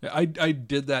 I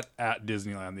did that at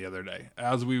Disneyland the other day.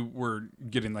 As we were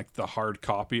getting like the hard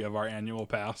copy of our annual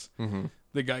pass,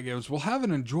 the guy goes, "Well, have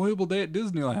an enjoyable day at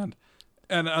Disneyland."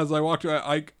 And as I walked away,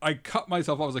 I cut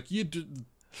myself. I was like, "You did."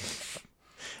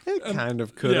 It kind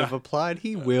of could have applied.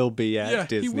 He will be at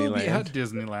Disneyland. He will be at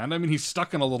Disneyland. He's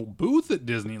stuck in a little booth at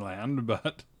Disneyland,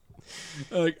 but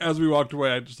like as we walked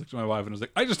away, I just looked at my wife and was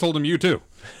like, "I just told him you too."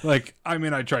 Like,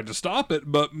 I tried to stop it,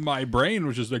 but my brain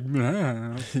was just like,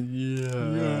 yeah.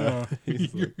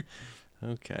 Like,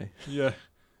 okay. Yeah.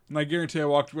 And I guarantee I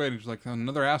walked away and he was like,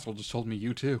 "Another asshole just told me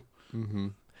you too."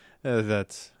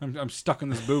 That's. I'm stuck in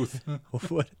this booth.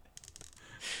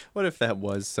 What if that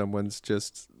was someone's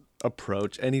just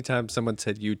approach? Anytime someone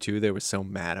said you too, they were so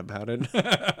mad about it.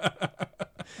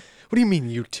 What do you mean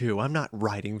you too? I'm not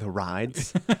riding the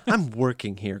rides. I'm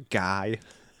working here, guy.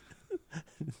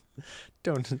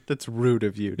 That's rude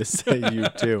of you to say you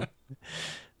too.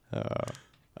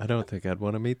 I don't think I'd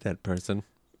want to meet that person.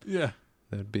 Yeah.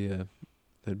 That'd be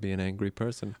an angry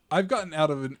person. I've gotten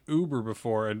out of an Uber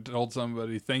before and told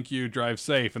somebody, "Thank you, drive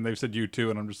safe," and they've said you too,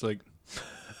 and I'm just like,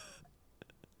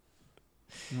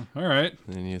 all right.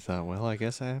 And you thought, well, I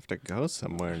guess I have to go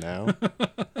somewhere now.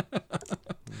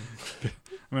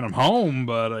 I'm home,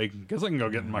 but I guess I can go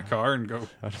get in my car and go.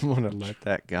 I don't want to let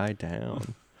that guy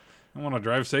down. I want to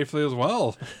drive safely as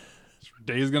well. This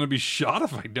day's going to be shot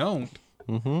if I don't.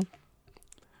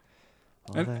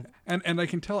 And I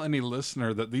can tell any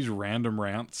listener that these random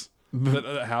rants that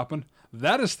happen,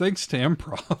 that is thanks to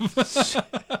improv.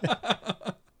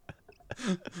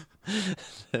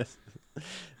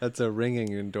 That's a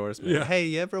ringing endorsement. Yeah. Hey,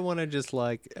 you ever want to just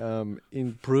like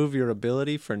improve your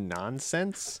ability for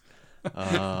nonsense?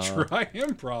 Try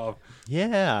improv.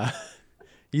 Yeah.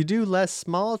 You do less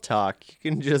small talk.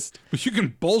 You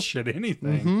can bullshit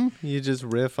anything. You just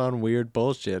riff on weird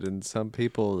bullshit, and some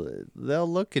people,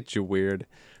 they'll look at you weird,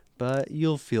 but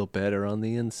you'll feel better on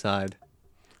the inside.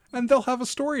 And they'll have a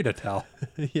story to tell.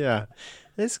 Yeah.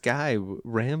 This guy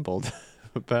rambled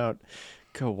about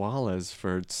koalas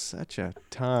for such a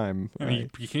time. And he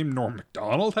became Norm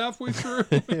Macdonald halfway through.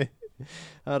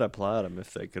 I'd applaud them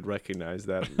if they could recognize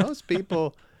that. Most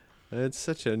people, it's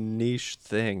such a niche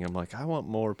thing. I'm like, I want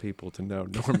more people to know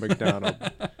Norm Macdonald.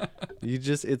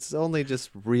 It's only just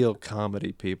real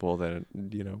comedy people that,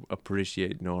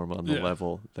 appreciate Norm on the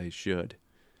level they should.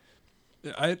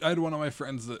 I had one of my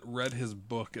friends that read his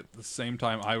book at the same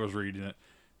time I was reading it.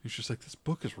 He's just like, this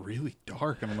book is really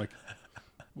dark. And I'm like,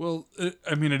 well,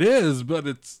 it is, but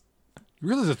you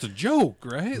realize it's a joke,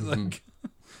 right? Mm-hmm. Like,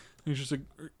 he's just like,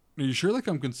 are you sure? Like,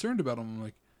 I'm concerned about him. I'm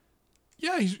like,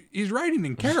 yeah, he's writing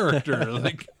in character.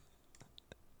 Like,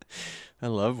 I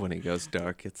love when he goes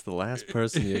dark. It's the last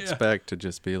person you expect to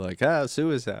just be like,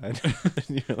 suicide.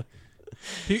 And you're like,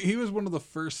 he was one of the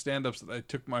first stand-ups that I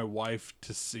took my wife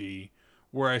to see,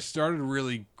 where I started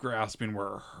really grasping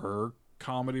where her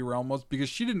comedy realm was, because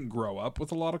she didn't grow up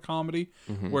with a lot of comedy.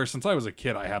 Where since I was a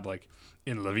kid, I had like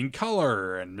In Living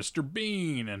Color and Mr.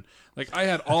 Bean, and like I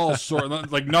had all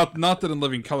sorts. Like not that In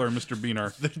Living Color and Mr. Bean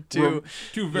are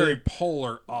two very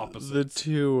polar opposites. the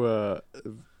two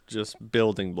just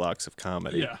building blocks of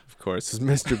comedy, of course, is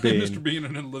Mr. Bean. Mr. Bean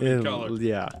and In Living Color.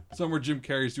 Yeah. Somewhere Jim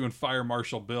Carrey's doing Fire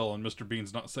Marshal Bill and Mr.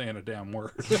 Bean's not saying a damn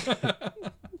word.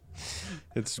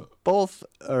 It's both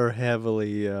are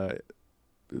heavily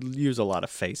use a lot of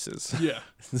faces. Yeah.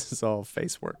 This is all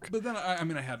face work. But then,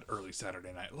 I had early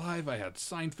Saturday Night Live, I had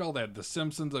Seinfeld, I had The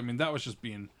Simpsons. That was just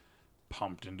being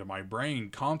pumped into my brain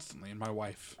constantly, and my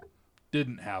wife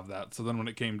didn't have that. So then when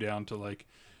it came down to like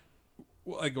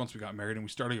once we got married and we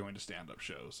started going to stand-up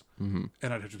shows, and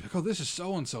I'd have to be like, oh, this is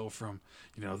so-and-so from,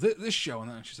 this show. And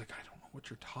then she's like, I don't know what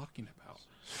you're talking about.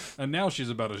 And now she's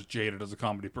about as jaded as a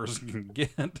comedy person can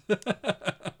get.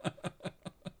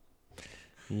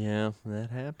 Yeah, that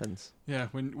happens. Yeah,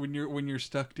 when you're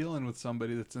stuck dealing with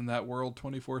somebody that's in that world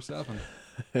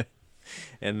 24/7.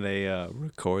 And they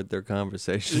record their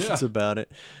conversations about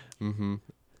it. Mm-hmm.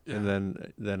 Yeah.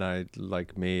 And then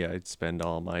I'd spend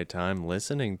all my time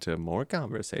listening to more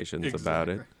conversations about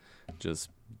it, just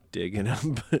digging up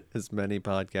as many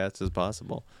podcasts as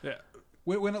possible. Yeah,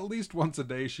 when at least once a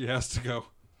day she has to go,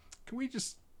 can we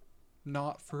just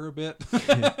not for a bit?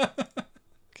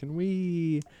 Can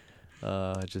we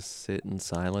just sit in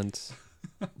silence,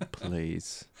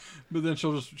 please? But then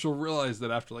she'll realize that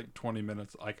after like 20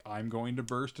 minutes, like I'm going to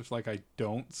burst if like I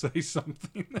don't say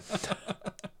something.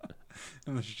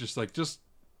 And then she's just like, just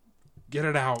get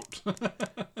it out.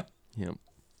 Yep.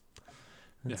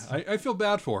 Yeah, I feel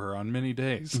bad for her on many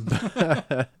days.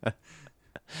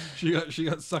 She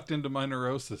got sucked into my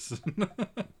neurosis.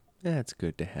 Yeah, it's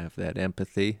good to have that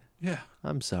empathy. Yeah.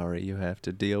 I'm sorry you have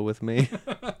to deal with me.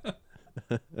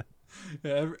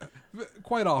 Yeah,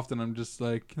 quite often I'm just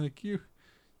like you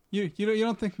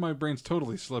don't think my brain's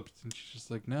totally slipped? And she's just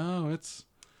like, no, it's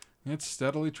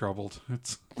steadily troubled.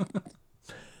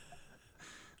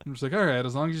 I'm just like, all right,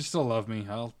 as long as you still love me,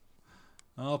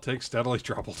 I'll take steadily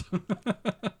troubled.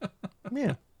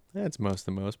 Yeah, that's most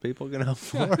people can hope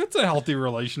for. Yeah, it's a healthy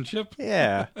relationship.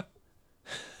 Yeah.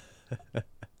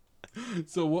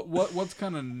 So what's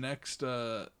kind of next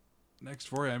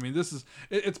for you?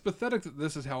 It's pathetic that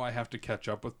this is how I have to catch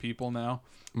up with people now.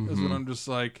 Is when I'm just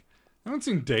like, I haven't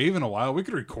seen Dave in a while. We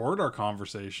could record our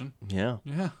conversation. Yeah.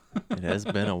 It has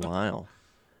been a while.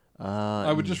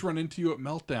 I would just run into you at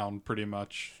Meltdown pretty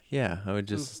much. Yeah, I would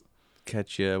just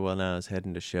catch you when I was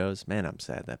heading to shows. Man, I'm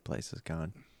sad that place is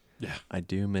gone. Yeah. I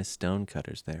do miss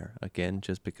Stonecutters there. Again,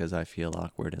 just because I feel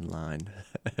awkward in line.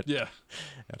 Yeah.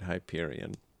 At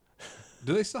Hyperion.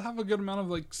 Do they still have a good amount of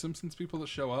like Simpsons people that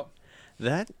show up?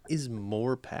 That is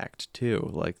more packed too.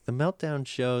 Like the Meltdown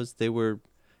shows,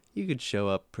 you could show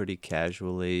up pretty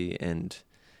casually and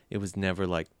it was never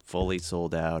like fully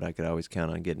sold out. I could always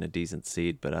count on getting a decent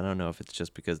seat, but I don't know if it's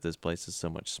just because this place is so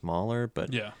much smaller,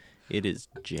 but yeah, it is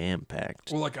jam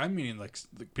packed. Well, like I'm meaning like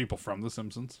the people from The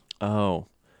Simpsons. Oh,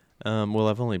 well,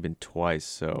 I've only been twice,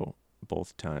 so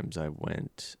both times I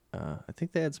went. I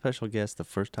think they had special guests the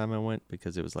first time I went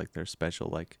because it was like their special,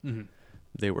 like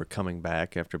they were coming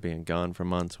back after being gone for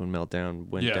months when Meltdown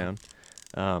went down.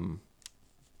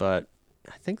 But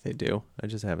I think they do. I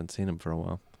just haven't seen them for a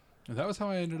while. And that was how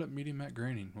I ended up meeting Matt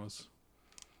Groening. Was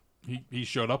he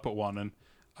showed up at one, and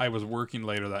I was working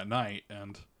later that night,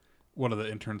 and one of the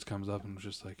interns comes up and was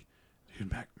just like,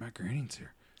 "Dude, Matt Groening's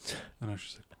here," and I was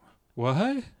just like,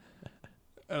 "What?"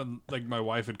 And like my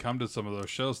wife had come to some of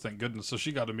those shows, thank goodness, so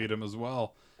she got to meet him as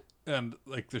well. And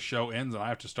like the show ends, and I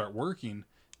have to start working,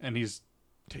 and he's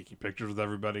taking pictures with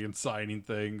everybody and signing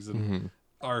things, and.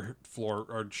 Our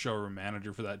showroom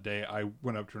manager for that day, I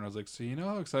went up to her and I was like, so you know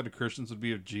how excited Christians would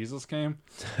be if Jesus came?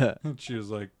 And she was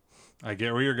like, I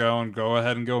get where you're going. Go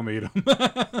ahead and go meet him.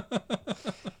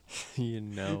 You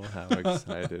know how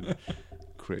excited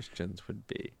Christians would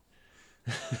be.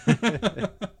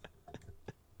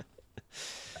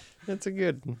 That's a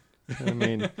good one. I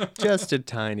mean, just a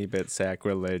tiny bit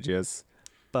sacrilegious,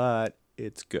 but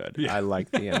it's good. Yeah. I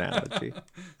like the analogy.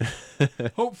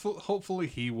 Hopefully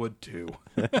he would too.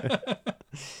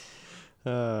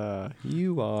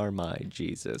 You are my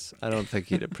Jesus. I don't think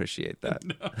he'd appreciate that.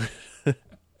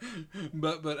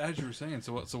 But as you were saying,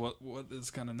 so what is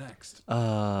kind of next?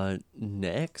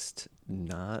 Next,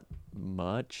 not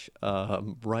much.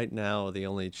 Right now, the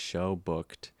only show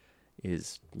booked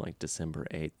is like December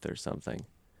 8th or something.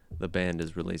 The band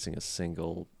is releasing a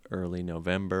single early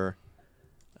November.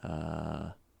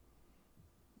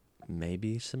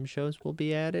 Maybe some shows will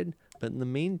be added, but in the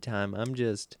meantime, I'm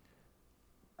just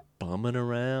bumming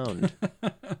around,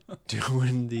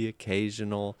 doing the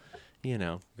occasional,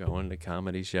 going to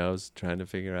comedy shows, trying to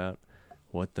figure out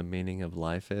what the meaning of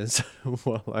life is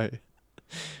while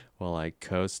I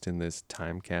coast in this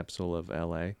time capsule of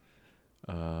LA.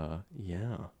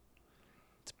 Yeah.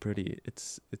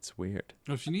 It's weird.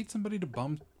 If you need somebody to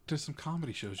bum to some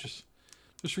comedy shows,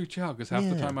 just reach out, because half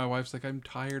the time my wife's like, I'm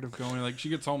tired of going. Like, she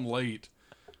gets home late,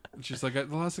 and she's like,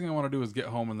 the last thing I want to do is get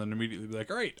home and then immediately be like,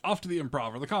 all right, off to the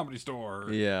Improv or the Comedy Store.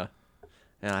 Yeah.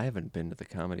 And I haven't been to the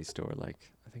Comedy Store, I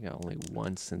think only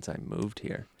once since I moved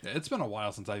here. Yeah, it's been a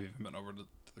while since I've even been over to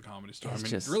the Comedy Store. It's I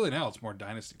mean, just, really now it's more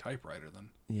Dynasty Typewriter than...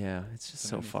 Yeah, it's just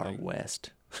so far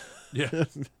west. Yeah.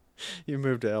 You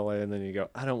move to LA and then you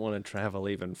go, I don't want to travel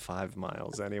even 5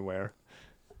 miles anywhere.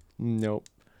 Nope.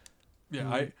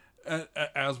 Yeah,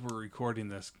 as we're recording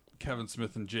this, Kevin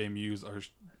Smith and Jay Muse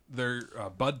they're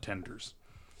bud tenders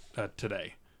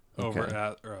today over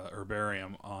at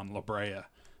Herbarium on La Brea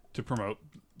to promote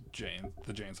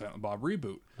the Jay and Silent Bob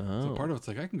reboot. Oh. So part of it's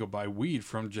like, I can go buy weed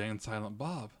from Jay and Silent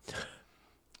Bob.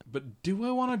 But do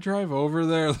I want to drive over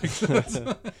there? Like,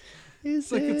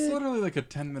 it's literally like a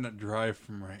 10-minute drive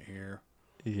from right here.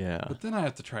 Yeah. But then I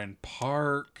have to try and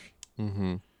park.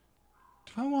 Mm-hmm.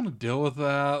 Do I want to deal with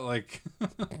that? Like,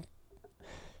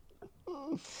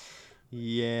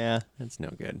 yeah, that's no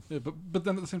good. yeah, but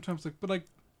then at the same time,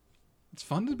 it's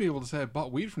fun to be able to say I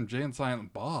bought weed from Jay and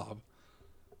Silent Bob.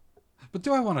 But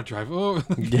do I want to drive over?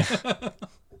 Yeah.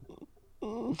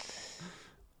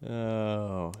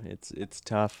 Oh, it's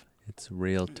tough. It's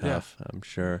real tough, yeah. I'm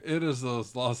sure. It is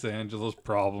those Los Angeles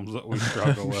problems that we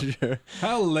struggle with. Sure.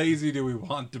 How lazy do we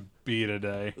want to be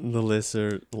today? The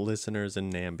listeners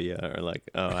in Nambia are like,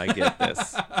 oh, I get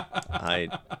this. I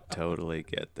totally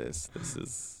get this. This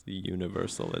is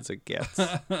universal as it gets.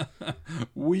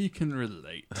 We can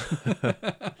relate.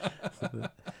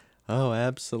 Oh,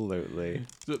 absolutely.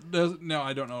 Now,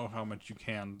 I don't know how much you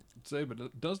can say,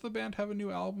 but does the band have a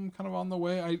new album kind of on the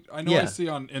way? I know I see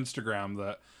on Instagram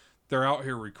that they're out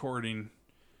here recording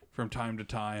from time to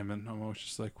time, and I'm always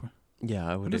just like, yeah,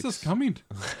 I would. When is this coming?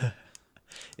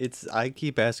 I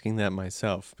keep asking that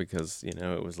myself because,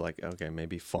 it was like, okay,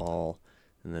 maybe fall,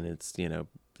 and then it's,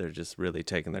 they're just really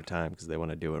taking their time because they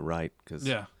want to do it right, because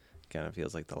it kind of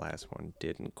feels like the last one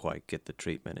didn't quite get the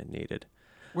treatment it needed.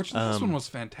 Which this one was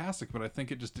fantastic, but I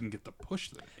think it just didn't get the push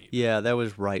that it needed. Yeah, that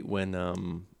was right when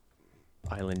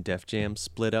Island Def Jam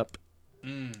split up.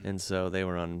 And so they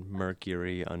were on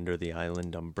Mercury under the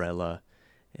Island umbrella,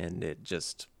 and it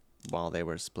just, while they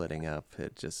were splitting up,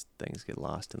 things get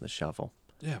lost in the shuffle.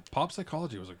 Yeah, Pop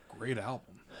Psychology was a great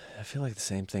album. I feel like the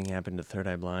same thing happened to Third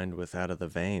Eye Blind with Out of the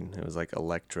Vein. It was like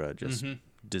Elektra just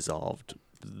dissolved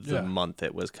the month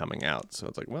it was coming out. So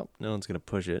it's like, well, no one's going to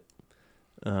push it.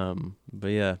 But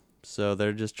yeah, so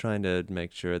they're just trying to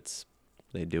make sure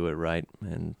they do it right,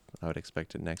 and I would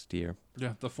expect it next year.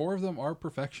 Yeah, the 4 of them are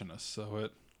perfectionists, so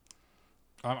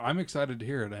I'm excited to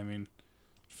hear it. I mean,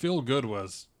 Feel Good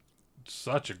was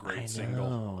such a great single.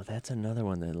 Oh, that's another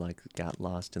one that got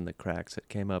lost in the cracks. It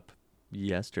came up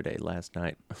last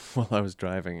night while I was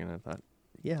driving, and I thought,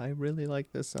 yeah, I really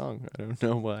like this song. I don't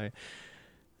know why.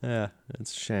 Yeah,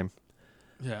 it's a shame.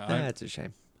 Yeah, that's a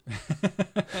shame.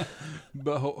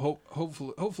 But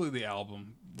hopefully the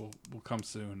album will come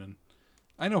soon, and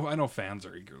I know fans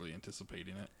are eagerly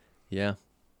anticipating it. Yeah,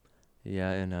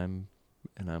 and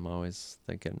I'm always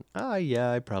thinking,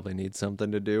 I probably need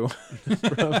something to do.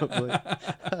 Probably,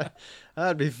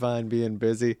 I'd be fine being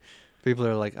busy. People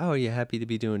are like, "Oh, are you happy to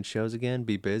be doing shows again?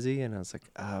 Be busy?" And I was like,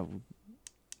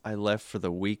 I left for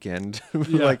the weekend,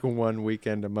 like 1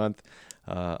 weekend a month.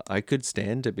 I could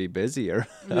stand to be busier.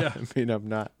 Yeah. I mean, I'm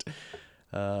not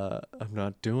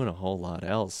doing a whole lot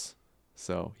else.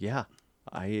 So yeah,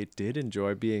 I did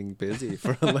enjoy being busy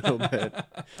for a little bit.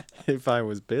 If I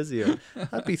was busier,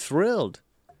 I'd be thrilled.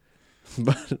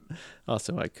 But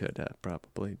also I could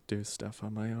probably do stuff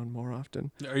on my own more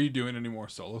often. Are you doing any more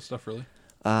solo stuff, really?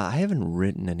 I haven't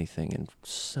written anything in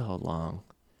so long.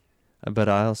 But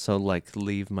I also like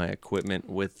leave my equipment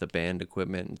with the band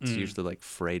equipment. It's usually like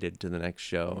freighted to the next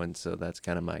show, and so that's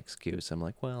kind of my excuse. I'm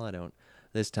like, well, I don't.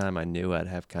 This time I knew I'd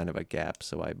have kind of a gap,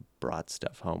 so I brought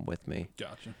stuff home with me.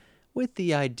 Gotcha. With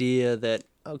the idea that,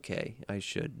 okay, I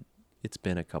should. It's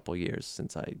been a couple years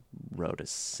since I wrote a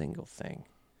single thing.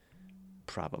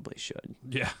 Probably should.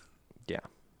 Yeah. Yeah.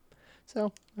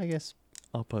 So I guess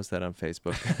I'll post that on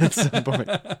Facebook at some point.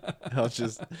 I'll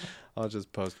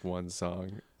just post one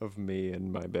song of me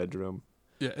in my bedroom.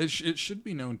 Yeah, it should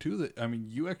be known too that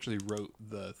you actually wrote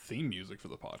the theme music for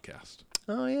the podcast.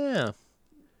 Oh yeah,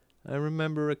 I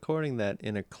remember recording that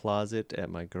in a closet at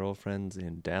my girlfriend's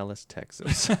in Dallas,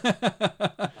 Texas.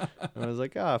 I was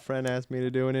like, a friend asked me to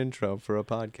do an intro for a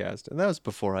podcast, and that was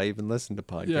before I even listened to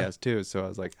podcasts too. So I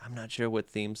was like, I'm not sure what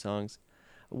theme songs.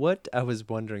 What I was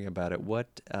wondering about it,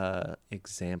 what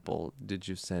example did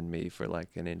you send me for like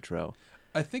an intro?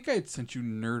 I think I had sent you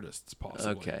Nerdists,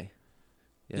 possibly. Okay.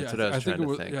 Yeah, that's what I was trying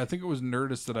to think. Yeah, I think it was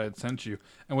Nerdists that I had sent you.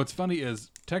 And what's funny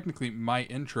is, technically, my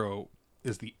intro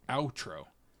is the outro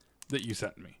that you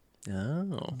sent me.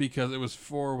 Oh. Because it was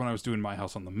for when I was doing My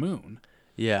House on the Moon.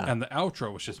 Yeah. And the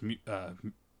outro was just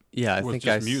yeah, I think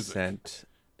I music. sent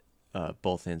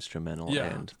both instrumental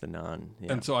and the non.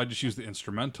 Yeah. And so I just used the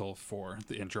instrumental for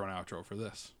the intro and outro for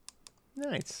this.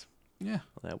 Nice. Yeah.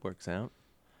 Well, that works out.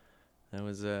 That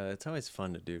was it's always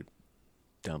fun to do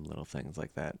dumb little things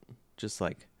like that. Just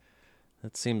like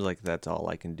that seems like that's all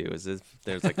I can do is if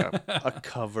there's like a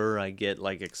cover I get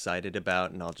like excited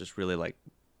about and I'll just really like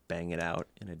bang it out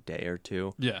in a day or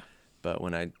two. Yeah. But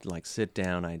when I like sit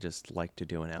down, I just like to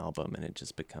do an album and it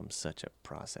just becomes such a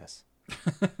process.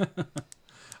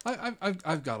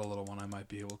 I've got a little one I might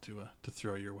be able to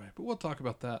throw your way, but we'll talk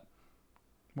about that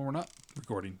when we're not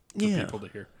recording for people to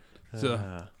hear. So,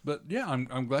 but yeah,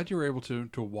 I'm glad you were able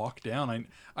to walk down.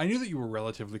 I knew that you were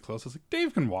relatively close. I was like,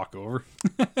 Dave can walk over.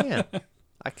 Yeah,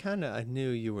 I knew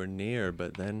you were near,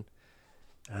 but then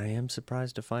I am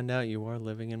surprised to find out you are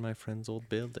living in my friend's old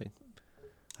building.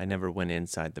 I never went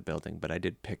inside the building, but I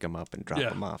did pick him up and drop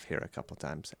him off here a couple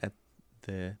times at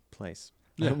the place.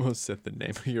 Yeah. I almost said the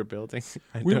name of your building.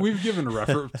 We've given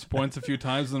reference points a few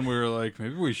times, and we were like,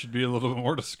 maybe we should be a little bit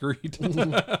more discreet.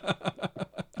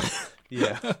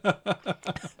 Yeah.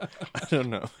 I don't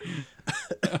know.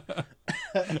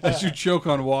 As you choke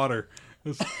on water.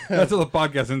 That's how the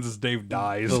podcast ends as Dave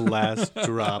dies. The last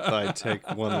drop, I take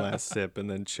one last sip and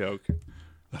then choke.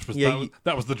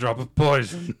 That was the drop of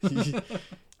poison.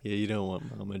 Yeah, you don't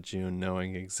want Mama June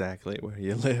knowing exactly where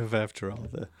you live after all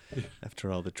the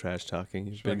trash talking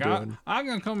you've been doing. I'm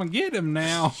gonna come and get him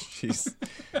now. She's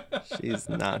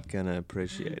not gonna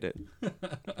appreciate it.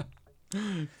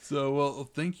 So, well,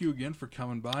 thank you again for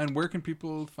coming by. And where can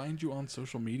people find you on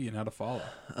social media and how to follow?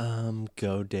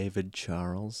 Go David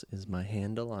Charles is my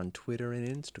handle on Twitter and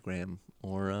Instagram,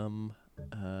 or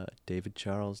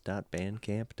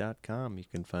davidcharles.bandcamp.com. You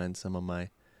can find some of my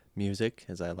music,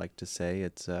 as I like to say.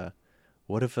 It's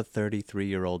what if a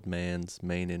 33-year-old man's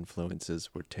main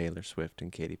influences were Taylor Swift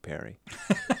and Katy Perry?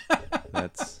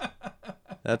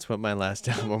 That's what my last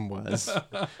album was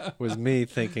me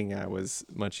thinking I was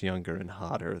much younger and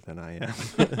hotter than I am.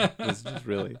 I was just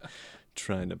really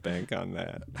trying to bank on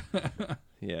that.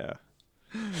 Yeah.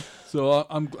 So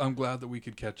I'm glad that we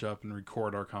could catch up and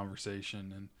record our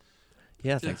conversation. And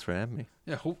yeah, thanks for having me.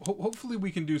 Yeah, hopefully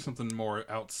we can do something more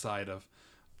outside of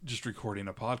just recording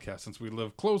a podcast, since we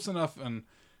live close enough and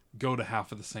go to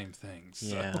half of the same things.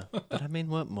 So. Yeah, but I mean,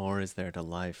 what more is there to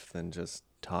life than just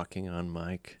talking on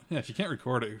mic? Yeah, if you can't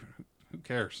record it, who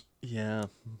cares? Yeah,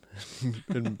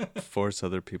 and force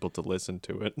other people to listen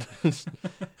to it.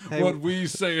 Hey, what we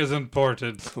say is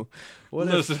important.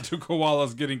 Listen to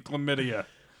koalas getting chlamydia.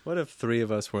 What if 3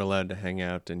 of us were allowed to hang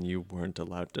out and you weren't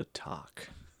allowed to talk?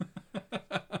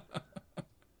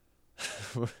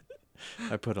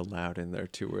 I put allowed in there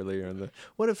too earlier.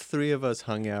 What if 3 of us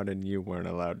hung out and you weren't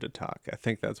allowed to talk? I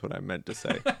think that's what I meant to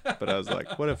say. But I was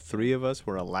like, what if 3 of us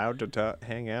were allowed to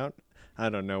hang out? I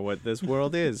don't know what this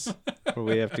world is, where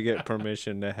we have to get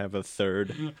permission to have a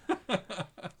third.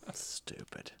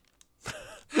 Stupid.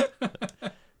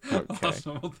 Okay.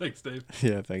 Awesome. Well, thanks, Dave.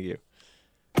 Yeah, thank you.